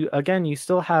 So you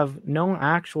still have no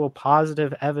actual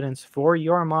positive evidence for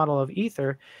your model of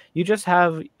ether. You just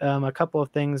have a couple of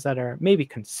things that are maybe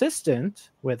consistent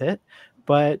with it,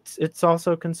 but it's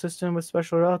also consistent with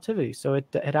special relativity. So it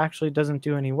actually doesn't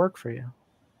do any work for you.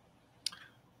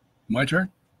 My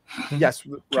turn? Yes,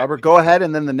 Robert, go ahead.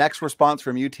 And then the next response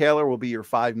from you, Taylor, will be your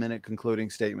 5-minute concluding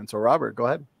statement. So Robert, go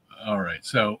ahead. All right.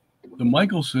 So the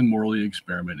Michelson-Morley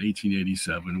experiment,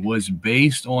 1887, was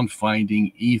based on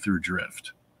finding ether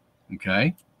drift.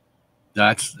 Okay,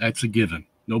 that's a given.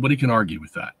 Nobody can argue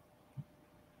with that.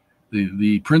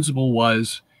 The principle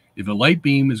was, if a light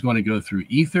beam is going to go through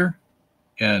ether,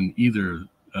 and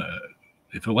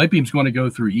if a light beam is going to go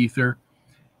through ether,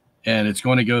 and it's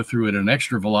going to go through at an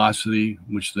extra velocity,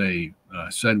 which they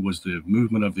said was the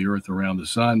movement of the Earth around the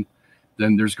sun,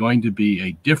 then there's going to be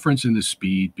a difference in the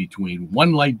speed between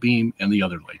one light beam and the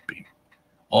other light beam,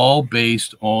 all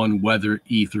based on whether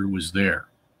ether was there.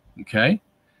 Okay?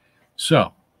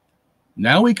 So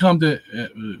now we come to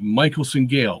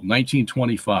Michelson-Gale,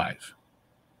 1925.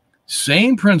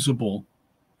 Same principle.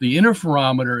 The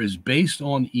interferometer is based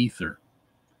on ether.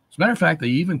 As a matter of fact, they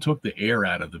even took the air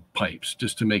out of the pipes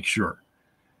just to make sure.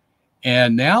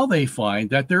 And now they find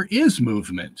that there is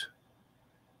movement.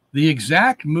 The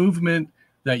exact movement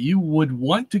that you would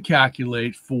want to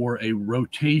calculate for a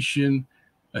rotation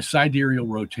a sidereal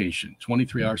rotation,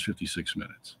 23 hours, 56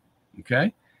 minutes.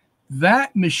 Okay.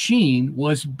 That machine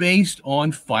was based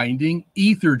on finding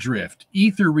ether drift,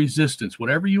 ether resistance,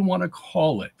 whatever you want to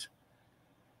call it.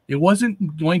 It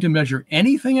wasn't going to measure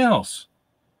anything else.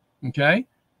 Okay.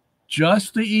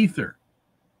 Just the ether.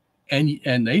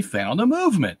 And they found a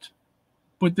movement.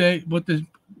 But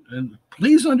and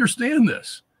please understand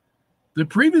this. The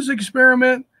previous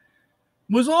experiment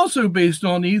was also based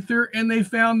on ether, and they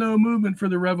found no movement for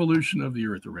the revolution of the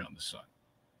Earth around the sun.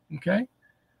 Okay?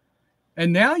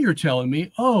 And now you're telling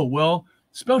me, oh, well,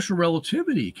 special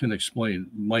relativity can explain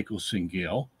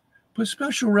Michelson-Gale, but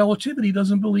special relativity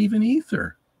doesn't believe in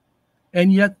ether.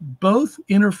 And yet both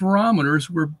interferometers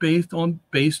were based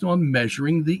on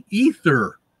measuring the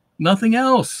ether, nothing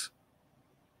else.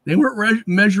 They weren't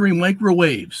measuring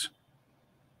microwaves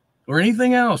or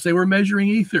anything else. They were measuring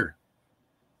ether.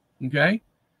 Okay?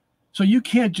 So you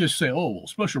can't just say, oh, well,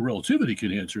 special relativity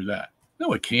can answer that.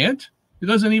 No, it can't. It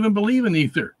doesn't even believe in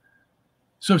ether.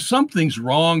 So something's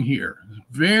wrong here.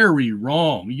 Very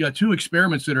wrong. You got two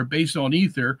experiments that are based on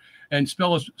ether and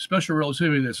special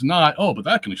relativity that's not. Oh, but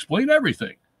that can explain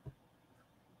everything.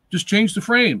 Just change the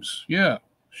frames. Yeah,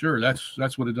 sure.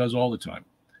 That's what it does all the time.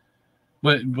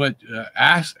 But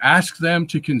ask them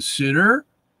to consider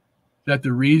that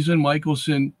the reason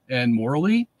Michelson and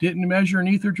Morley didn't measure an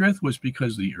ether drift was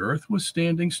because the Earth was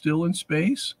standing still in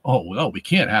space. Oh, well, we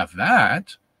can't have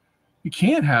that. We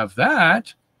can't have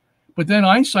that. But then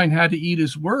Einstein had to eat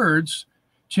his words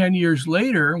 10 years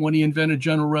later when he invented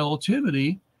general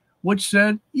relativity, which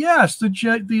said, yes, the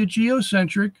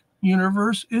geocentric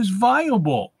universe is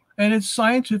viable and it's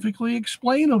scientifically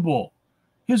explainable.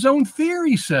 His own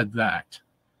theory said that.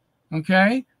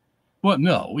 Okay? But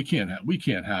no, we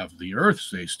can't have the Earth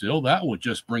stay still. That would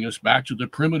just bring us back to the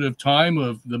primitive time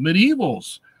of the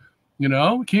medievals. You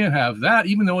know, we can't have that,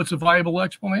 even though it's a viable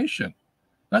explanation.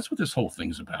 That's what this whole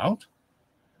thing's about.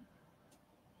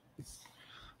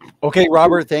 Okay,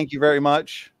 Robert, thank you very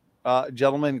much.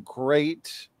 Gentlemen,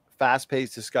 great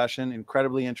fast-paced discussion,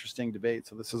 incredibly interesting debate.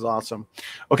 So this is awesome.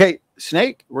 Okay,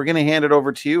 Snake, we're going to hand it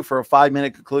over to you for a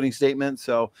 5-minute concluding statement.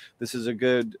 So this is a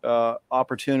good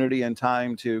opportunity and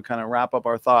time to kind of wrap up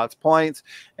our thoughts, points,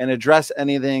 and address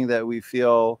anything that we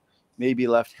feel may be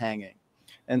left hanging.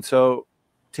 And so,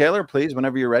 Taylor, please,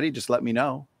 whenever you're ready, just let me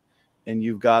know. And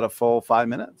you've got a full 5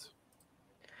 minutes.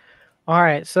 All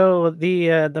right, so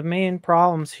the main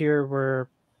problems here were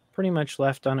pretty much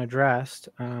left unaddressed.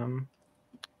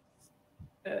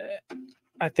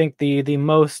 I think the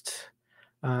most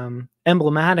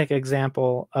emblematic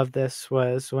example of this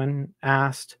was when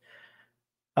asked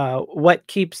what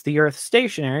keeps the Earth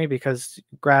stationary, because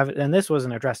gravity, and this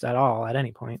wasn't addressed at all at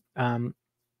any point.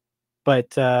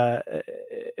 But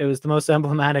it was the most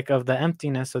emblematic of the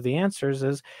emptiness of the answers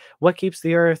is what keeps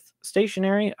the Earth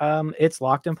stationary? It's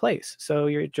locked in place. So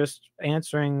you're just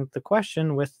answering the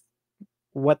question with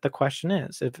what the question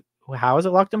is. How is it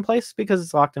locked in place? Because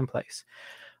it's locked in place.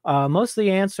 Most of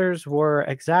the answers were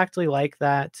exactly like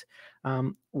that.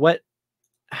 How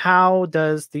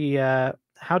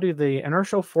do the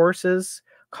inertial forces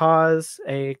cause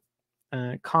a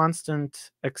constant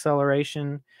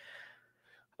acceleration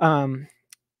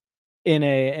in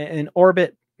an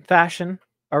orbit fashion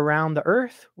around the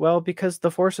Earth? Well, because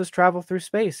the forces travel through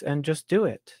space and just do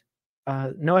it.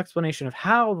 No explanation of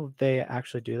how they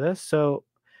actually do this. So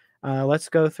let's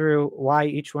go through why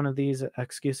each one of these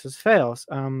excuses fails.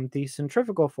 The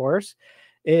centrifugal force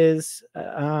is,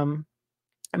 I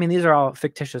mean, these are all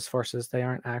fictitious forces. They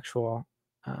aren't actual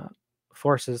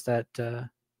forces that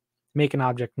make an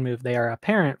object move. They are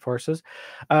apparent forces.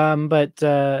 But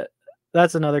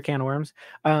that's another can of worms.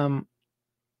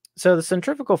 So the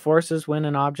centrifugal force is when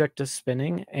an object is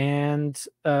spinning and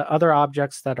other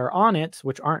objects that are on it,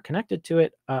 which aren't connected to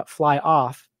it, fly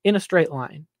off in a straight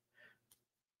line.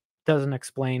 Doesn't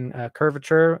explain curved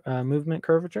movement,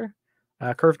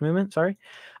 sorry.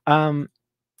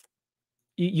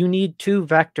 You need two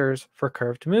vectors for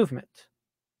curved movement.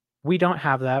 We don't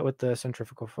have that with the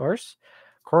centrifugal force.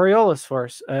 Coriolis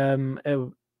force,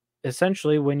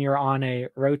 essentially when you're on a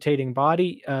rotating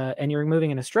body and you're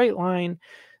moving in a straight line,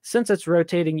 since it's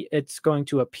rotating, it's going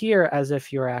to appear as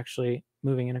if you're actually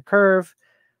moving in a curve.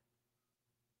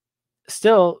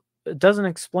 Still, it doesn't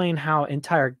explain how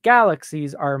entire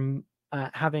galaxies are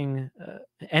having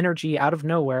energy out of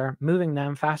nowhere, moving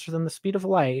them faster than the speed of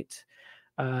light,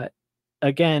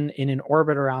 again, in an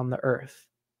orbit around the Earth.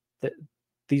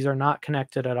 These are not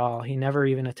connected at all. He never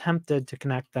even attempted to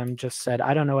connect them, just said,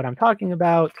 I don't know what I'm talking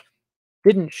about,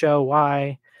 didn't show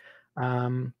why.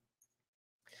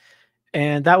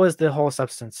 And that was the whole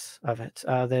substance of it.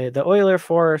 The Euler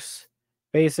force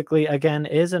basically, again,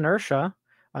 is inertia.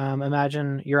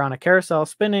 Imagine you're on a carousel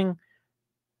spinning.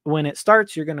 When it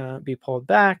starts, you're going to be pulled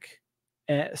back.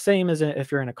 Same as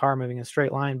if you're in a car moving in a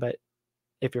straight line, but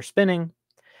if you're spinning,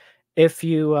 if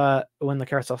you when the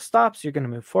carousel stops, you're going to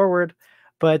move forward.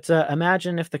 But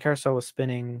imagine if the carousel was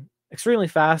spinning extremely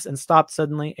fast and stopped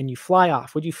suddenly, and you fly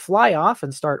off. Would you fly off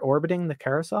and start orbiting the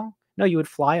carousel? No, you would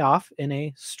fly off in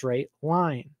a straight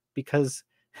line, because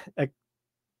a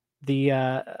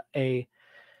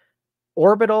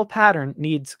orbital pattern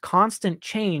needs constant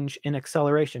change in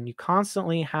acceleration. You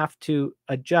constantly have to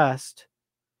adjust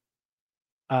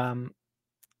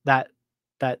that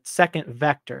second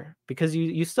vector, because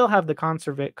you still have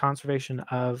the conservation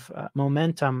of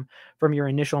momentum from your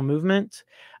initial movement,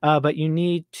 but you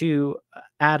need to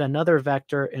add another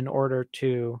vector in order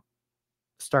to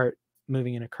start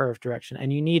moving in a curved direction,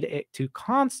 and you need it to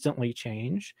constantly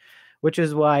change, which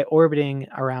is why orbiting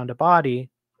around a body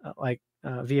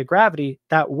via gravity,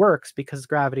 that works, because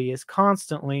gravity is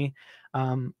constantly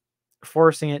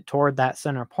forcing it toward that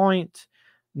center point,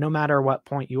 no matter what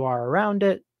point you are around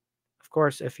it. Of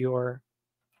course, if you're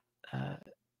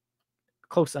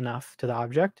close enough to the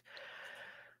object.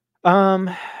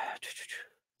 And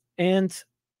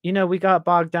we got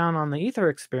bogged down on the ether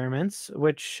experiments,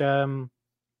 which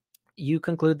you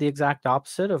conclude the exact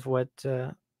opposite of what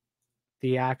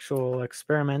the actual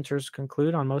experimenters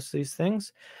conclude on most of these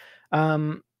things.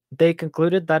 They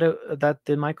concluded that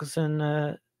the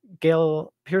Michelson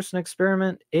Gale Pearson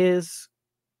experiment is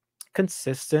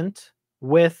consistent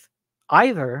with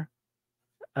either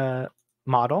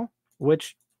model,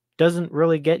 which doesn't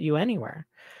really get you anywhere.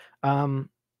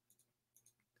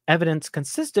 Evidence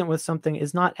consistent with something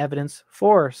is not evidence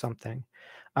for something.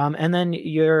 And then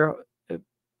your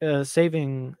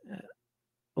saving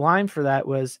line for that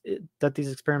was that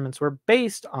these experiments were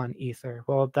based on ether.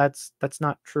 Well, that's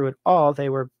not true at all. They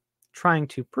were trying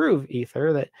to prove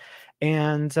ether,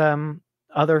 and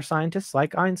other scientists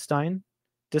like Einstein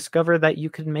discovered that you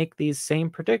could make these same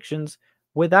predictions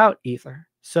without ether.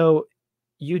 So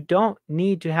you don't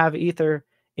need to have ether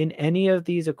in any of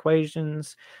these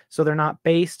equations. So they're not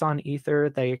based on ether.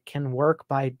 They can work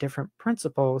by different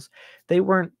principles. They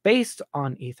weren't based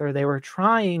on ether. They were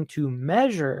trying to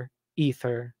measure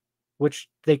ether, which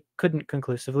they couldn't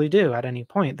conclusively do at any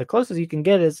point. The closest you can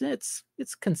get is it's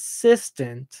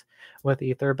consistent with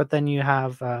ether, but then you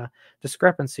have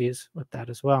discrepancies with that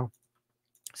as well.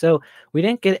 So we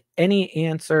didn't get any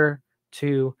answer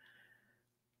to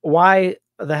why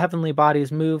the heavenly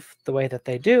bodies move the way that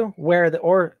they do,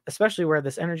 or especially where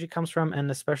this energy comes from, and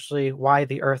especially why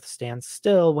the Earth stands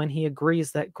still when he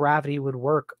agrees that gravity would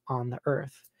work on the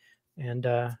Earth. And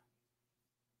I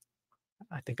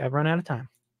think I've run out of time.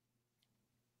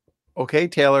 Okay,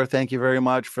 Taylor, thank you very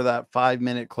much for that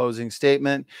 5-minute closing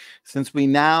statement. Since we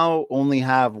now only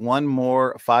have one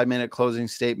more 5-minute closing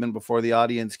statement before the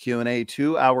audience Q&A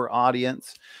to our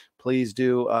audience, please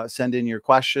do send in your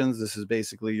questions. This is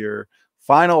basically your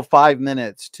final 5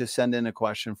 minutes to send in a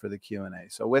question for the Q&A.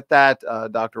 So with that,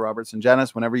 Dr. Robert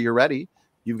Sungenis, whenever you're ready,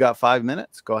 you've got 5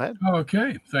 minutes. Go ahead.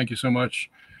 Okay, thank you so much.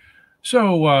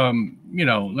 So,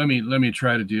 let me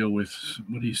try to deal with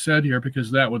what he said here,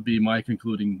 because that would be my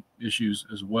concluding issues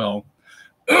as well.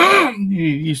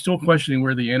 He's still questioning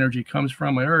where the energy comes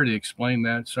from. I already explained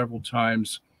that several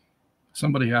times.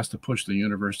 Somebody has to push the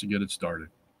universe to get it started.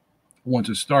 Once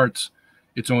it starts,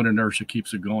 its own inertia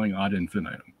keeps it going ad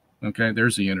infinitum. Okay,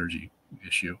 there's the energy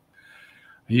issue.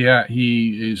 Yeah,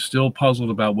 he is still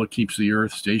puzzled about what keeps the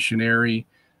Earth stationary,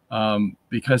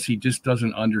 because he just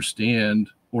doesn't understand,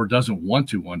 or doesn't want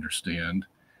to understand,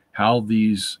 how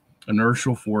these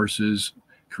inertial forces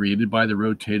created by the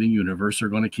rotating universe are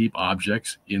going to keep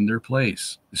objects in their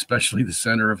place, especially the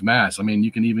center of mass. I mean,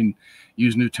 you can even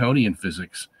use Newtonian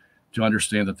physics to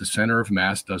understand that the center of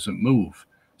mass doesn't move.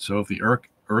 So if the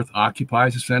Earth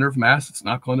occupies the center of mass, it's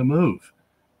not going to move.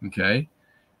 Okay.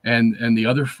 And the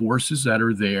other forces that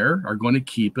are there are going to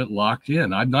keep it locked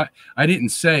in. I didn't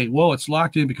say, well, it's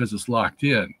locked in because it's locked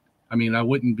in. I mean, I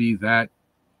wouldn't be that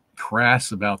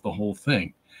crass about the whole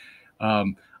thing.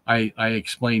 I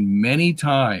explained many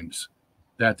times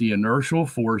that the inertial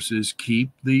forces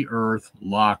keep the Earth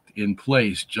locked in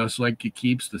place, just like it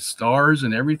keeps the stars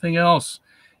and everything else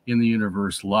in the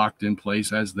universe locked in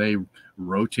place as they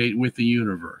rotate with the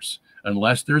universe.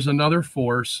 Unless there's another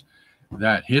force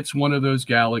that hits one of those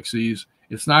galaxies,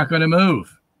 it's not going to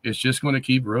move. It's just going to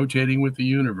keep rotating with the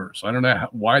universe. I don't know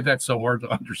why that's so hard to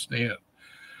understand.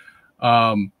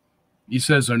 He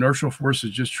says inertial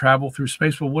forces just travel through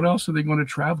space. Well, what else are they going to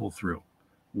travel through?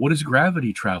 What does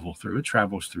gravity travel through? It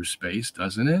travels through space,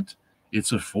 doesn't it?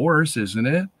 It's a force, isn't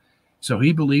it? So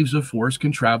he believes a force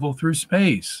can travel through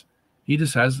space. He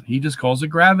just calls it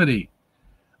gravity.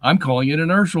 I'm calling it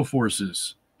inertial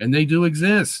forces, and they do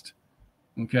exist.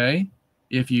 Okay,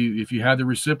 if you have the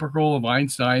reciprocal of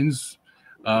Einstein's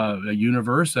a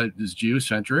universe that is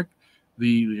geocentric,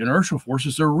 the inertial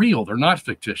forces are real. They're not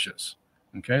fictitious.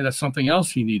 Okay, that's something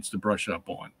else he needs to brush up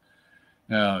on.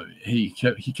 He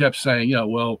kept saying, yeah,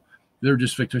 well, they're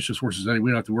just fictitious forces anyway.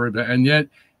 We don't have to worry about it. And yet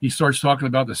he starts talking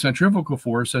about the centrifugal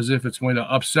force as if it's going to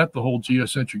upset the whole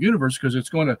geocentric universe because it's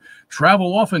going to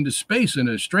travel off into space in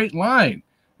a straight line.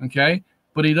 Okay,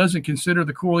 but he doesn't consider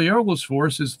the Coriolis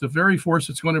force as the very force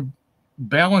that's going to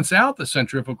balance out the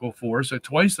centrifugal force at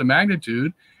twice the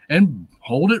magnitude and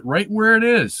hold it right where it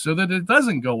is so that it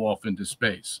doesn't go off into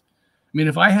space. I mean,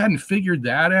 if I hadn't figured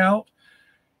that out,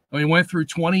 I went through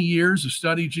 20 years of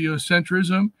study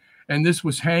geocentrism, and this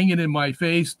was hanging in my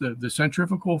face, the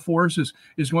centrifugal force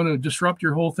is going to disrupt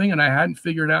your whole thing, and I hadn't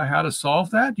figured out how to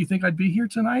solve that, do you think I'd be here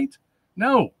tonight?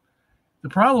 No. The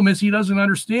problem is he doesn't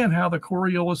understand how the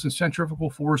Coriolis and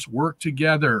centrifugal force work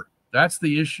together. That's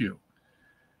the issue.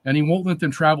 And he won't let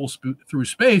them travel through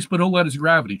space, but he'll let his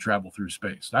gravity travel through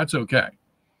space. That's okay,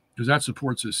 because that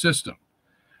supports his system.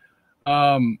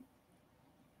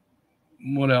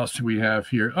 What else do we have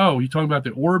here? Oh, you're talking about the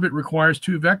orbit requires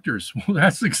two vectors. Well,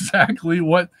 that's exactly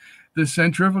what the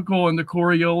centrifugal and the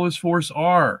Coriolis force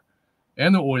are,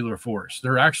 and the Euler force.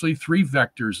 There are actually three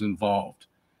vectors involved.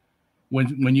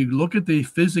 When you look at the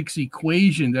physics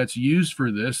equation that's used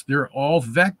for this, they're all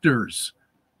vectors,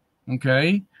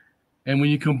 okay? And when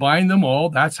you combine them all,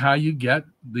 that's how you get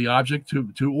the object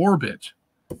to orbit.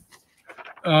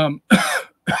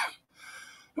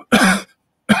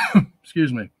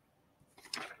 Excuse me.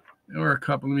 There were a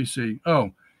couple, let me see.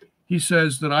 Oh, he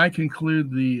says that I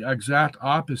conclude the exact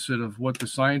opposite of what the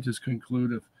scientists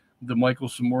conclude of the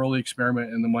Michelson-Morley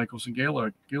experiment and the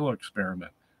Michelson-Gaylor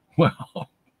experiment. Well,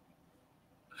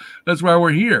 that's why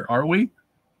we're here, aren't we?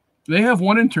 They have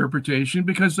one interpretation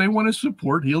because they want to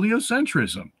support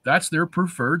heliocentrism. That's their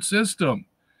preferred system.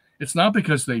 It's not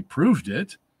because they proved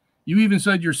it. You even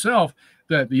said yourself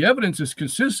that the evidence is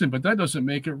consistent, but that doesn't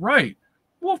make it right.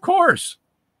 Well, of course.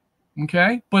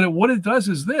 Okay, but what it does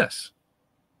is this.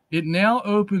 It now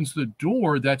opens the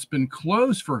door that's been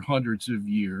closed for hundreds of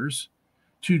years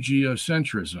to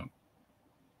geocentrism.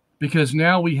 Because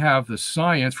now we have the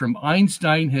science from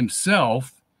Einstein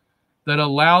himself that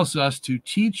allows us to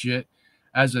teach it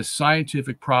as a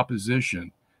scientific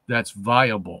proposition that's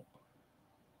viable.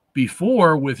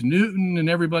 Before, with Newton and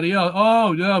everybody else,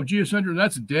 oh, no, geocentrism,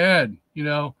 that's dead. You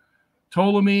know,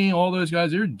 Ptolemy, all those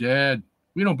guys, they're dead.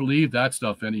 We don't believe that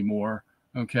stuff anymore,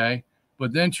 okay?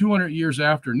 But then 200 years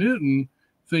after Newton,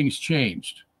 things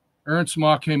changed. Ernst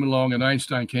Mach came along and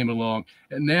Einstein came along,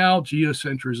 and now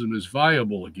geocentrism is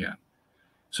viable again.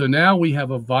 So now we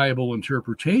have a viable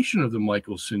interpretation of the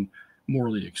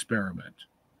Michelson-Morley experiment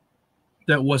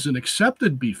that wasn't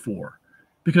accepted before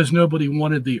because nobody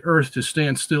wanted the Earth to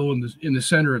stand still in the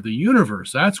center of the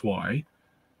universe. That's why.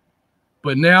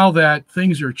 But now that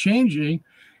things are changing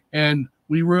and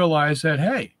we realize that,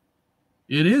 hey,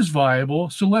 it is viable,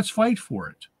 so let's fight for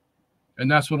it. And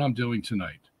that's what I'm doing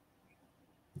tonight.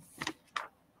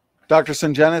 Dr.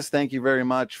 Sungenis, thank you very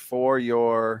much for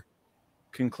your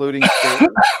concluding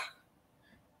statement.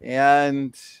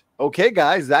 And okay,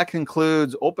 guys, that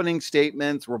concludes opening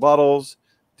statements, rebuttals,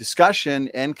 discussion,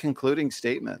 and concluding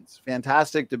statements.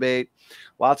 Fantastic debate.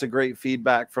 Lots of great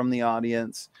feedback from the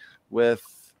audience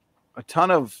with a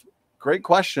ton of great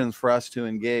questions for us to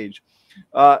engage.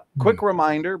 Quick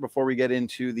reminder before we get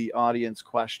into the audience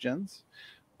questions.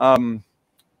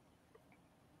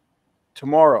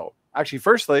 Tomorrow, actually,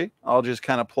 firstly, I'll just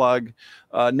kind of plug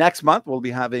next month, we'll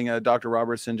be having Dr.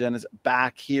 Robert Sungenis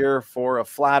back here for a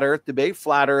Flat Earth debate,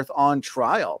 Flat Earth on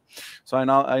Trial. So I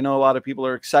know a lot of people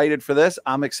are excited for this.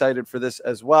 I'm excited for this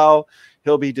as well.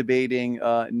 He'll be debating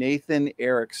Nathan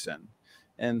Erickson.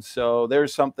 And so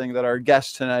there's something that our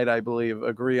guests tonight, I believe,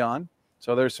 agree on.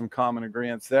 So there's some common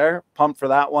agreements there. Pumped for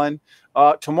that one.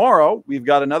 Tomorrow, we've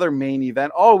got another main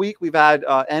event. All week, we've had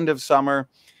end of summer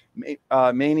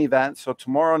main event. So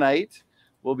tomorrow night,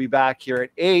 we'll be back here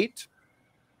at 8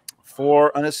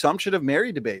 for an Assumption of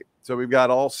Mary debate. So we've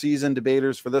got all season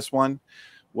debaters for this one.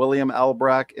 William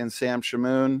Albrecht and Sam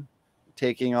Shamoon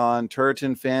taking on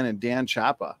Turretin Fan and Dan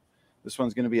Chapa. This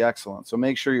one's going to be excellent. So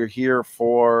make sure you're here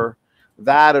for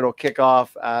that. It'll kick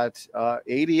off at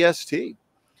 8 EST.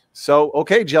 So,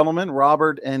 okay, gentlemen,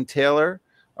 Robert and Taylor,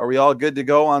 are we all good to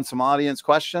go on some audience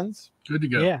questions? Good to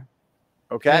go. Yeah.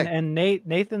 Okay. And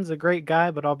Nathan's a great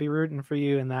guy, but I'll be rooting for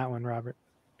you in that one, Robert.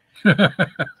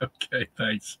 Okay,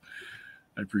 thanks.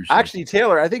 I appreciate Actually,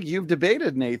 Taylor, I think you've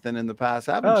debated Nathan in the past,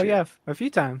 haven't you? Oh yeah, a few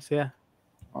times. Yeah.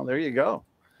 Oh, there you go.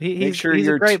 He's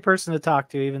a great person to talk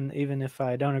to, even if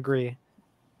I don't agree.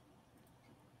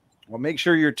 Well, make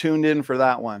sure you're tuned in for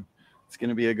that one. It's going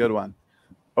to be a good one.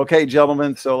 Okay,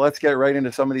 gentlemen. So let's get right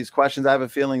into some of these questions. I have a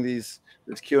feeling this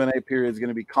Q&A period is going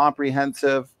to be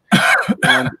comprehensive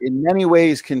and in many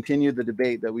ways continue the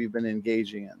debate that we've been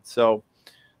engaging in. So,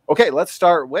 okay, let's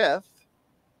start with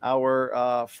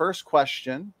our first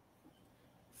question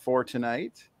for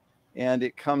tonight. And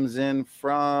it comes in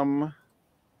from,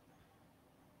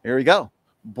 here we go,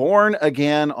 Born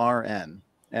Again RN.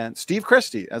 And Steve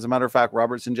Christie, as a matter of fact,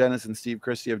 Robert Sungenis and Steve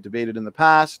Christie have debated in the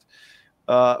past.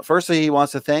 Firstly, he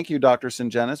wants to thank you, Dr.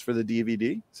 Sungenis, for the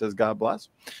DVD. Says, God bless.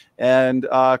 And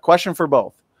question for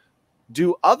both.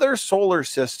 Do other solar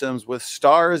systems with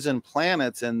stars and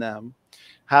planets in them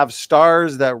have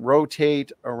stars that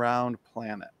rotate around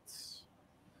planets?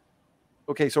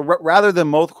 Okay, so rather than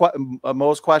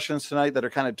most questions tonight that are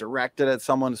kind of directed at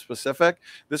someone specific,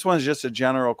 this one's just a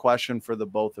general question for the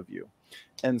both of you.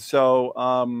 And so,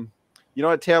 you know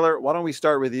what, Taylor, why don't we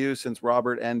start with you since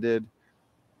Robert ended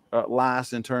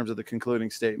last in terms of the concluding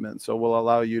statement. So we'll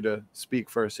allow you to speak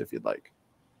first if you'd like.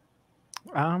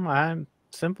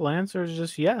 Simple answer is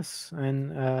just yes.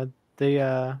 And I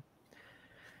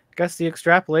guess the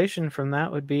extrapolation from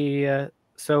that would be,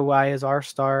 so why is our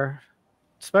star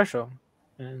special?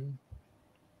 And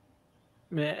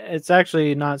it's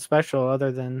actually not special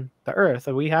other than the Earth.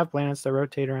 We have planets that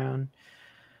rotate around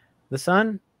the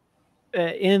sun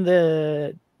in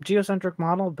the geocentric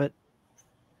model, but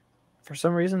for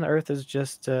some reason the Earth is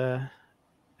just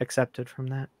accepted from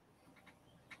that.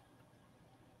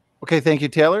 Okay, thank you,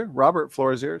 Taylor. Robert,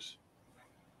 floor is yours.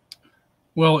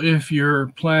 Well, if your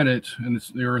planet, and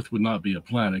the Earth would not be a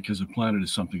planet because a planet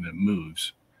is something that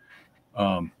moves,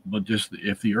 but just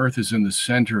if the Earth is in the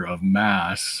center of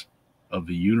mass of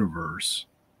the universe,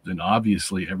 then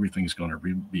obviously everything's going to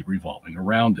be revolving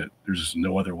around it. There's just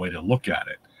no other way to look at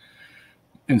it.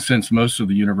 And since most of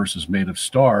the universe is made of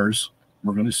stars,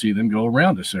 we're going to see them go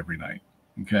around us every night.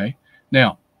 Okay.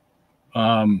 Now,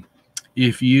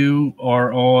 if you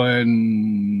are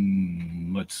on,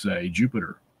 let's say,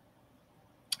 Jupiter,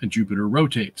 and Jupiter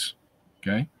rotates,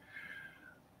 okay,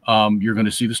 you're going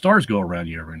to see the stars go around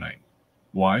you every night.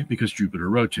 Why? Because Jupiter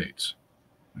rotates.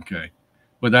 Okay.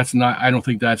 But that's not, I don't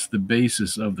think that's the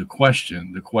basis of the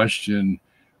question. The question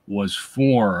was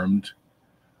formed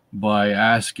by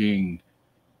asking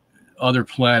other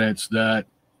planets that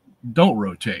don't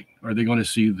rotate. Are they going to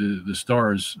see the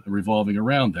stars revolving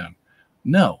around them?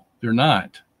 No, they're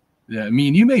not. I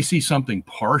mean, you may see something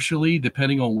partially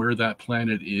depending on where that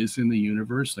planet is in the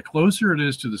universe. The closer it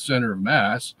is to the center of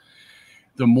mass,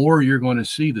 the more you're going to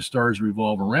see the stars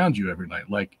revolve around you every night.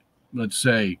 Like, let's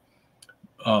say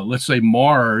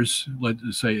Mars,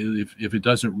 let's say if it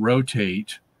doesn't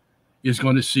rotate, is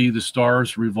going to see the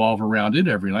stars revolve around it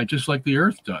every night, just like the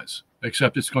Earth does,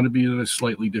 except it's going to be at a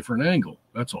slightly different angle.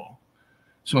 That's all.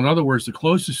 So in other words, the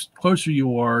closer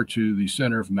you are to the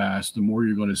center of mass, the more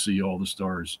you're going to see all the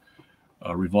stars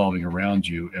revolving around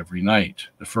you every night.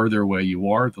 The further away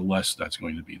you are, the less that's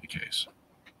going to be the case.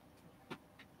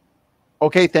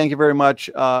 Okay, thank you very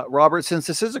much, Robert. Since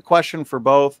this is a question for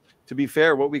both, to be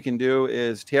fair, what we can do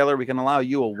is, Taylor, we can allow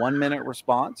you a 1-minute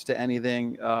response to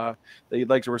anything that you'd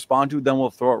like to respond to. Then we'll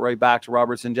throw it right back to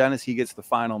Robert Sungenis. He gets the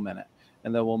final minute,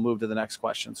 and then we'll move to the next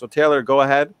question. So, Taylor, go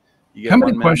ahead. You get How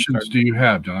many questions do you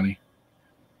have, Donny?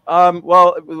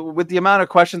 Well, with the amount of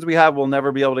questions we have, we'll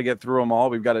never be able to get through them all.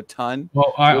 We've got a ton.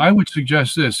 Well, I would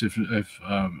suggest this, if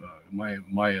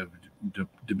my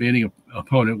debating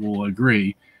opponent will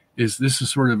agree, is this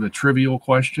is sort of a trivial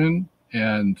question,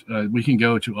 and we can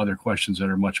go to other questions that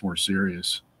are much more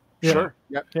serious. Yeah. Sure.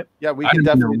 Yep. Yeah, we can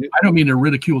definitely. I don't mean to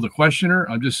ridicule the questioner.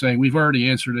 I'm just saying we've already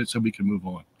answered it, so we can move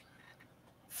on.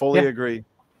 Fully agree.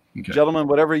 Okay. Gentlemen,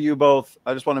 whatever you both,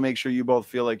 I just want to make sure you both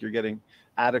feel like you're getting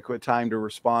adequate time to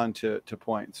respond to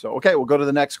points. So, okay, we'll go to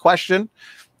the next question.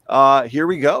 Here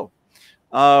we go.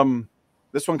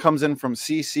 This one comes in from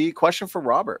CC. Question for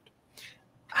Robert.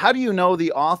 How do you know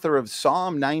the author of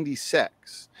Psalm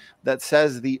 96 that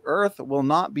says the earth will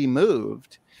not be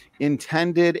moved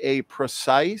intended a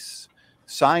precise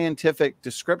scientific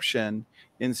description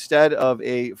instead of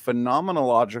a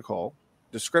phenomenological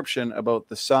description about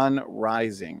the sun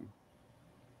rising?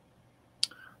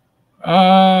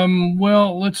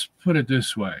 Well, let's put it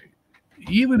this way.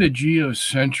 Even a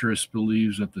geocentrist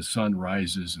believes that the sun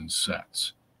rises and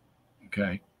sets,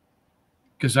 okay?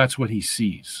 Because that's what he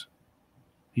sees.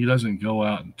 He doesn't go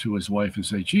out to his wife and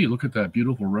say, gee, look at that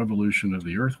beautiful revolution of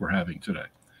the earth we're having today.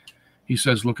 He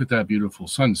says, look at that beautiful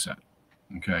sunset,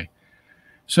 Okay.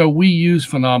 So we use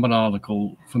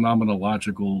phenomenological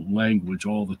language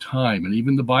all the time, and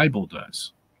even the Bible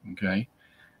does. Okay.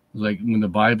 Like when the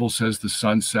Bible says the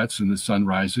sun sets and the sun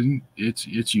rising, it's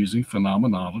using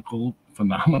phenomenological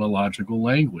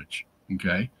language.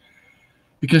 Okay.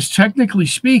 Because technically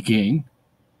speaking,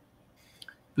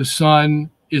 the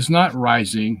sun is not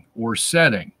rising or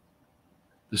setting.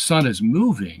 The sun is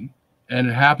moving, and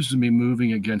it happens to be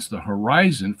moving against the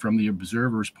horizon from the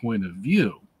observer's point of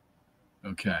view.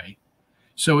 Okay.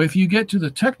 So if you get to the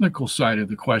technical side of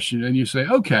the question and you say,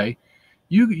 okay,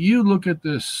 you look at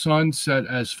the sunset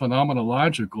as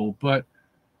phenomenological, but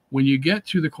when you get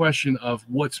to the question of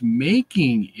what's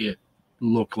making it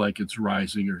look like it's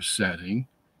rising or setting,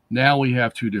 now we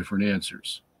have two different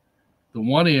answers. The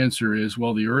one answer is,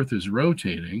 well, the earth is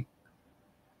rotating.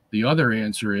 The other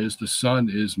answer is the sun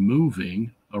is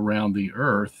moving around the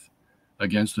earth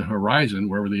against the horizon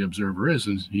wherever the observer is,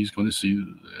 and he's going to see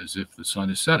as if the sun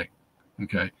is setting.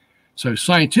 Okay. So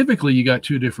scientifically, you got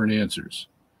two different answers.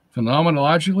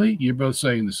 Phenomenologically, you're both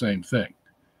saying the same thing.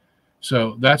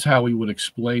 So that's how we would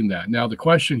explain that. Now, the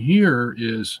question here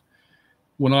is,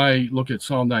 when I look at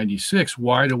Psalm 96,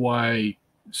 why do I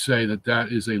say that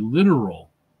that is a literal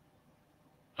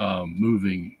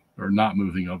moving or not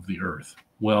moving of the earth?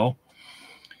 Well,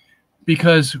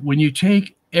 because when you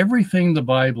take everything the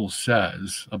Bible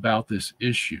says about this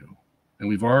issue, and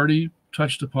we've already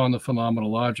touched upon the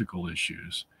phenomenological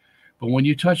issues, but when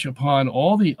you touch upon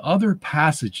all the other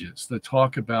passages that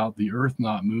talk about the earth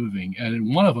not moving, and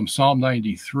in one of them, Psalm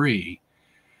 93,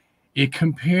 it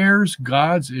compares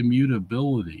God's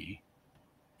immutability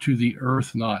to the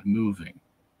earth not moving.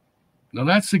 Now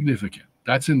that's significant.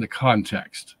 That's in the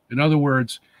context. In other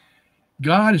words,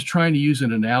 God is trying to use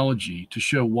an analogy to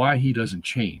show why he doesn't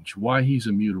change, why he's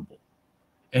immutable.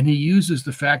 And he uses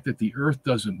the fact that the earth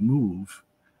doesn't move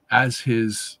as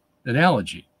his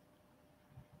analogy.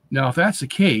 Now, if that's the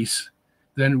case,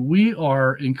 then we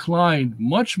are inclined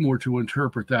much more to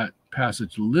interpret that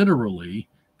passage literally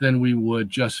than we would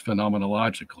just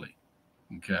phenomenologically,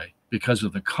 okay, because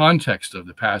of the context of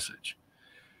the passage.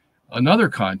 Another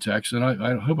context, and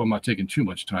I hope I'm not taking too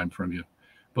much time from you,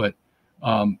 but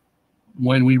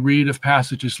when we read of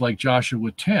passages like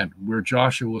Joshua 10, where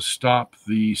Joshua stopped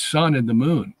the sun and the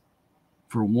moon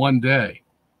for one day,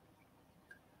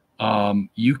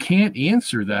 you can't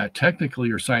answer that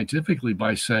technically or scientifically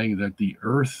by saying that the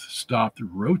earth stopped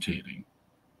rotating.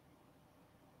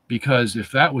 Because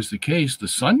if that was the case, the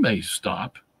sun may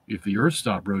stop if the earth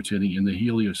stopped rotating in the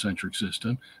heliocentric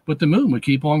system, but the moon would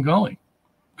keep on going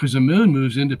because the moon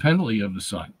moves independently of the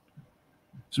sun.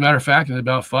 As a matter of fact, in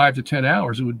about 5 to 10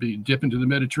 hours, it would be dip into the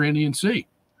Mediterranean Sea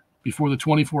before the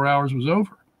 24 hours was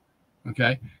over.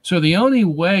 Okay. So the only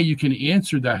way you can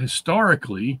answer that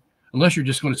historically, unless you're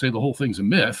just going to say the whole thing's a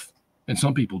myth, and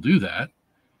some people do that.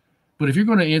 But if you're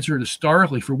going to answer it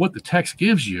historically for what the text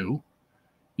gives you,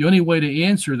 the only way to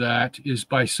answer that is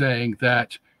by saying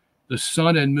that the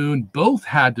sun and moon both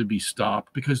had to be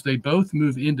stopped because they both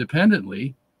move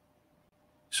independently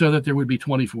so that there would be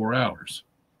 24 hours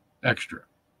extra.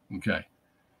 Okay.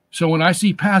 So when I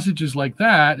see passages like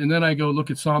that, and then I go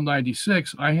look at Psalm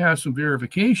 96, I have some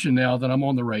verification now that I'm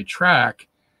on the right track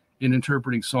in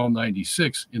interpreting Psalm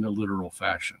 96 in a literal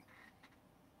fashion.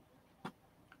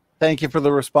 Thank you for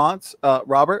the response.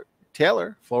 Robert,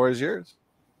 Taylor, floor is yours.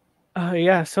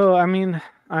 Yeah, so I mean,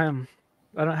 I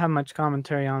don't have much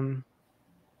commentary on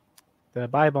the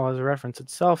Bible as a reference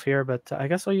itself here, but I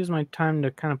guess I'll use my time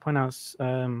to kind of point out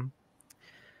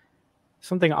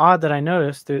something odd that I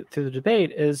noticed through the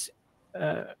debate is,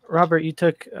 Robert, you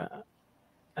took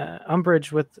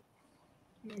umbrage with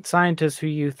scientists who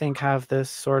you think have this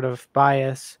sort of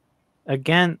bias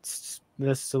against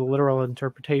this literal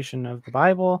interpretation of the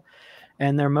Bible,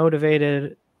 and they're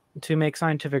motivated to make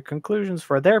scientific conclusions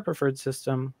for their preferred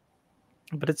system.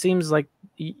 But it seems like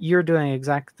you're doing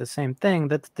exactly the same thing,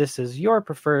 that this is your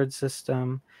preferred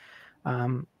system.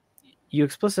 You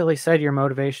explicitly said your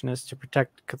motivation is to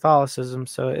protect Catholicism.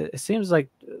 So it seems like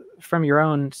from your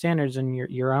own standards and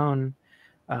your own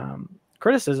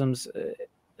criticisms,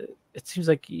 it seems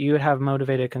like you would have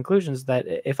motivated conclusions that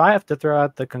if I have to throw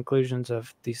out the conclusions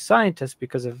of these scientists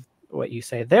because of what you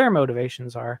say their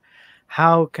motivations are,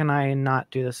 how can I not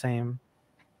do the same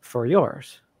for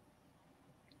yours?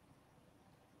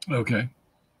 Okay,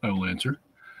 I will answer.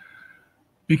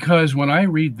 Because when I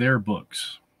read their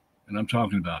books, and I'm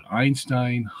talking about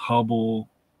Einstein, Hubble,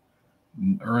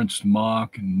 Ernst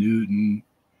Mach, Newton,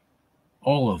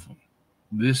 all of them,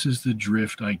 this is the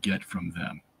drift I get from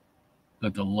them.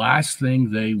 That the last thing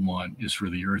they want is for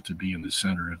the earth to be in the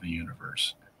center of the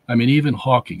universe. I mean, even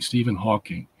Stephen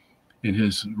Hawking, in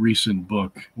his recent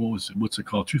book. What's it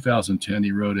called? 2010.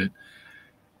 He wrote it.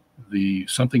 The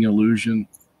something illusion.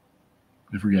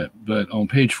 I forget. But on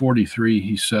page 43,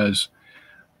 he says,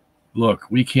 look,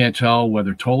 we can't tell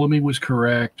whether Ptolemy was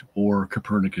correct or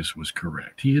Copernicus was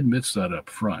correct. He admits that up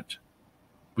front.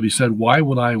 But he said, why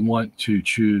would I want to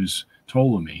choose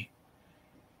Ptolemy?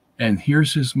 And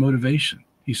here's his motivation.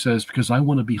 He says, because I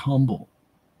want to be humble.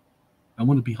 I don't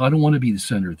want to be the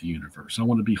center of the universe. I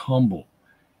want to be humble.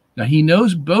 Now, he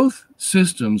knows both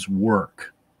systems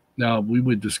work. Now, we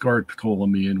would discard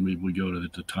Ptolemy and we would go to the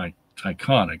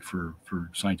Tychonic for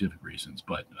scientific reasons,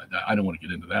 but I don't want to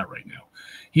get into that right now.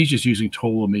 He's just using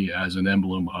Ptolemy as an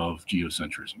emblem of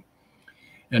geocentrism.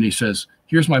 And he says,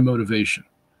 here's my motivation,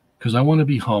 because I want to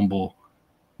be humble,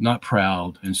 not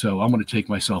proud, and so I'm going to take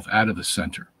myself out of the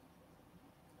center.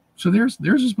 So there's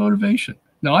his motivation.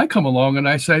 Now I come along and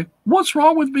I say, what's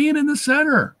wrong with being in the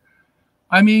center?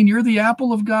 I mean, you're the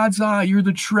apple of God's eye. You're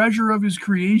the treasure of his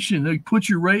creation. They put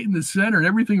you right in the center and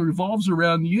everything revolves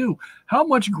around you. How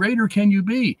much greater can you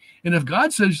be? And if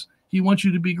God says he wants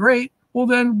you to be great, well,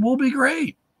 then we'll be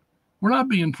great. We're not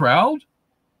being proud.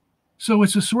 So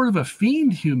it's a sort of a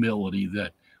feigned humility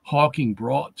that Hawking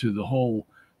brought to the whole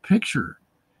picture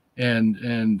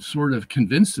and sort of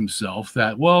convinced himself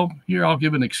that, well, here, I'll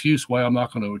give an excuse why I'm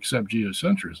not going to accept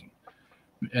geocentrism.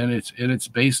 And it's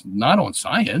based not on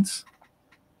science.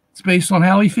 It's based on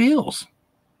how he feels.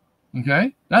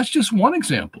 Okay? That's just one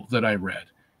example that I read.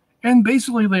 And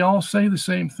basically, they all say the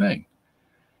same thing.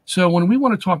 So when we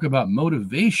want to talk about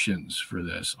motivations for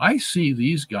this, I see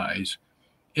these guys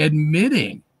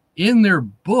admitting in their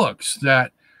books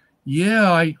that,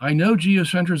 yeah, I know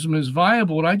geocentrism is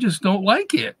viable, but I just don't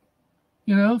like it.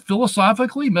 You know,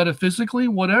 philosophically, metaphysically,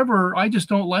 whatever, I just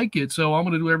don't like it. So I'm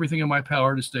going to do everything in my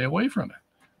power to stay away from it.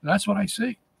 And that's what I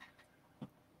see.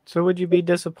 So would you be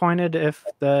disappointed if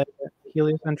the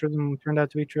heliocentrism turned out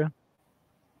to be true?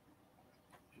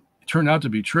 It turned out to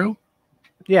be true?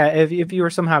 Yeah, if you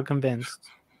were somehow convinced,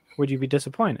 would you be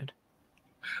disappointed?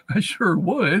 I sure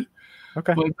would.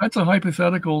 Okay. But that's a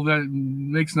hypothetical that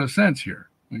makes no sense here.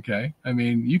 Okay? I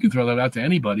mean, you can throw that out to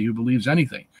anybody who believes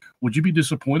anything. Would you be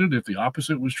disappointed if the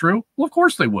opposite was true? Well, of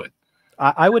course they would.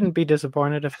 I wouldn't be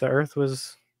disappointed if the Earth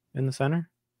was in the center.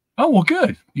 Oh, well,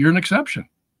 good. You're an exception.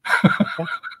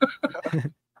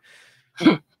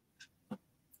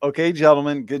 Okay,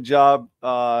 gentlemen, good job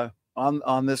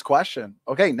on this question.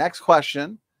 Okay, next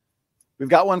question. We've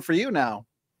got one for you now,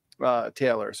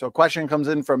 Taylor. So a question comes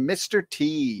in from Mr.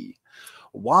 T.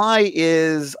 Why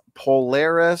is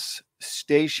Polaris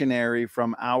stationary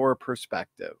from our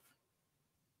perspective?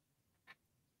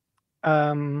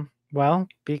 Well,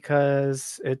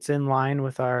 because it's in line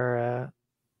with our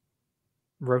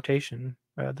rotation,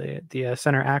 the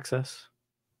center axis.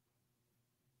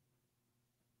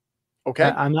 Okay.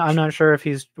 I'm not sure if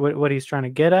he's what he's trying to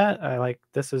get at.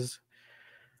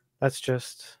 That's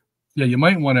just. Yeah, you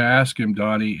might want to ask him,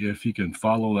 Donny, if he can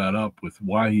follow that up with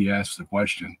why he asked the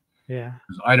question. Yeah.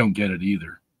 Because I don't get it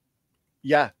either.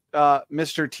 Yeah.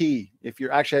 Mr. T, if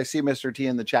you're actually, I see Mr. T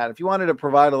in the chat. If you wanted to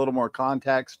provide a little more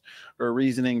context or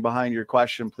reasoning behind your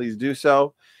question, please do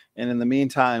so. And in the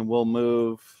meantime, we'll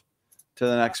move to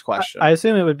the next question. I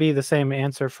assume it would be the same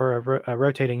answer for a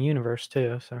rotating universe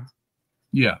too. So.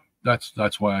 Yeah,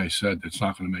 that's why I said it's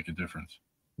not going to make a difference.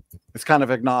 It's kind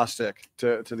of agnostic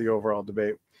to the overall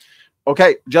debate.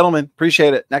 Okay, gentlemen,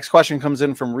 appreciate it. Next question comes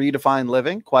in from Redefined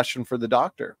Living. Question for the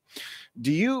doctor.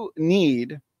 Do you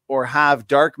need or have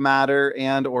dark matter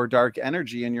and or dark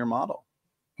energy in your model?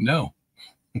 No.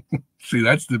 See,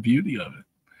 that's the beauty of it.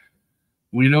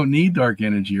 We don't need dark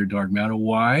energy or dark matter.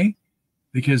 Why?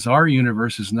 Because our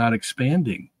universe is not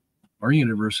expanding. Our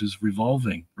universe is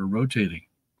revolving or rotating.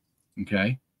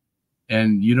 Okay?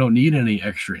 And you don't need any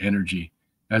extra energy.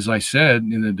 As I said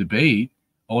in the debate,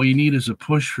 all you need is a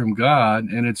push from God,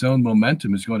 and its own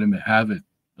momentum is going to have it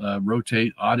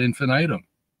rotate ad infinitum.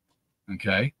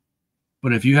 Okay?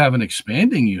 But if you have an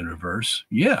expanding universe,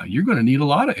 yeah, you're going to need a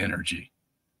lot of energy,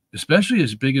 especially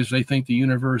as big as they think the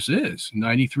universe is,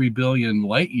 93 billion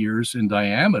light years in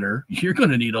diameter. You're going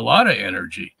to need a lot of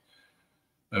energy.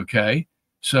 Okay?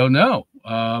 So no.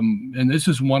 And this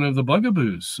is one of the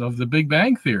bugaboos of the Big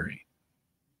Bang Theory.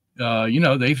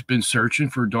 They've been searching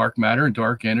for dark matter and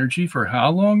dark energy for how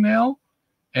long now?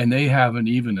 And they haven't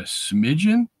even a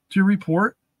smidgen to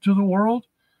report to the world.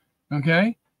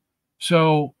 Okay?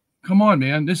 So come on,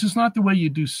 man. This is not the way you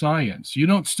do science. You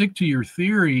don't stick to your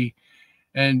theory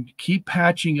and keep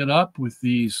patching it up with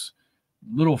these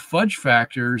little fudge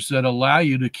factors that allow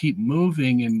you to keep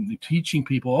moving and teaching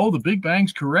people, oh, the Big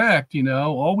Bang's correct.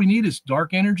 All we need is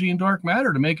dark energy and dark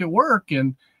matter to make it work.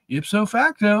 And ipso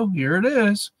facto, here it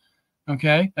is.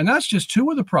 Okay. And that's just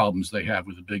two of the problems they have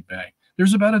with the Big Bang.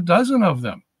 There's about a dozen of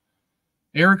them.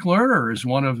 Eric Lerner is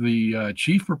one of the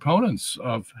chief proponents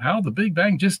of how the Big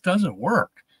Bang just doesn't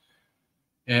work.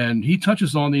 And he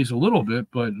touches on these a little bit,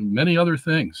 but many other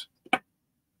things.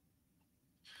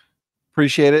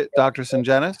 Appreciate it, Dr.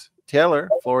 Sungenis. Taylor,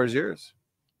 floor is yours.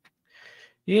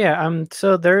 Yeah,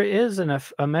 so there is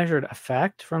a measured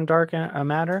effect from dark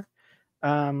matter.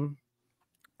 I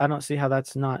don't see how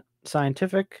that's not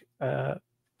scientific.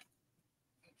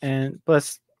 And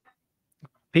plus,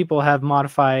 people have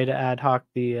modified ad hoc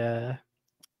the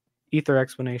ether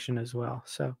explanation as well.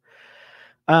 So,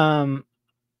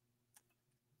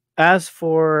 as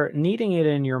for needing it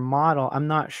in your model, I'm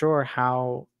not sure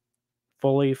how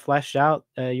fully fleshed out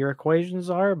your equations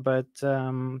are, but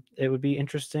it would be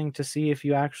interesting to see if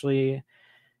you actually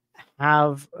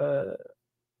have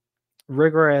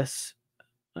rigorous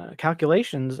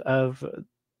calculations of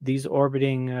these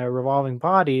orbiting revolving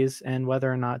bodies and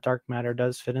whether or not dark matter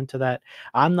does fit into that.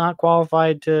 I'm not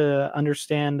qualified to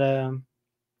understand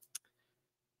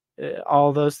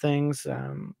all those things,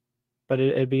 but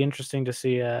it'd be interesting to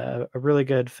see a really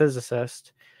good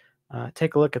physicist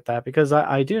take a look at that, because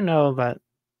I do know that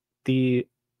the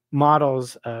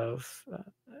models of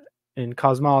in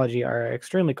cosmology are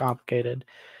extremely complicated,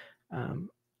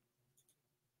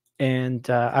 and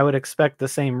I would expect the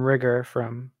same rigor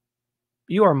from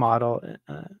your model,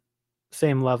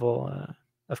 same level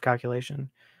of calculation,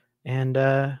 and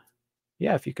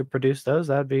yeah, if you could produce those,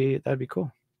 that'd be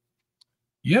cool.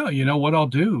 Yeah, you know what I'll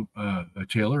do,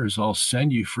 Taylor, is I'll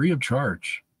send you free of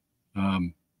charge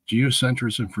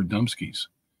Geocentrism for Dumpskis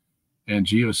and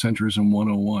Geocentrism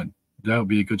 101. That would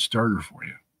be a good starter for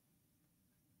you.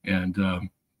 And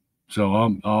so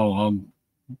I'll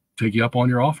take you up on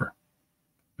your offer.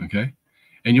 Okay.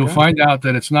 And you'll find out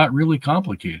that it's not really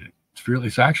complicated.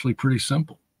 It's actually pretty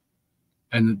simple.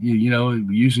 And, you know,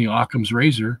 using Occam's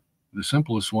razor, the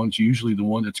simplest one's usually the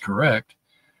one that's correct.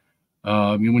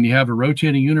 When you have a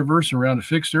rotating universe around a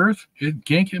fixed Earth, it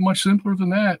can't get much simpler than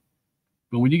that.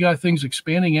 But when you got things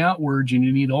expanding outwards and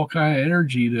you need all kind of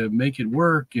energy to make it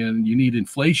work, and you need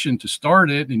inflation to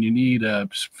start it, and you need a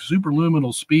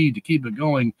superluminal speed to keep it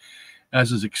going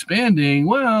as it's expanding,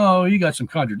 well, you got some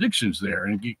contradictions there,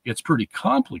 and it gets pretty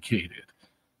complicated.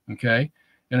 Okay.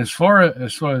 And as far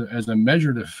as a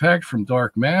measured effect from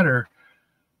dark matter,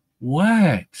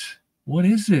 what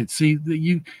is it? See,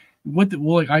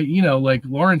 like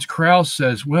Lawrence Krauss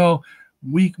says, well,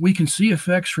 we can see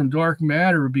effects from dark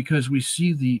matter because we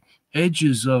see the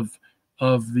edges of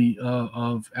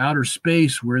outer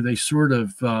space where they sort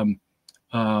of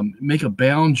make a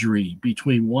boundary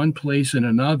between one place and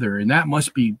another, and that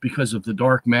must be because of the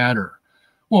dark matter.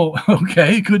 Well,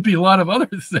 okay, it could be a lot of other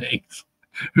things.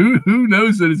 Who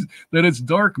knows that it's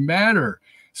dark matter?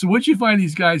 So what you find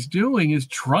these guys doing is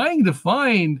trying to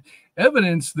find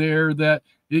evidence there that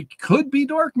it could be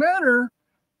dark matter,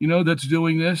 you know, that's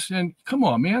doing this. And come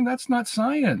on, man, that's not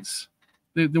science.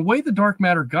 The way the dark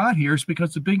matter got here is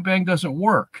because the Big Bang doesn't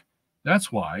work.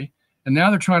 That's why. And now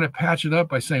they're trying to patch it up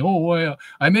by saying, oh, well,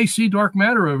 I may see dark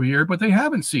matter over here, but they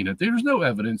haven't seen it. There's no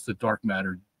evidence that dark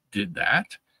matter did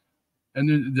that,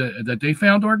 and that they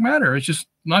found dark matter. It's just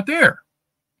not there.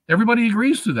 Everybody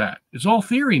agrees to that. It's all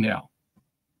theory now.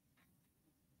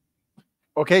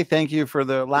 Okay, thank you for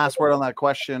the last word on that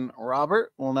question,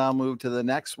 Robert. We'll now move to the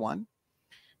next one.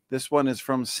 This one is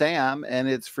from Sam, and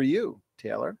it's for you,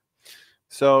 Taylor.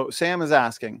 So Sam is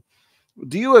asking,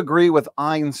 do you agree with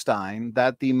Einstein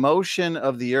that the motion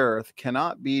of the Earth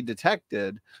cannot be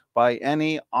detected by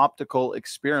any optical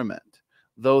experiment,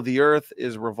 though the Earth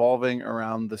is revolving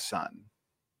around the sun?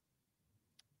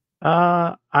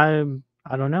 I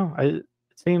don't know. It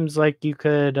seems like you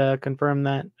could confirm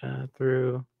that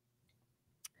through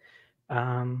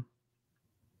a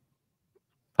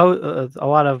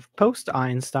lot of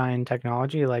post-Einstein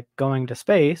technology, like going to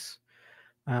space,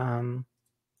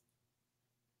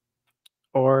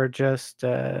 or just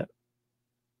yeah,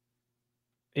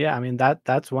 I mean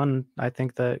that's one I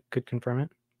think that could confirm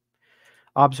it.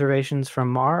 Observations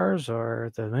from Mars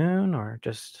or the moon, or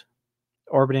just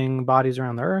orbiting bodies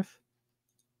around the Earth.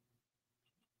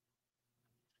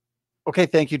 Okay,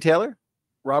 thank you, Taylor.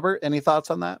 Robert, any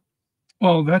thoughts on that?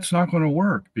 Well, that's not going to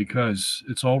work because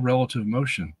it's all relative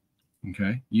motion.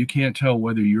 Okay. You can't tell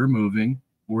whether you're moving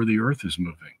or the Earth is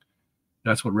moving.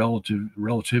 That's what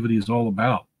relativity is all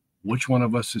about. Which one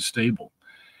of us is stable?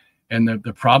 And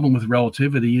the problem with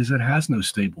relativity is it has no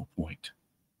stable point.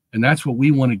 And that's what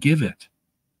we want to give it.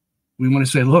 We want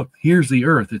to say, look, here's the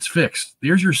Earth. It's fixed.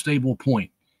 There's your stable point.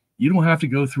 You don't have to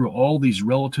go through all these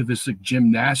relativistic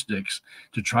gymnastics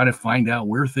to try to find out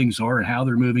where things are and how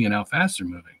they're moving and how fast they're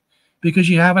moving, because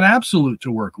you have an absolute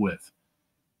to work with.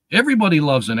 Everybody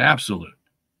loves an absolute.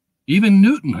 Even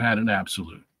Newton had an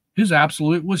absolute. His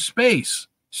absolute was space.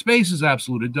 Space is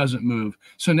absolute. It doesn't move.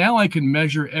 So now I can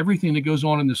measure everything that goes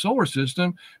on in the solar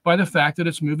system by the fact that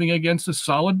it's moving against a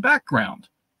solid background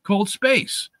called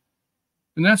space.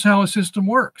 And that's how a system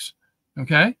works.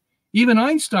 Okay? Even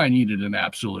Einstein needed an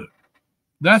absolute.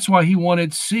 That's why he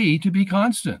wanted c to be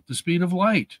constant, the speed of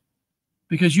light,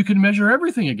 because you can measure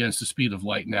everything against the speed of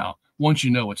light now once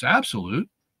you know it's absolute.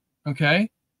 Okay?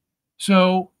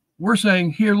 So we're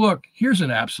saying, here, look, here's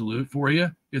an absolute for you.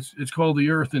 It's called the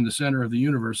Earth in the center of the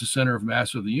universe, the center of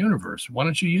mass of the universe. Why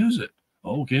don't you use it?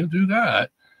 Oh, can't do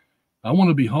that. I want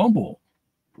to be humble,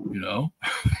 you know,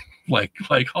 like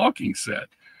Hawking said.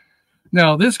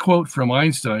 Now, this quote from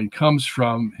Einstein comes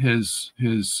from his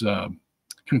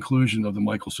conclusion of the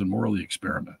Michelson-Morley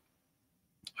experiment.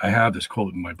 I have this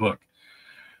quote in my book.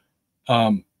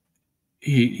 And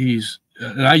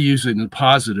I use it in a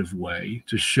positive way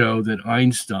to show that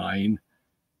Einstein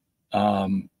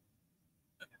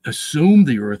assumed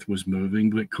the Earth was moving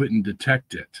but couldn't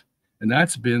detect it. And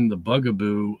that's been the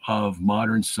bugaboo of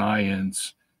modern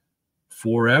science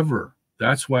forever.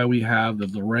 That's why we have the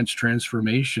Lorentz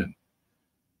transformation,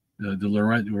 the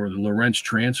Lorentz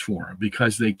transform,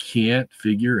 because they can't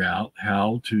figure out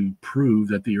how to prove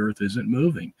that the Earth isn't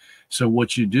moving. So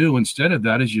what you do instead of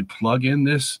that is you plug in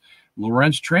this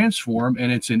Lorentz transform,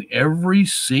 and it's in every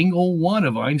single one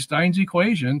of Einstein's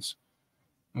equations,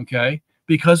 okay,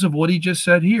 because of what he just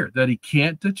said here, that he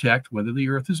can't detect whether the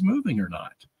Earth is moving or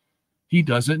not. He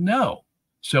doesn't know.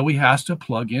 So he has to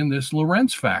plug in this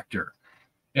Lorentz factor.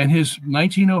 And his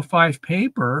 1905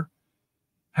 paper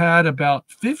had about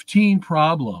 15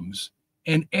 problems,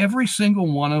 and every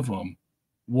single one of them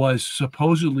was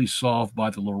supposedly solved by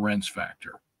the Lorentz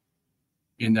factor,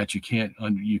 in that you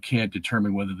can't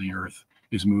determine whether the Earth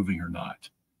is moving or not.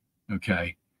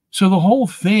 Okay, so the whole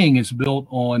thing is built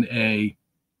on a,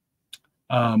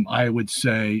 I would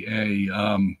say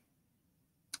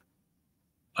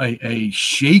a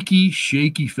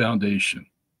shaky foundation.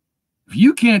 If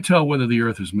you can't tell whether the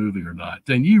Earth is moving or not,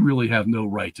 then you really have no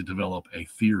right to develop a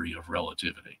theory of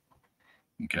relativity.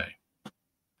 Okay.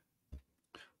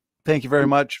 Thank you very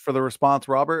much for the response,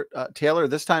 Robert. Taylor,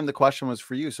 this time the question was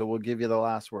for you, so we'll give you the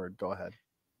last word. Go ahead.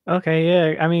 Okay,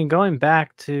 yeah. I mean, going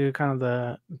back to kind of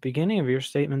the beginning of your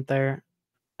statement there,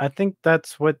 I think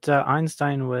that's what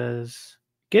Einstein was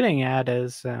getting at,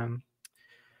 is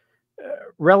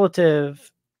relative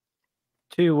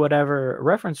to whatever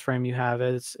reference frame you have,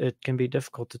 it can be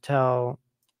difficult to tell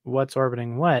what's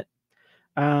orbiting what.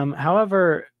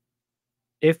 However,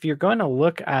 if you're going to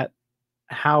look at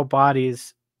how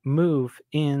bodies move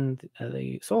in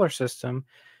the solar system,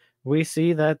 we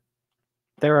see that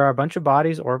there are a bunch of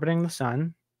bodies orbiting the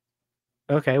sun.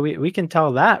 Okay, we can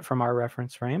tell that from our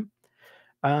reference frame.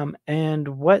 And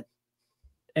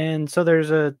so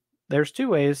there's two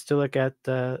ways to look at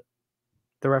the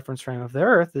reference frame of the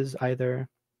Earth. Is either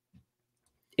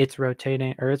it's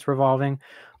rotating or it's revolving,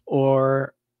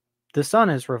 or the sun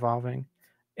is revolving.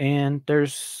 And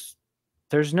there's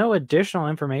no additional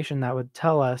information that would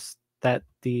tell us that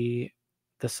the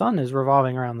sun is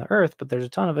revolving around the Earth, but there's a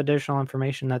ton of additional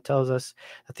information that tells us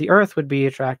that the Earth would be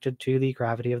attracted to the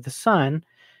gravity of the sun.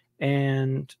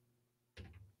 And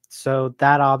so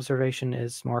that observation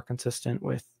is more consistent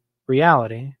with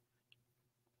reality.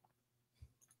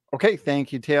 Okay,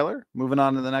 thank you, Taylor. Moving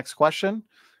on to the next question.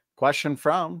 Question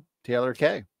from Taylor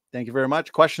K. Thank you very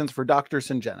much. Questions for Dr.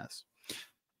 Sungenis.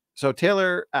 So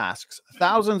Taylor asks,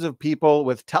 thousands of people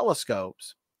with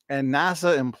telescopes and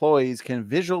NASA employees can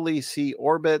visually see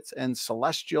orbits and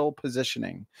celestial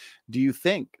positioning. Do you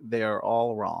think they are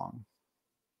all wrong?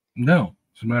 No.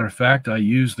 As a matter of fact, I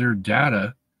use their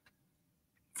data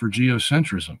for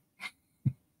geocentrism.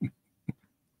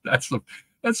 That's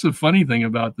the funny thing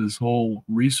about this whole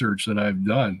research that I've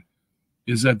done,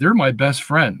 is that they're my best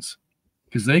friends,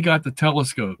 because they got the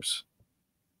telescopes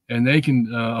and they can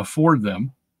afford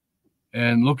them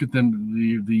and look at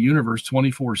them, the universe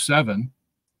 24/7,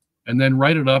 and then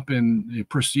write it up in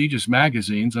prestigious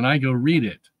magazines, and I go read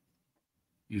it,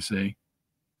 you see.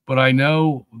 But I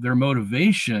know their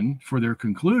motivation for their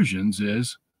conclusions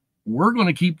is, we're going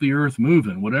to keep the Earth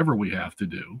moving, whatever we have to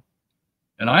do.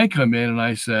 And I come in and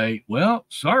I say, well,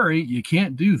 sorry, you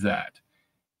can't do that,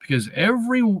 because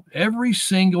every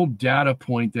single data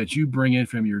point that you bring in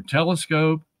from your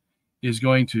telescope is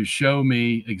going to show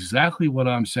me exactly what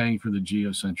I'm saying for the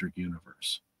geocentric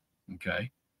universe. Okay.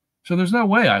 So there's no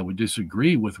way I would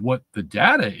disagree with what the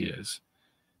data is,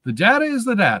 The data is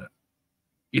the data.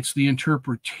 It's the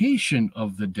interpretation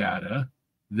of the data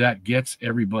that gets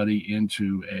everybody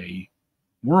into a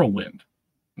whirlwind.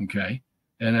 Okay.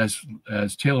 And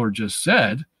as Taylor just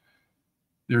said,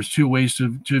 there's two ways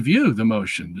to view the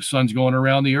motion. The sun's going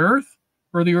around the earth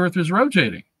or the earth is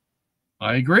rotating.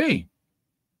 I agree.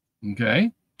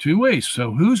 Okay. Two ways.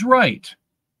 So who's right?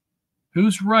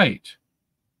 Who's right?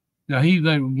 Now, he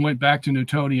then went back to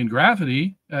Newtonian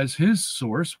gravity as his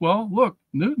source. Well, look,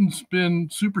 Newton's been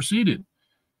superseded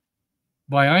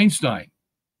by Einstein.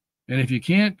 And if you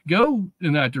can't go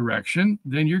in that direction,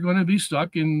 then you're going to be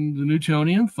stuck in the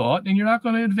Newtonian thought and you're not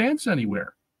going to advance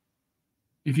anywhere.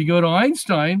 If you go to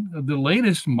Einstein, the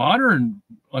latest modern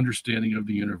understanding of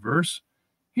the universe,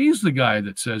 he's the guy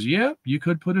that says, yeah, you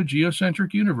could put a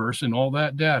geocentric universe in all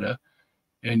that data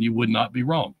and you would not be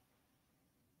wrong.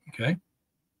 Okay.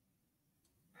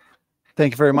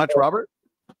 Thank you very much, Robert.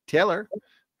 Taylor,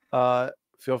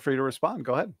 feel free to respond.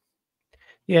 Go ahead.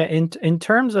 Yeah, in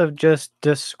terms of just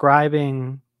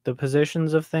describing the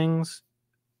positions of things,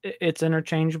 it's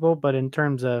interchangeable, but in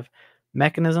terms of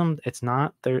mechanism, it's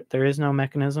not. There is no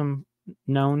mechanism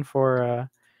known for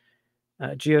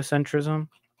geocentrism.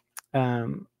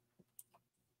 But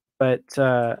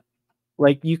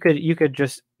like you could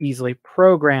just easily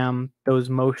program those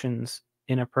motions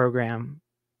in a program,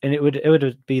 and it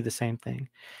would be the same thing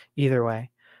either way.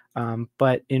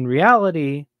 But in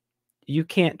reality, you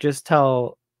can't just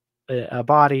tell a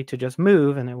body to just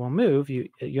move and it will move. You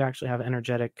actually have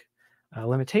energetic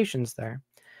limitations there,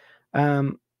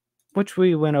 which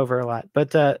we went over a lot.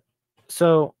 But this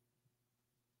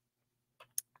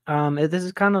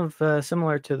is kind of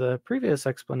similar to the previous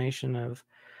explanation of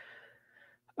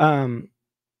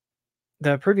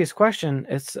the previous question.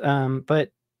 It's but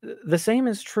the same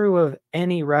is true of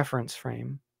any reference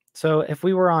frame. So if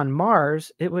we were on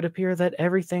Mars, it would appear that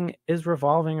everything is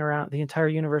revolving around, the entire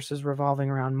universe is revolving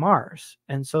around Mars.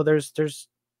 And so there's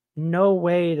no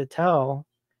way to tell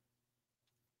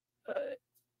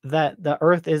that the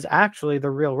Earth is actually the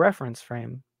real reference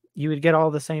frame. You would get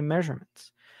all the same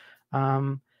measurements.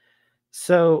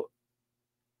 So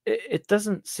it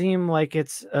doesn't seem like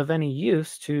it's of any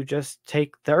use to just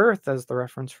take the Earth as the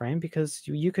reference frame, because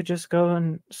you could just go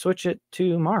and switch it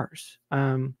to Mars.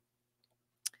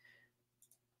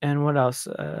 And what else?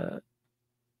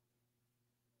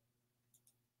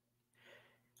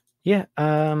 Yeah,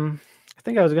 I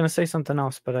think I was going to say something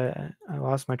else, but I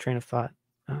lost my train of thought.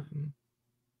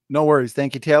 No worries.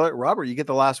 Thank you, Taylor. Robert, you get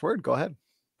the last word. Go ahead.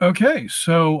 Okay,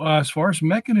 so as far as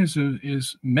mechanism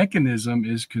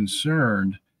is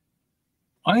concerned,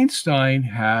 Einstein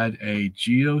had a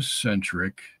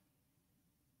geocentric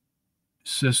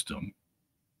system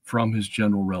from his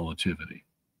general relativity.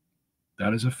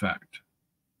 That is a fact.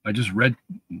 I just read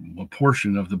a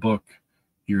portion of the book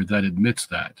here that admits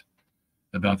that,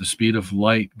 about the speed of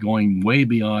light going way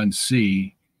beyond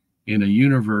c in a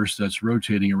universe that's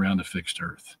rotating around a fixed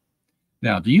Earth.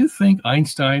 Now, do you think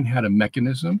Einstein had a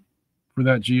mechanism for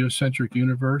that geocentric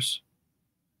universe?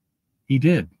 He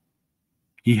did.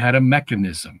 He had a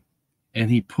mechanism,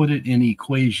 and he put it in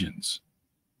equations.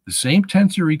 The same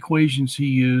tensor equations he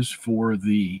used for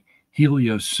the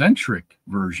heliocentric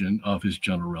version of his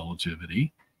general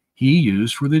relativity, he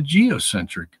used for the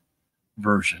geocentric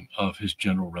version of his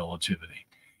general relativity.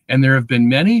 And there have been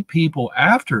many people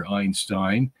after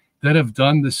Einstein that have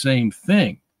done the same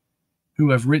thing, who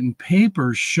have written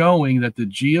papers showing that the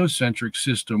geocentric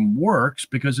system works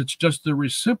because it's just the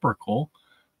reciprocal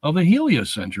of the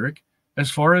heliocentric as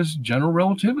far as general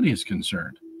relativity is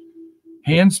concerned.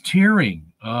 Hans Thierry,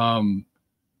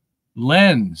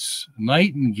 Lenz,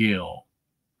 Nightingale,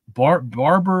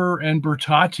 Barber and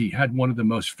Bertotti had one of the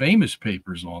most famous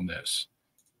papers on this.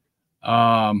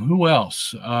 Who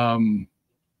else? Well,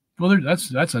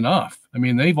 that's enough. I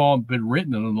mean, they've all been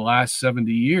written in the last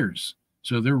 70 years.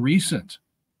 So they're recent.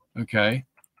 Okay.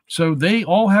 So they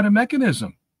all had a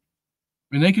mechanism.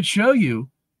 And they could show you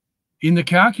in the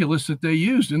calculus that they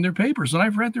used in their papers. And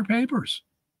I've read their papers.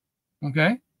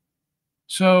 Okay.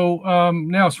 So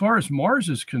now, as far as Mars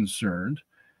is concerned,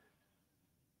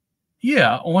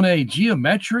 yeah, on a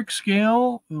geometric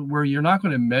scale where you're not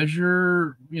going to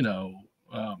measure,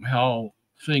 how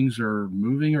things are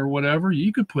moving or whatever,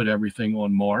 you could put everything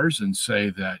on Mars and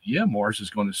say that, yeah, Mars is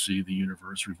going to see the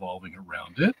universe revolving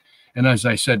around it. And as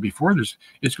I said before,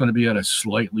 it's going to be at a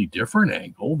slightly different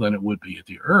angle than it would be at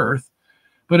the Earth.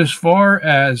 But as far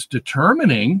as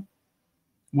determining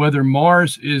whether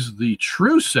Mars is the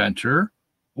true center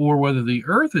or whether the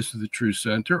Earth is the true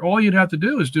center, all you'd have to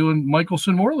do is do a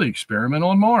Michelson-Morley experiment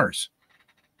on Mars.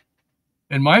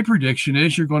 And my prediction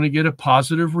is you're going to get a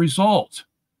positive result.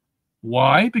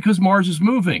 Why? Because Mars is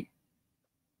moving.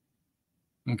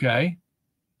 Okay.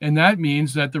 And that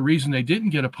means that the reason they didn't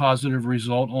get a positive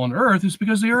result on Earth is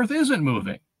because the Earth isn't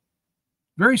moving.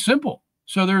 Very simple.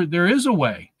 So there is a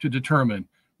way to determine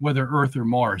whether Earth or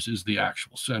Mars is the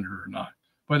actual center or not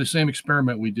by the same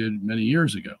experiment we did many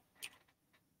years ago.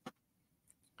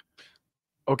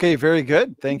 Okay, very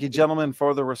good. Thank you, gentlemen,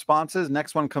 for the responses.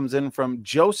 Next one comes in from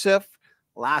Joseph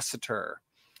Lassiter.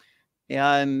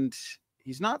 And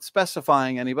he's not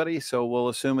specifying anybody, so we'll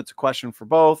assume it's a question for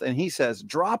both. And he says,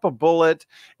 drop a bullet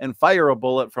and fire a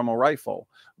bullet from a rifle.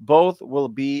 Both will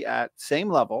be at same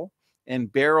level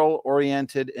and barrel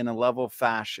oriented in a level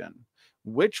fashion.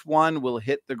 Which one will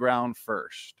hit the ground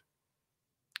first?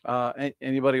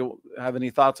 Anybody have any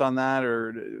thoughts on that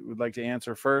or would like to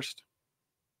answer first?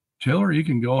 Taylor, you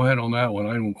can go ahead on that one.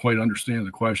 I don't quite understand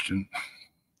the question.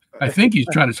 I think he's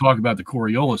trying to talk about the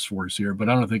Coriolis force here, but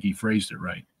I don't think he phrased it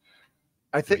right.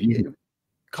 I think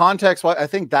context, I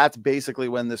think that's basically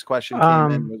when this question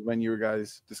came in, was when you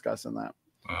guys discussing that.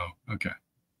 Oh, okay.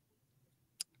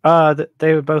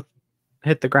 They would both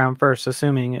hit the ground first,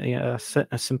 assuming a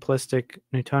simplistic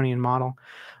Newtonian model,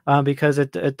 because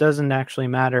it doesn't actually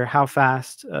matter how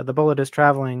fast the bullet is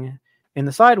traveling in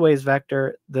the sideways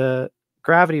vector. The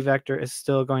gravity vector is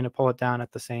still going to pull it down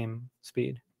at the same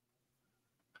speed.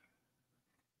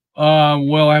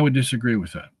 Well, I would disagree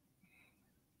with that,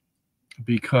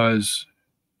 because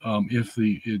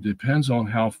it depends on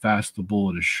how fast the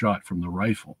bullet is shot from the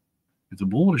rifle. If the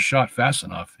bullet is shot fast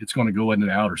enough, it's going to go into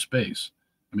outer space.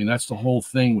 I mean, that's the whole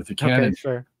thing with the cannon. Okay,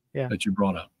 sure. Yeah. That you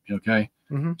brought up. Okay.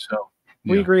 Mm-hmm. So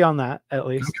we agree on that, at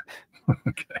least. Okay.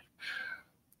 Okay.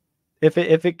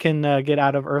 If it can get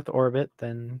out of Earth orbit,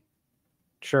 then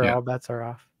sure, all bets are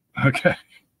off. Okay.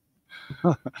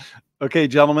 Okay,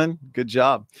 gentlemen, good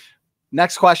job.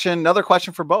 Next question, another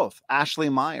question for both. Ashley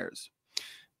Myers.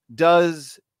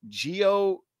 Does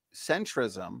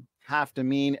geocentrism have to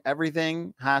mean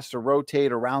everything has to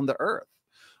rotate around the Earth?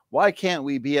 Why can't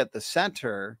we be at the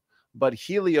center, but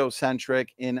heliocentric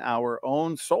in our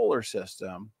own solar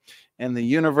system and the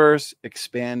universe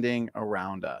expanding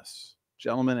around us?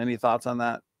 Gentlemen, any thoughts on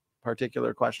that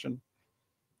particular question?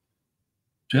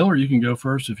 Taylor, you can go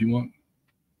first if you want.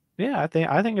 Yeah,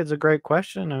 I think it's a great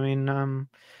question. I mean,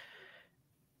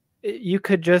 you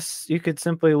could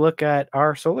simply look at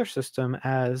our solar system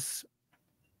as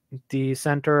the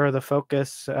center or the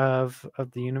focus of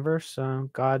the universe.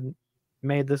 God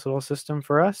made this little system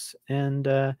for us, and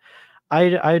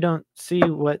I don't see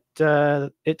what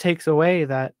it takes away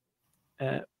that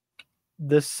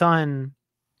the sun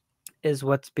is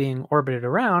what's being orbited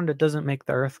around. It doesn't make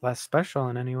the Earth less special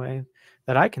in any way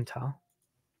that I can tell.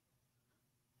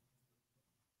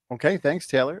 Okay, thanks,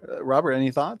 Taylor. Robert,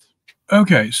 any thoughts?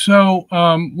 Okay, so,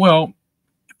 well,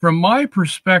 from my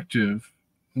perspective,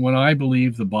 when I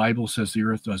believe the Bible says the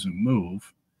Earth doesn't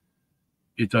move,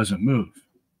 it doesn't move.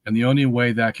 And the only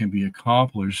way that can be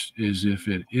accomplished is if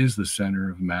it is the center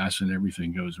of mass and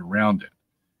everything goes around it.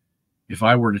 If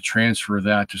I were to transfer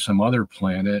that to some other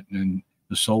planet and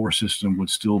the solar system would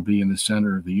still be in the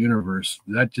center of the universe,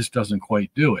 that just doesn't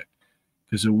quite do it,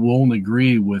 because it won't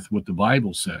agree with what the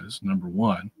Bible says, number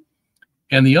one.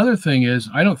 And the other thing is,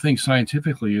 I don't think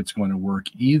scientifically it's going to work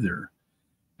either.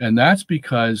 And that's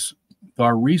because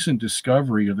our recent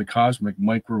discovery of the cosmic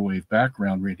microwave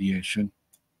background radiation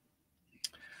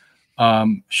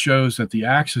shows that the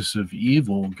axis of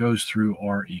evil goes through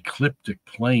our ecliptic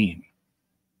plane,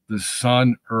 the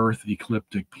Sun-Earth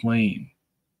ecliptic plane,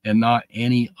 and not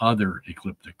any other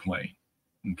ecliptic plane.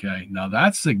 Okay, now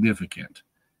that's significant.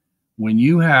 When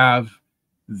you have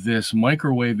this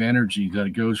microwave energy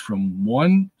that goes from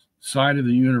one side of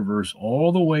the universe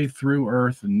all the way through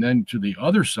Earth and then to the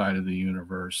other side of the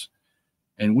universe,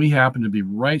 and we happen to be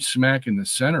right smack in the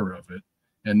center of it,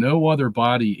 and no other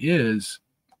body is,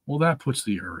 well, that puts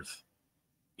the Earth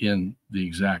in the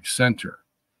exact center.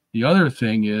 The other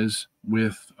thing is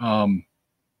with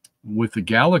the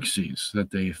galaxies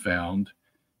that they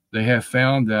have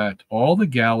found that all the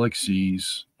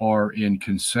galaxies are in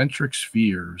concentric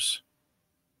spheres,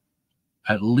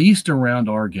 at least around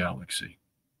our galaxy.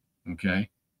 Okay.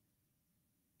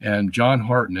 And John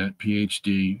Hartnett,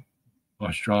 PhD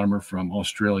astronomer from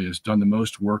Australia, has done the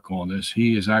most work on this.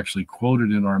 He is actually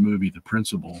quoted in our movie, The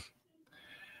Principle.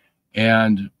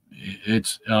 And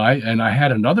I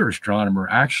had another astronomer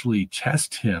actually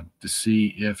test him to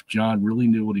see if John really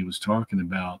knew what he was talking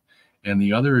about. And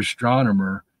the other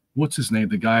astronomer, what's his name?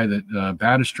 The guy that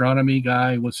bad astronomy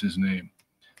guy, what's his name?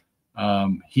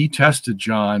 He tested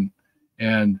John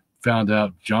and found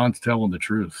out John's telling the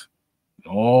truth.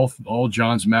 All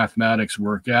John's mathematics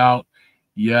work out,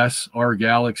 yes, our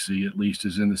galaxy at least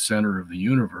is in the center of the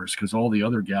universe because all the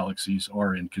other galaxies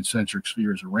are in concentric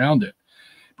spheres around it.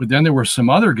 But then there were some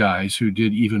other guys who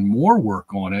did even more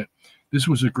work on it. This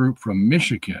was a group from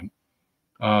Michigan.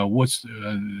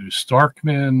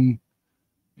 Starkman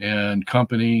and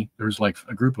company. There's like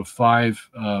a group of 5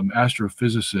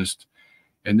 astrophysicists,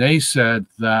 and they said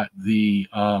that the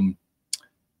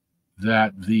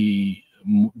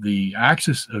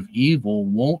axis of evil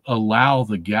won't allow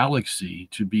the galaxy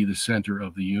to be the center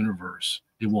of the universe.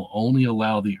 It will only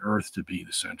allow the Earth to be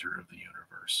the center of the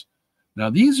universe. Now,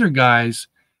 these are guys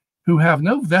who have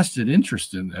no vested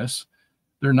interest in this.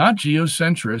 They're not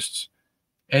geocentrists.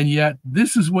 And yet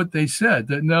this is what they said,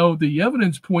 that no, the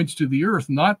evidence points to the Earth,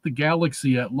 not the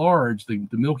galaxy at large, the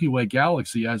Milky Way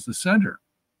galaxy as the center,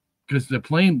 because the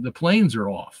planes are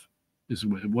off, is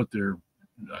what their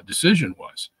decision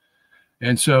was.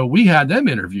 And so we had them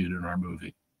interviewed in our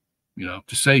movie,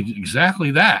 to say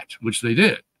exactly that, which they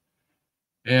did.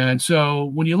 And so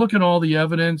when you look at all the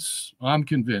evidence, I'm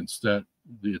convinced that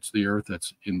it's the Earth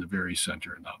that's in the very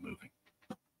center and not moving.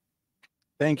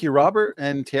 Thank you, Robert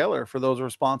and Taylor, for those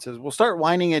responses. We'll start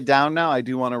winding it down now. I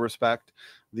do want to respect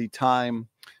the time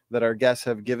that our guests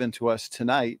have given to us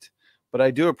tonight, but I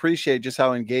do appreciate just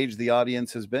how engaged the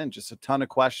audience has been. Just a ton of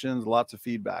questions, lots of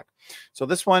feedback. So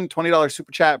this one, $20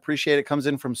 super chat, appreciate it, comes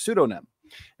in from Pseudonym.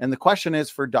 And the question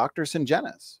is for Dr.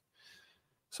 Sungenis.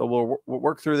 So we'll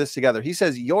work through this together. He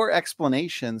says, your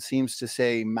explanation seems to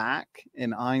say Mach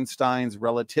in Einstein's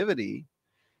relativity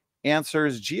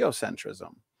answers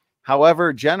geocentrism.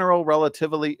 However, general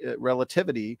relativity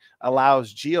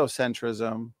allows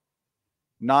geocentrism,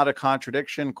 not a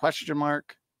contradiction, ?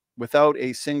 Without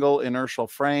a single inertial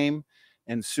frame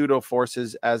and pseudo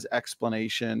forces as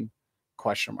explanation, ?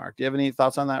 Do you have any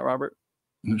thoughts on that, Robert?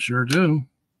 I sure do.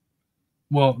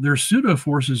 Well, there's pseudo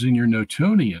forces in your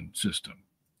Newtonian system.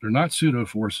 They're not pseudo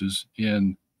forces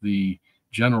in the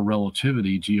general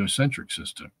relativity geocentric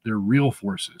system. They're real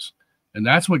forces. And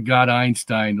that's what got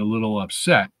Einstein a little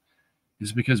upset,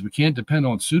 is because we can't depend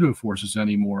on pseudo forces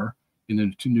anymore in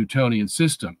the Newtonian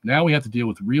system. Now we have to deal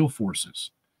with real forces,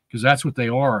 because that's what they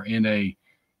are in a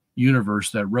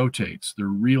universe that rotates. They're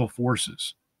real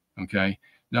forces. Okay.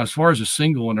 Now, as far as a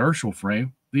single inertial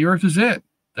frame, the Earth is it.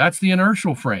 That's the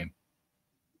inertial frame.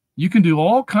 You can do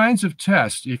all kinds of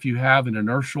tests if you have an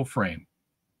inertial frame,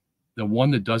 the one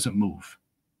that doesn't move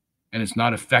and it's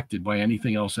not affected by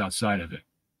anything else outside of it.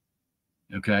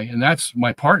 Okay. And that's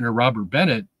my partner, Robert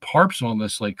Bennett, harps on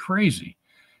this like crazy,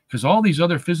 because all these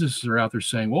other physicists are out there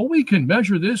saying, well, we can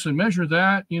measure this and measure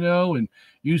that, and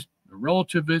use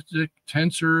relativistic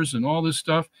tensors and all this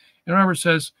stuff. And Robert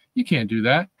says, you can't do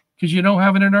that because you don't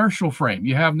have an inertial frame.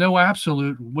 You have no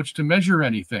absolute which to measure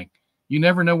anything. You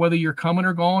never know whether you're coming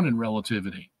or going in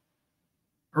relativity.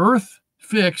 Earth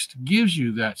fixed gives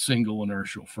you that single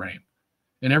inertial frame,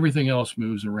 and everything else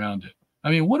moves around it.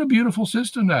 I mean, what a beautiful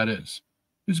system that is.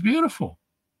 It's beautiful.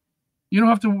 You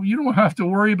don't have to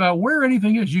worry about where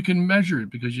anything is. You can measure it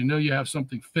because you know you have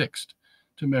something fixed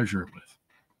to measure it with.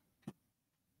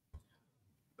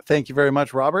 Thank you very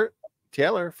much, Robert.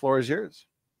 Taylor, floor is yours.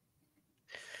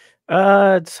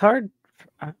 It's hard.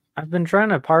 I've been trying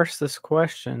to parse this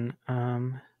question.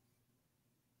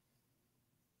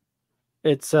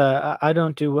 It's I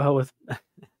don't do well with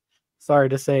sorry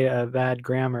to say bad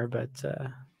grammar, but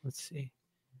let's see.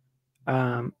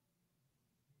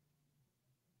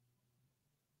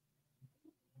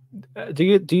 Do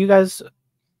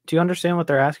you understand what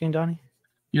they're asking, Donny?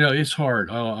 It's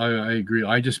hard. I agree.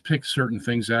 I just picked certain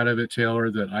things out of it, Taylor,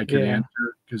 that I could answer,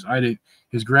 because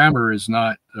his grammar is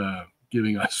not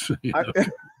giving us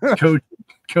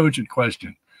cogent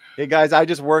question. Hey guys, I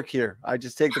just work here. I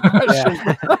just take the question.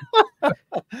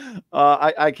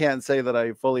 I can't say that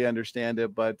I fully understand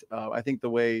it, but I think the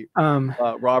way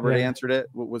Robert answered it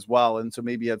was well, and so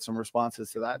maybe you had some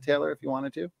responses to that, Taylor, if you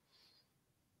wanted to.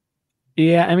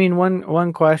 Yeah, I mean,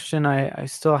 one question I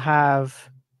still have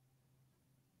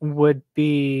would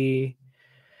be,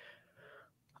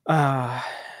 sorry,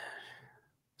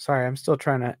 I'm still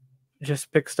trying to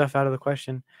just pick stuff out of the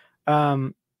question.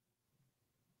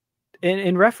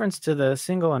 In reference to the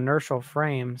single inertial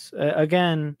frames,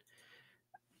 again,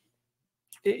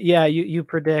 yeah, you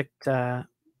predict that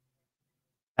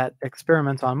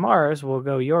experiments on Mars will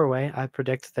go your way. I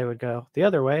predict they would go the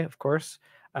other way, of course.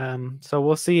 So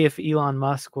we'll see if Elon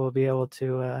Musk will be able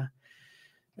to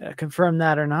confirm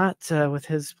that or not with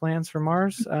his plans for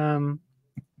Mars.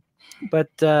 But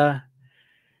yeah,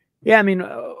 I mean,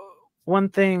 one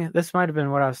thing, this might have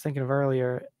been what I was thinking of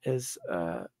earlier, is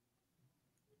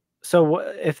so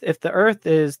if the Earth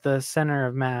is the center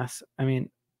of mass, I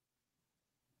mean,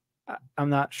 I'm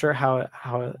not sure how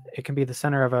it can be the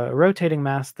center of a rotating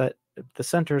mass that the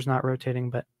center is not rotating,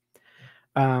 but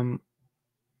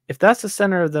if that's the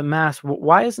center of the mass,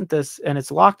 why isn't this, and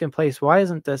it's locked in place, why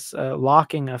isn't this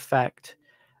locking effect,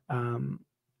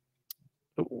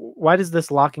 why does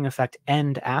this locking effect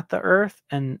end at the Earth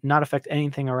and not affect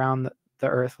anything around the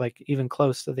Earth, like even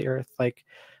close to the Earth, like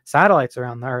satellites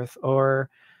around the Earth or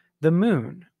the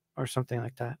moon or something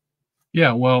like that?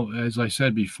 Yeah, well, as I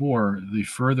said before, the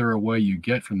further away you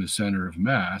get from the center of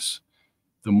mass,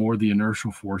 the more the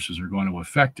inertial forces are going to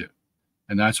affect it.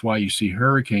 And that's why you see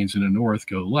hurricanes in the north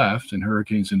go left and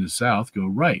hurricanes in the south go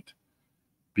right,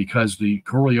 because the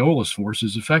Coriolis force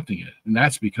is affecting it. And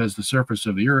that's because the surface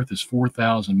of the Earth is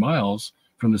 4,000 miles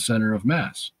from the center of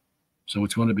mass. So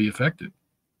it's going to be affected.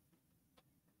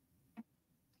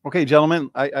 Okay,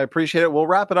 gentlemen, I appreciate it. We'll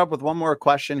wrap it up with one more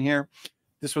question here.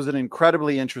 This was an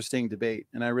incredibly interesting debate,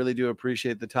 and I really do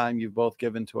appreciate the time you've both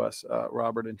given to us,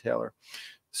 Robert and Taylor.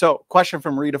 So, question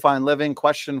from Redefined Living,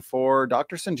 question for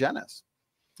Dr. Sungenis.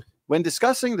 When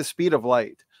discussing the speed of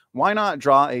light, why not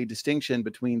draw a distinction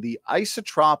between the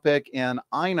isotropic and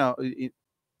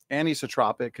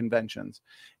anisotropic conventions?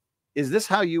 Is this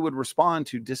how you would respond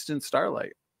to distant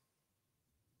starlight?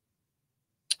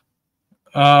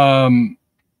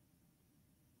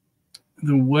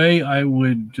 The way I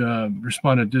would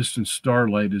respond to distant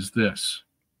starlight is this,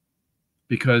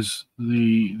 because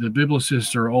the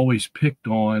biblicists are always picked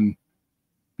on,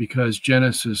 because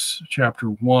Genesis chapter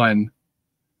 1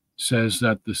 says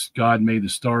that God made the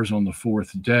stars on the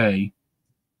fourth day,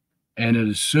 and it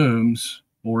assumes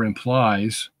or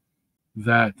implies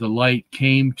that the light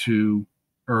came to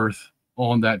Earth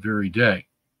on that very day.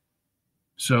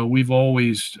 So we've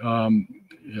always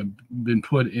been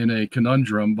put in a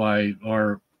conundrum by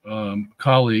our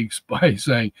colleagues by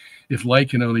saying, if light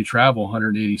can only travel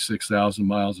 186,000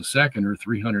 miles a second or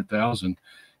 300,000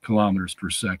 kilometers per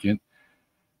second,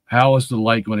 how is the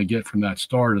light going to get from that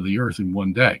star to the Earth in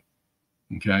one day?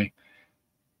 Okay,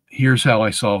 here's how I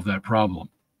solve that problem.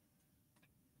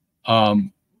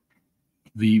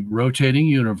 The rotating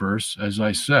universe, as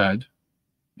I said,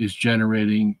 is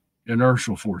generating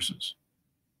inertial forces,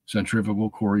 centrifugal,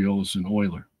 Coriolis, and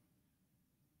Euler.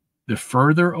 The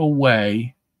further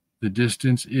away the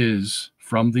distance is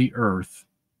from the Earth,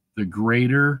 the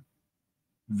greater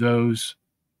those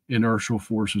inertial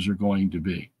forces are going to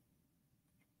be.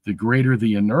 The greater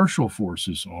the inertial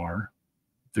forces are,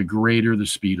 the greater the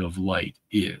speed of light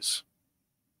is.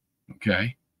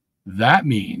 Okay? That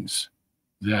means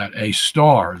that a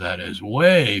star that is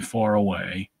way far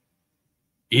away,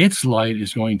 its light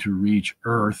is going to reach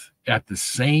Earth at the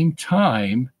same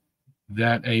time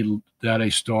that a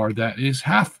star that is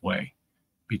halfway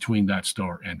between that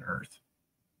star and Earth.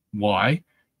 Why?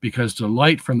 Because the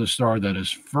light from the star that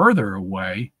is further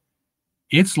away,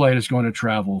 its light is going to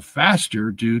travel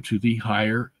faster due to the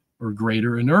higher or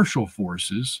greater inertial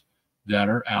forces that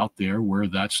are out there where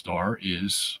that star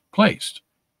is placed,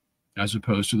 as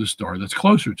opposed to the star that's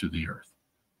closer to the Earth.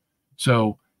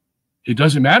 So it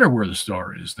doesn't matter where the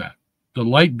star is, that the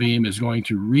light beam is going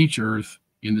to reach Earth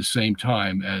in the same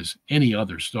time as any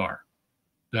other star.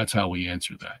 That's how we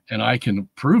answer that. And I can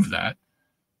prove that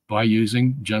by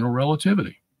using general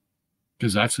relativity,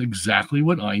 because that's exactly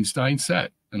what Einstein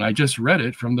said. And I just read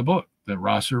it from the book that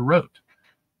Rosser wrote.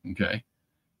 Okay.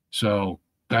 So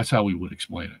that's how we would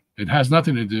explain it. It has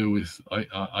nothing to do with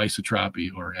isotropy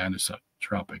or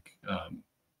anisotropic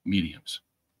mediums.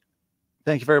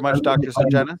 Thank you very much, Dr.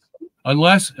 Sungenis.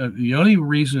 Unless the only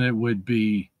reason it would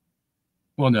be,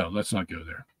 well, no, let's not go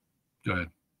there. Go ahead.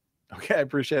 Okay, I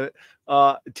appreciate it.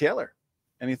 Taylor,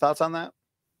 any thoughts on that?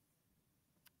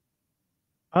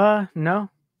 No.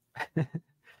 I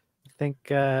think,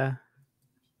 yeah,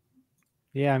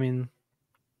 I mean,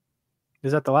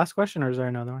 is that the last question or is there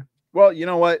another one? Well, you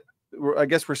know what? I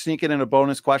guess we're sneaking in a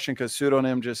bonus question because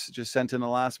Pseudonym just sent in the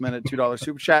last minute $2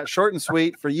 super chat. Short and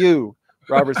sweet for you,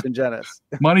 Robert Sungenis.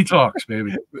 Money talks,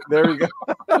 baby. There we go.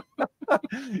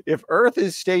 If Earth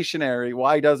is stationary,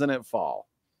 why doesn't it fall?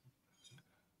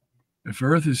 If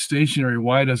Earth is stationary,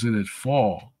 why doesn't it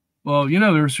fall? Well, you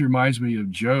know, this reminds me of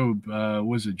Job.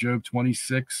 Was it Job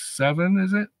 26:7?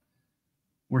 Is it?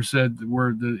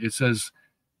 It says,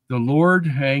 "The Lord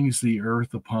hangs the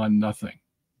earth upon nothing."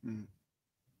 Mm.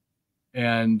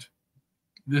 And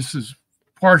this is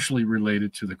partially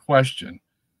related to the question,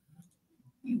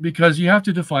 because you have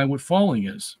to define what falling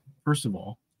is. First of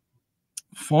all,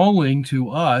 falling to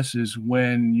us is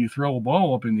when you throw a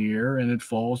ball up in the air and it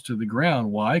falls to the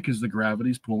ground. Why? Because the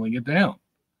gravity is pulling it down.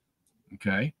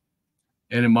 Okay.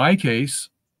 And in my case,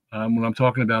 When I'm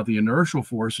talking about the inertial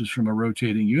forces from a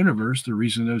rotating universe, the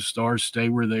reason those stars stay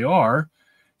where they are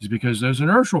is because those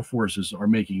inertial forces are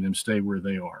making them stay where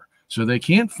they are. So they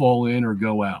can't fall in or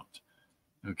go out.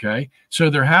 Okay. So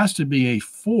there has to be a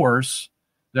force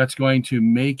that's going to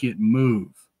make it move.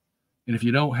 And if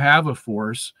you don't have a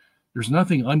force, there's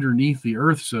nothing underneath the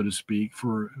earth, so to speak,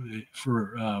 for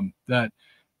that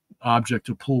object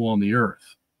to pull on the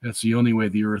earth. That's the only way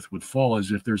the earth would fall,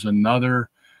 is if there's another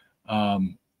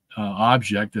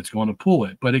object that's going to pull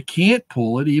it. But it can't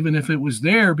pull it even if it was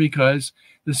there, because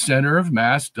the center of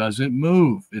mass doesn't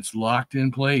move. It's locked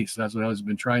in place. That's what I've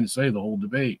been trying to say the whole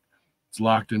debate. It's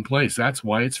locked in place. That's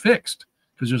why it's fixed,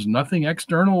 because there's nothing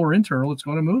external or internal that's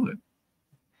going to move it.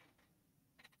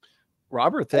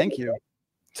 Robert, thank you.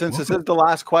 Since this is the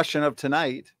last question of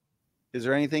tonight, is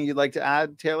there anything you'd like to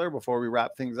add, Taylor, before we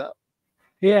wrap things up?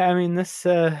 Yeah, I mean, this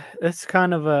it's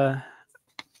kind of a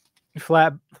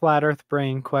flat Earth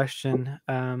brain question.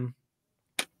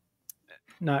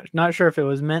 Not sure if it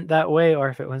was meant that way or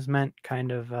if it was meant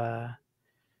kind of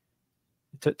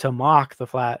to mock the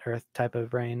flat Earth type of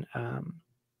brain,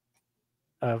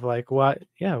 of like, what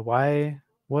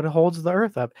holds the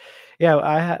Earth up?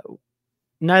 Yeah,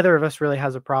 neither of us really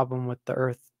has a problem with the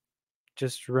Earth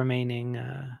just remaining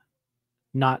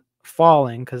not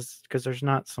falling, because there's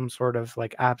not some sort of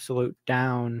like absolute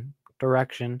down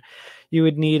direction. You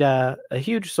would need a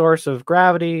huge source of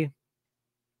gravity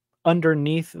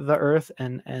underneath the Earth,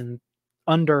 and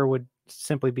under would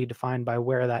simply be defined by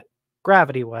where that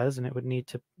gravity was, and it would need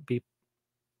to be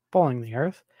pulling the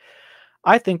Earth.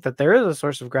 I think that there is a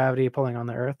source of gravity pulling on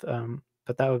the Earth,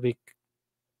 but that would be,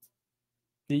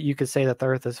 you could say that the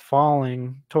Earth is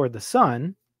falling toward the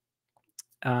sun.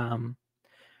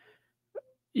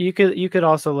 You could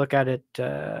also look at it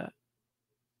that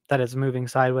it's moving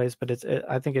sideways, but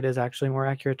I think it is actually more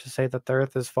accurate to say that the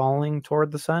Earth is falling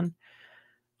toward the sun.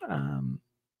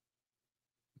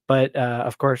 But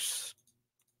of course,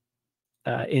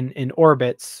 in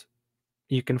orbits,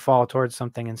 you can fall towards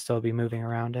something and still be moving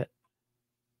around it.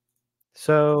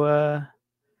 So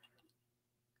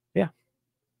yeah.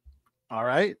 All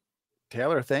right,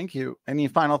 Taylor, thank you. Any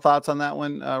final thoughts on that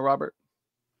one, Robert?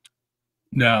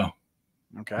 No.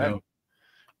 Okay. No.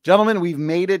 Gentlemen, we've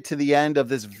made it to the end of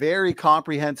this very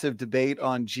comprehensive debate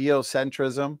on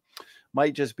geocentrism.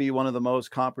 Might just be one of the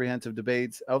most comprehensive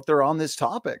debates out there on this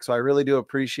topic. So I really do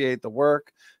appreciate the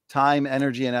work, time,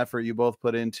 energy, and effort you both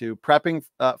put into prepping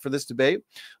for this debate,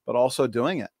 but also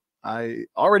doing it. I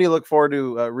already look forward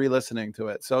to re-listening to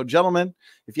it. So gentlemen,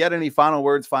 if you had any final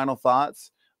words, final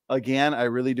thoughts, again, I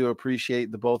really do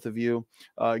appreciate the both of you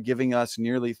giving us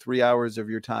nearly 3 hours of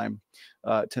your time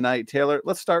tonight. Taylor,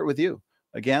 let's start with you.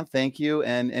 Again, thank you.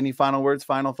 And any final words,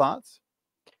 final thoughts?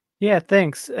 Yeah,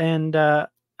 thanks. And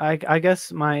I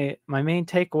guess my main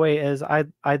takeaway is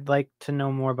I'd like to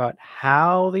know more about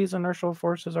how these inertial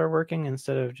forces are working,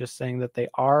 instead of just saying that they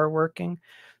are working.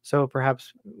 So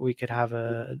perhaps we could have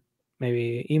a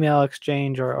maybe email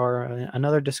exchange or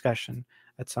another discussion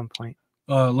at some point.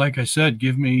 Like I said,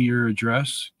 give me your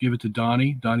address, give it to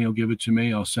Donny. Donny will give it to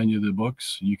me. I'll send you the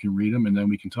books. You can read them, and then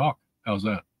we can talk. How's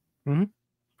that? Mm-hmm.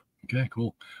 Okay,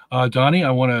 cool. Donny,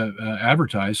 I want to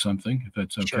advertise something, if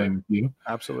that's okay Sure. with you.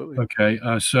 Absolutely. Okay,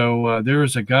 so there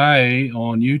is a guy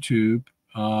on YouTube.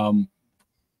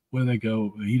 Where they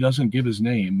go? He doesn't give his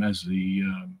name as the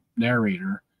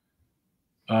narrator.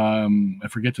 I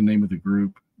forget the name of the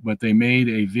group, but they made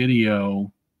a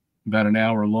video about an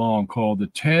hour long called "The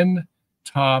 10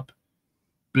 Top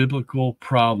Biblical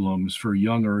Problems for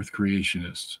Young Earth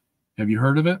Creationists." Have you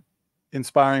heard of it?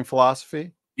 Inspiring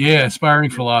Philosophy? Yeah,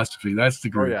 Inspiring Philosophy. That's the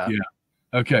group. Oh,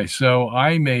 yeah. Okay, so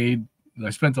I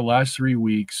spent the last 3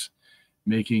 weeks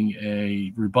making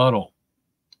a rebuttal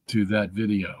to that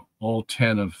video, all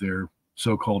 10 of their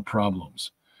so-called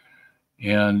problems.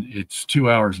 And it's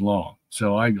 2 hours long.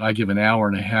 So I give an hour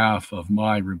and a half of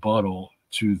my rebuttal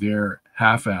to their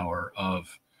half hour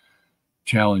of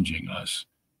challenging us.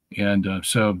 And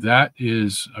so that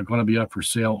is going to be up for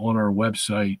sale on our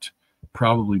website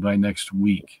probably by next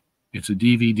week. It's a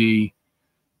DVD,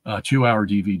 2-hour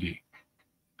DVD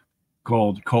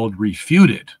called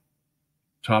Refuted,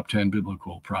 Top 10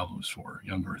 Biblical Problems for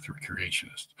Young Earth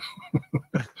Creationists.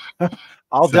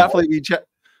 I'll definitely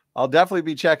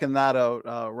be checking that out,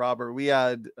 Robert.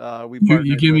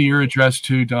 You give me your address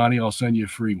too, Donny. I'll send you a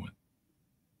free one.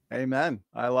 Amen.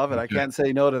 I love it. Okay. I can't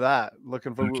say no to that.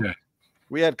 Looking for. Okay.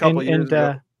 We had a couple years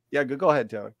ago. Yeah, go ahead,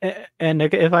 Taylor. And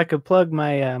if I could plug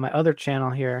my my other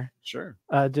channel here. Sure.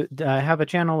 I have a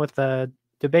channel with a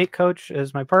debate coach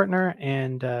as my partner,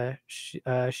 and she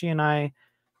and I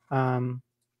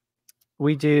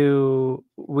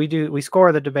we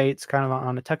score the debates kind of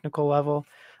on a technical level.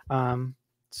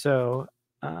 So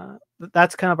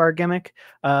that's kind of our gimmick.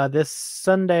 This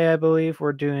Sunday, I believe,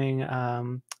 we're doing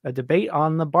a debate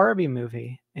on the Barbie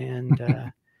movie.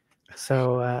 And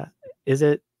so is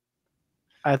it,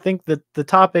 I think that the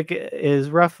topic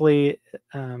is roughly,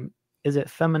 is it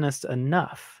feminist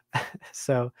enough?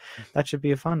 So that should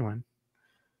be a fun one.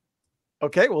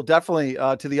 Okay, well, definitely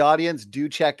to the audience, do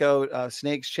check out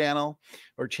Snake's channel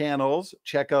or channels.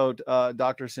 Check out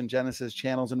Dr. Sungenis'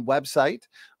 channels and website.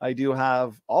 I do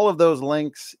have all of those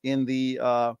links in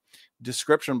the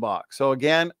description box. So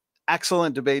again,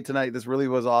 excellent debate tonight. This really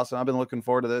was awesome. I've been looking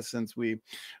forward to this since we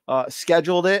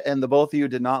scheduled it, and the both of you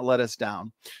did not let us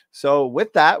down. So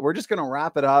with that, we're just going to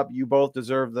wrap it up. You both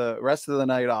deserve the rest of the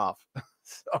night off.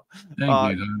 So,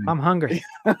 Thank you, Donny. I'm hungry.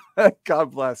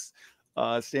 God bless.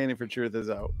 Standing for Truth is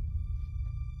out.